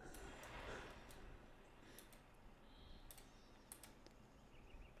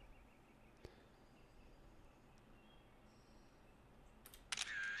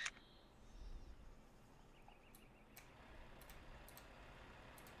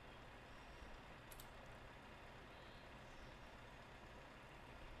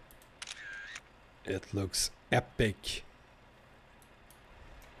 It looks epic.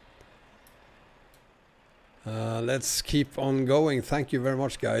 Let's keep on going. Thank you very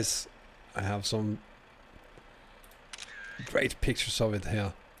much, guys. I have some great pictures of it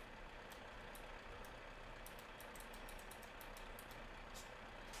here.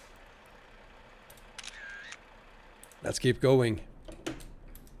 Let's keep going.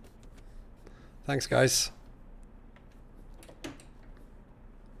 Thanks, guys.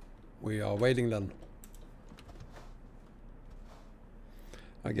 We are waiting then.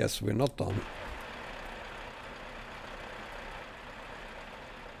 I guess we're not done.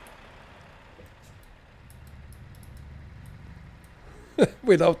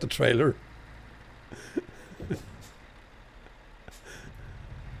 Without the trailer.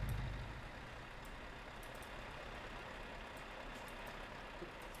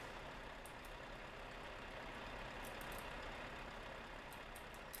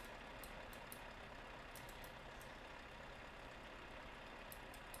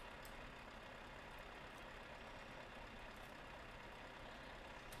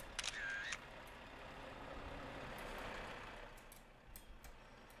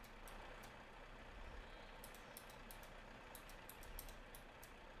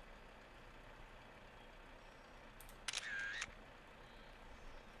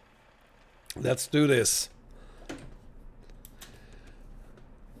 Let's do this.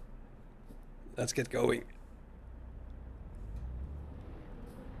 Let's get going.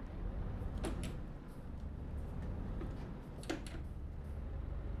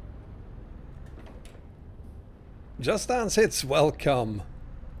 Just Dance Hits, welcome.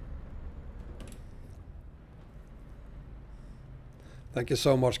 Thank you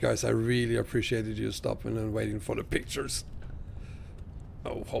so much, guys. I really appreciated you stopping and waiting for the pictures.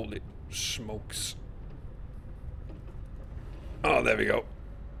 Oh, holy smokes. Oh, there we go.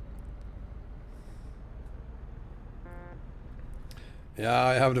 Yeah,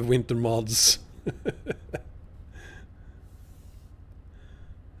 I have the winter mods.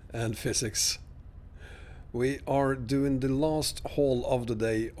 And physics. We are doing the last haul of the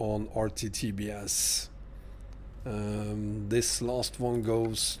day on RTTBS. This last one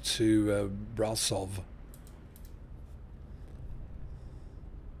goes to Brasov.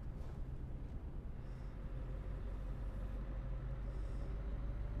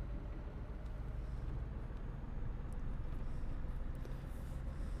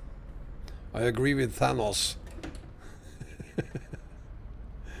 I agree with Thanos.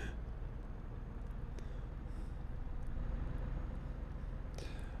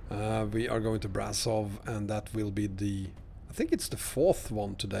 We are going to Brasov, and that will be the... I think it's the 4th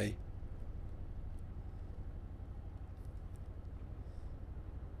one today.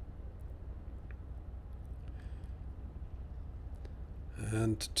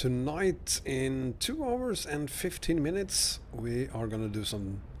 And tonight, in 2 hours and 15 minutes, we are going to do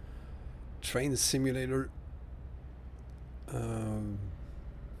some train simulator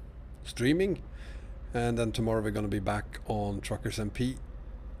streaming, and then tomorrow we're going to be back on TruckersMP.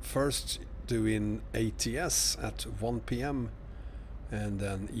 First doing ATS at 1 p.m. and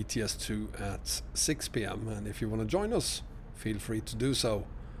then ETS2 at 6 p.m. and if you want to join us, feel free to do so.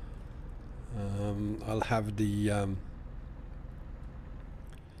 I'll have the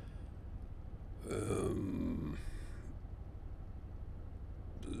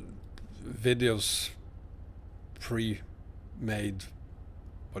videos pre-made.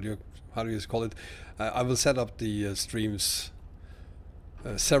 How do you call it? I will set up the streams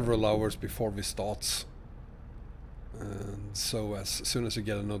several hours before we start, and so as soon as you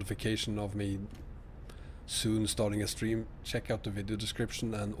get a notification of me soon starting a stream, check out the video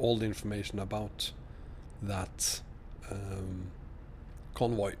description, and all the information about that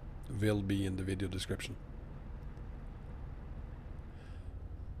convoy will be in the video description.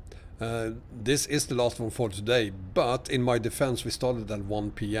 This is the last one for today, but in my defense we started at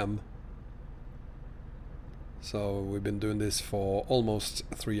 1 p.m. So we've been doing this for almost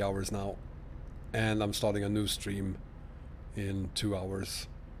 3 hours now, and I'm starting a new stream in 2 hours.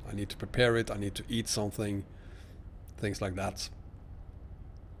 I need to prepare it, I need to eat something, things like that.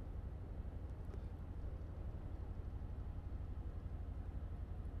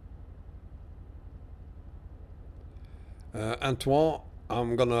 Antoine,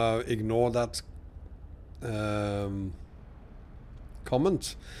 I'm gonna ignore that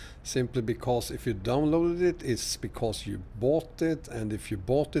comment, simply because if you downloaded it, it's because you bought it, and if you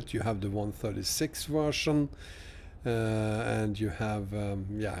bought it, you have the 136 version, and you have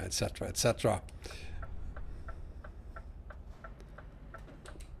yeah, etc, etc.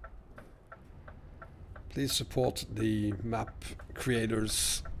 Please support the map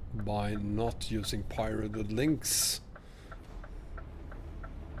creators by not using pirated links.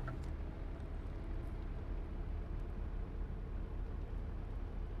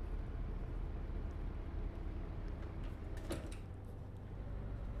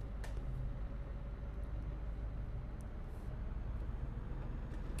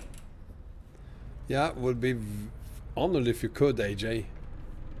 Yeah, would be honored if you could, AJ.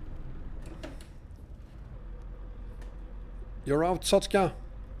 You're out, Sotka.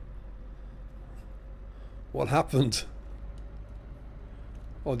 What happened?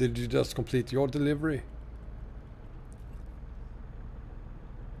 Or did you just complete your delivery?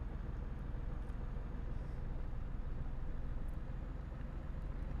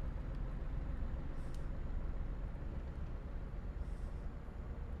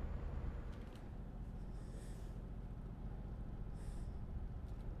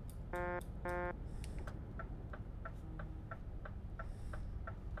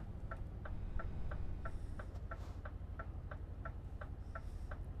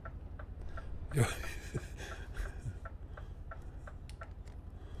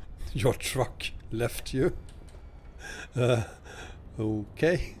 Your truck left you?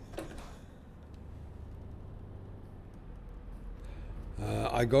 Okay.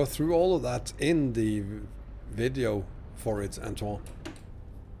 I go through all of that in the video for it, Antoine.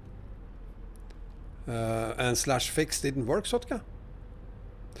 And /fix didn't work, Sotka?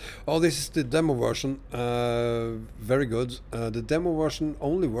 Oh, this is the demo version. Very good. The demo version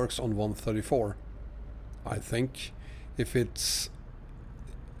only works on 134, I think. If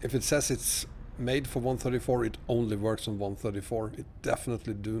it says it's made for 134, it only works on 134. It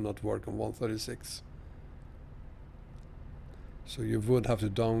definitely do not work on 136. So you would have to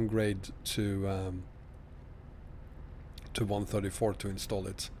downgrade to 134 to install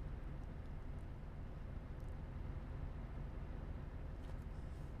it.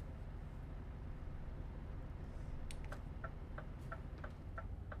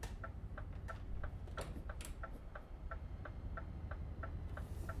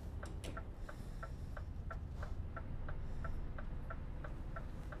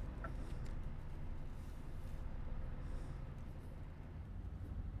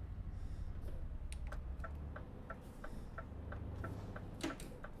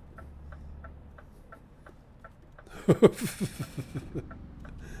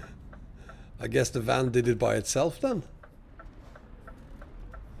 I guess the van did it by itself then.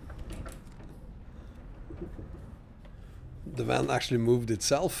 The van actually moved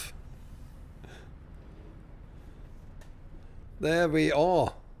itself. There we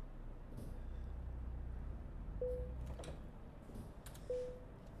are.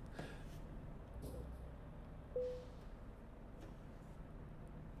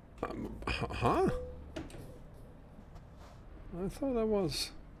 Huh? I thought I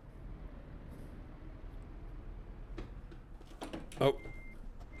was... Oh,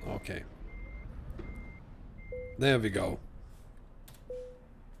 okay. There we go.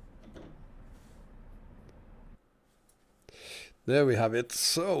 There we have it.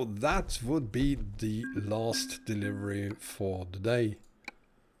 So that would be the last delivery for the day.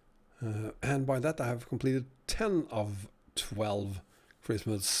 And by that I have completed 10 of 12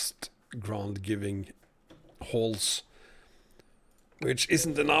 Christmas grant giving hauls. Which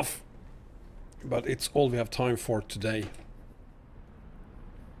isn't enough, but it's all we have time for today.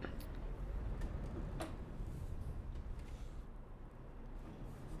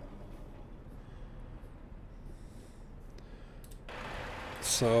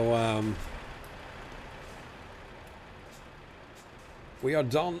 So we are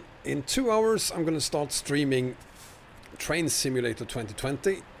done. In 2 hours I'm going to start streaming Train Simulator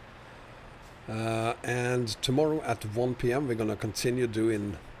 2020. And tomorrow at 1 PM we're gonna continue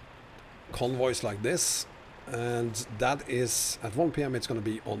doing convoys like this, and that is at 1 PM it's gonna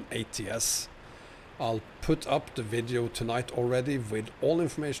be on ATS. I'll put up the video tonight already with all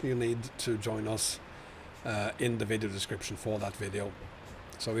information you need to join us in the video description for that video.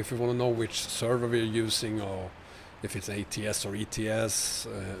 So if you want to know which server we're using, or if it's ATS or ETS,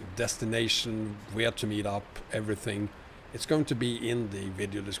 destination, where to meet up, everything, it's going to be in the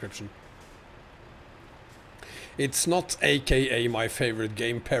video description. It's not AKA my favorite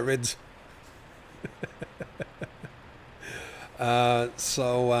game, Perid. On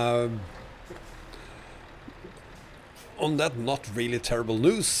that not really terrible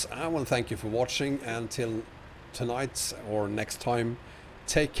news, I want to thank you for watching. Until tonight or next time,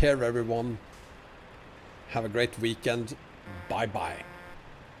 take care everyone. Have a great weekend. Bye bye.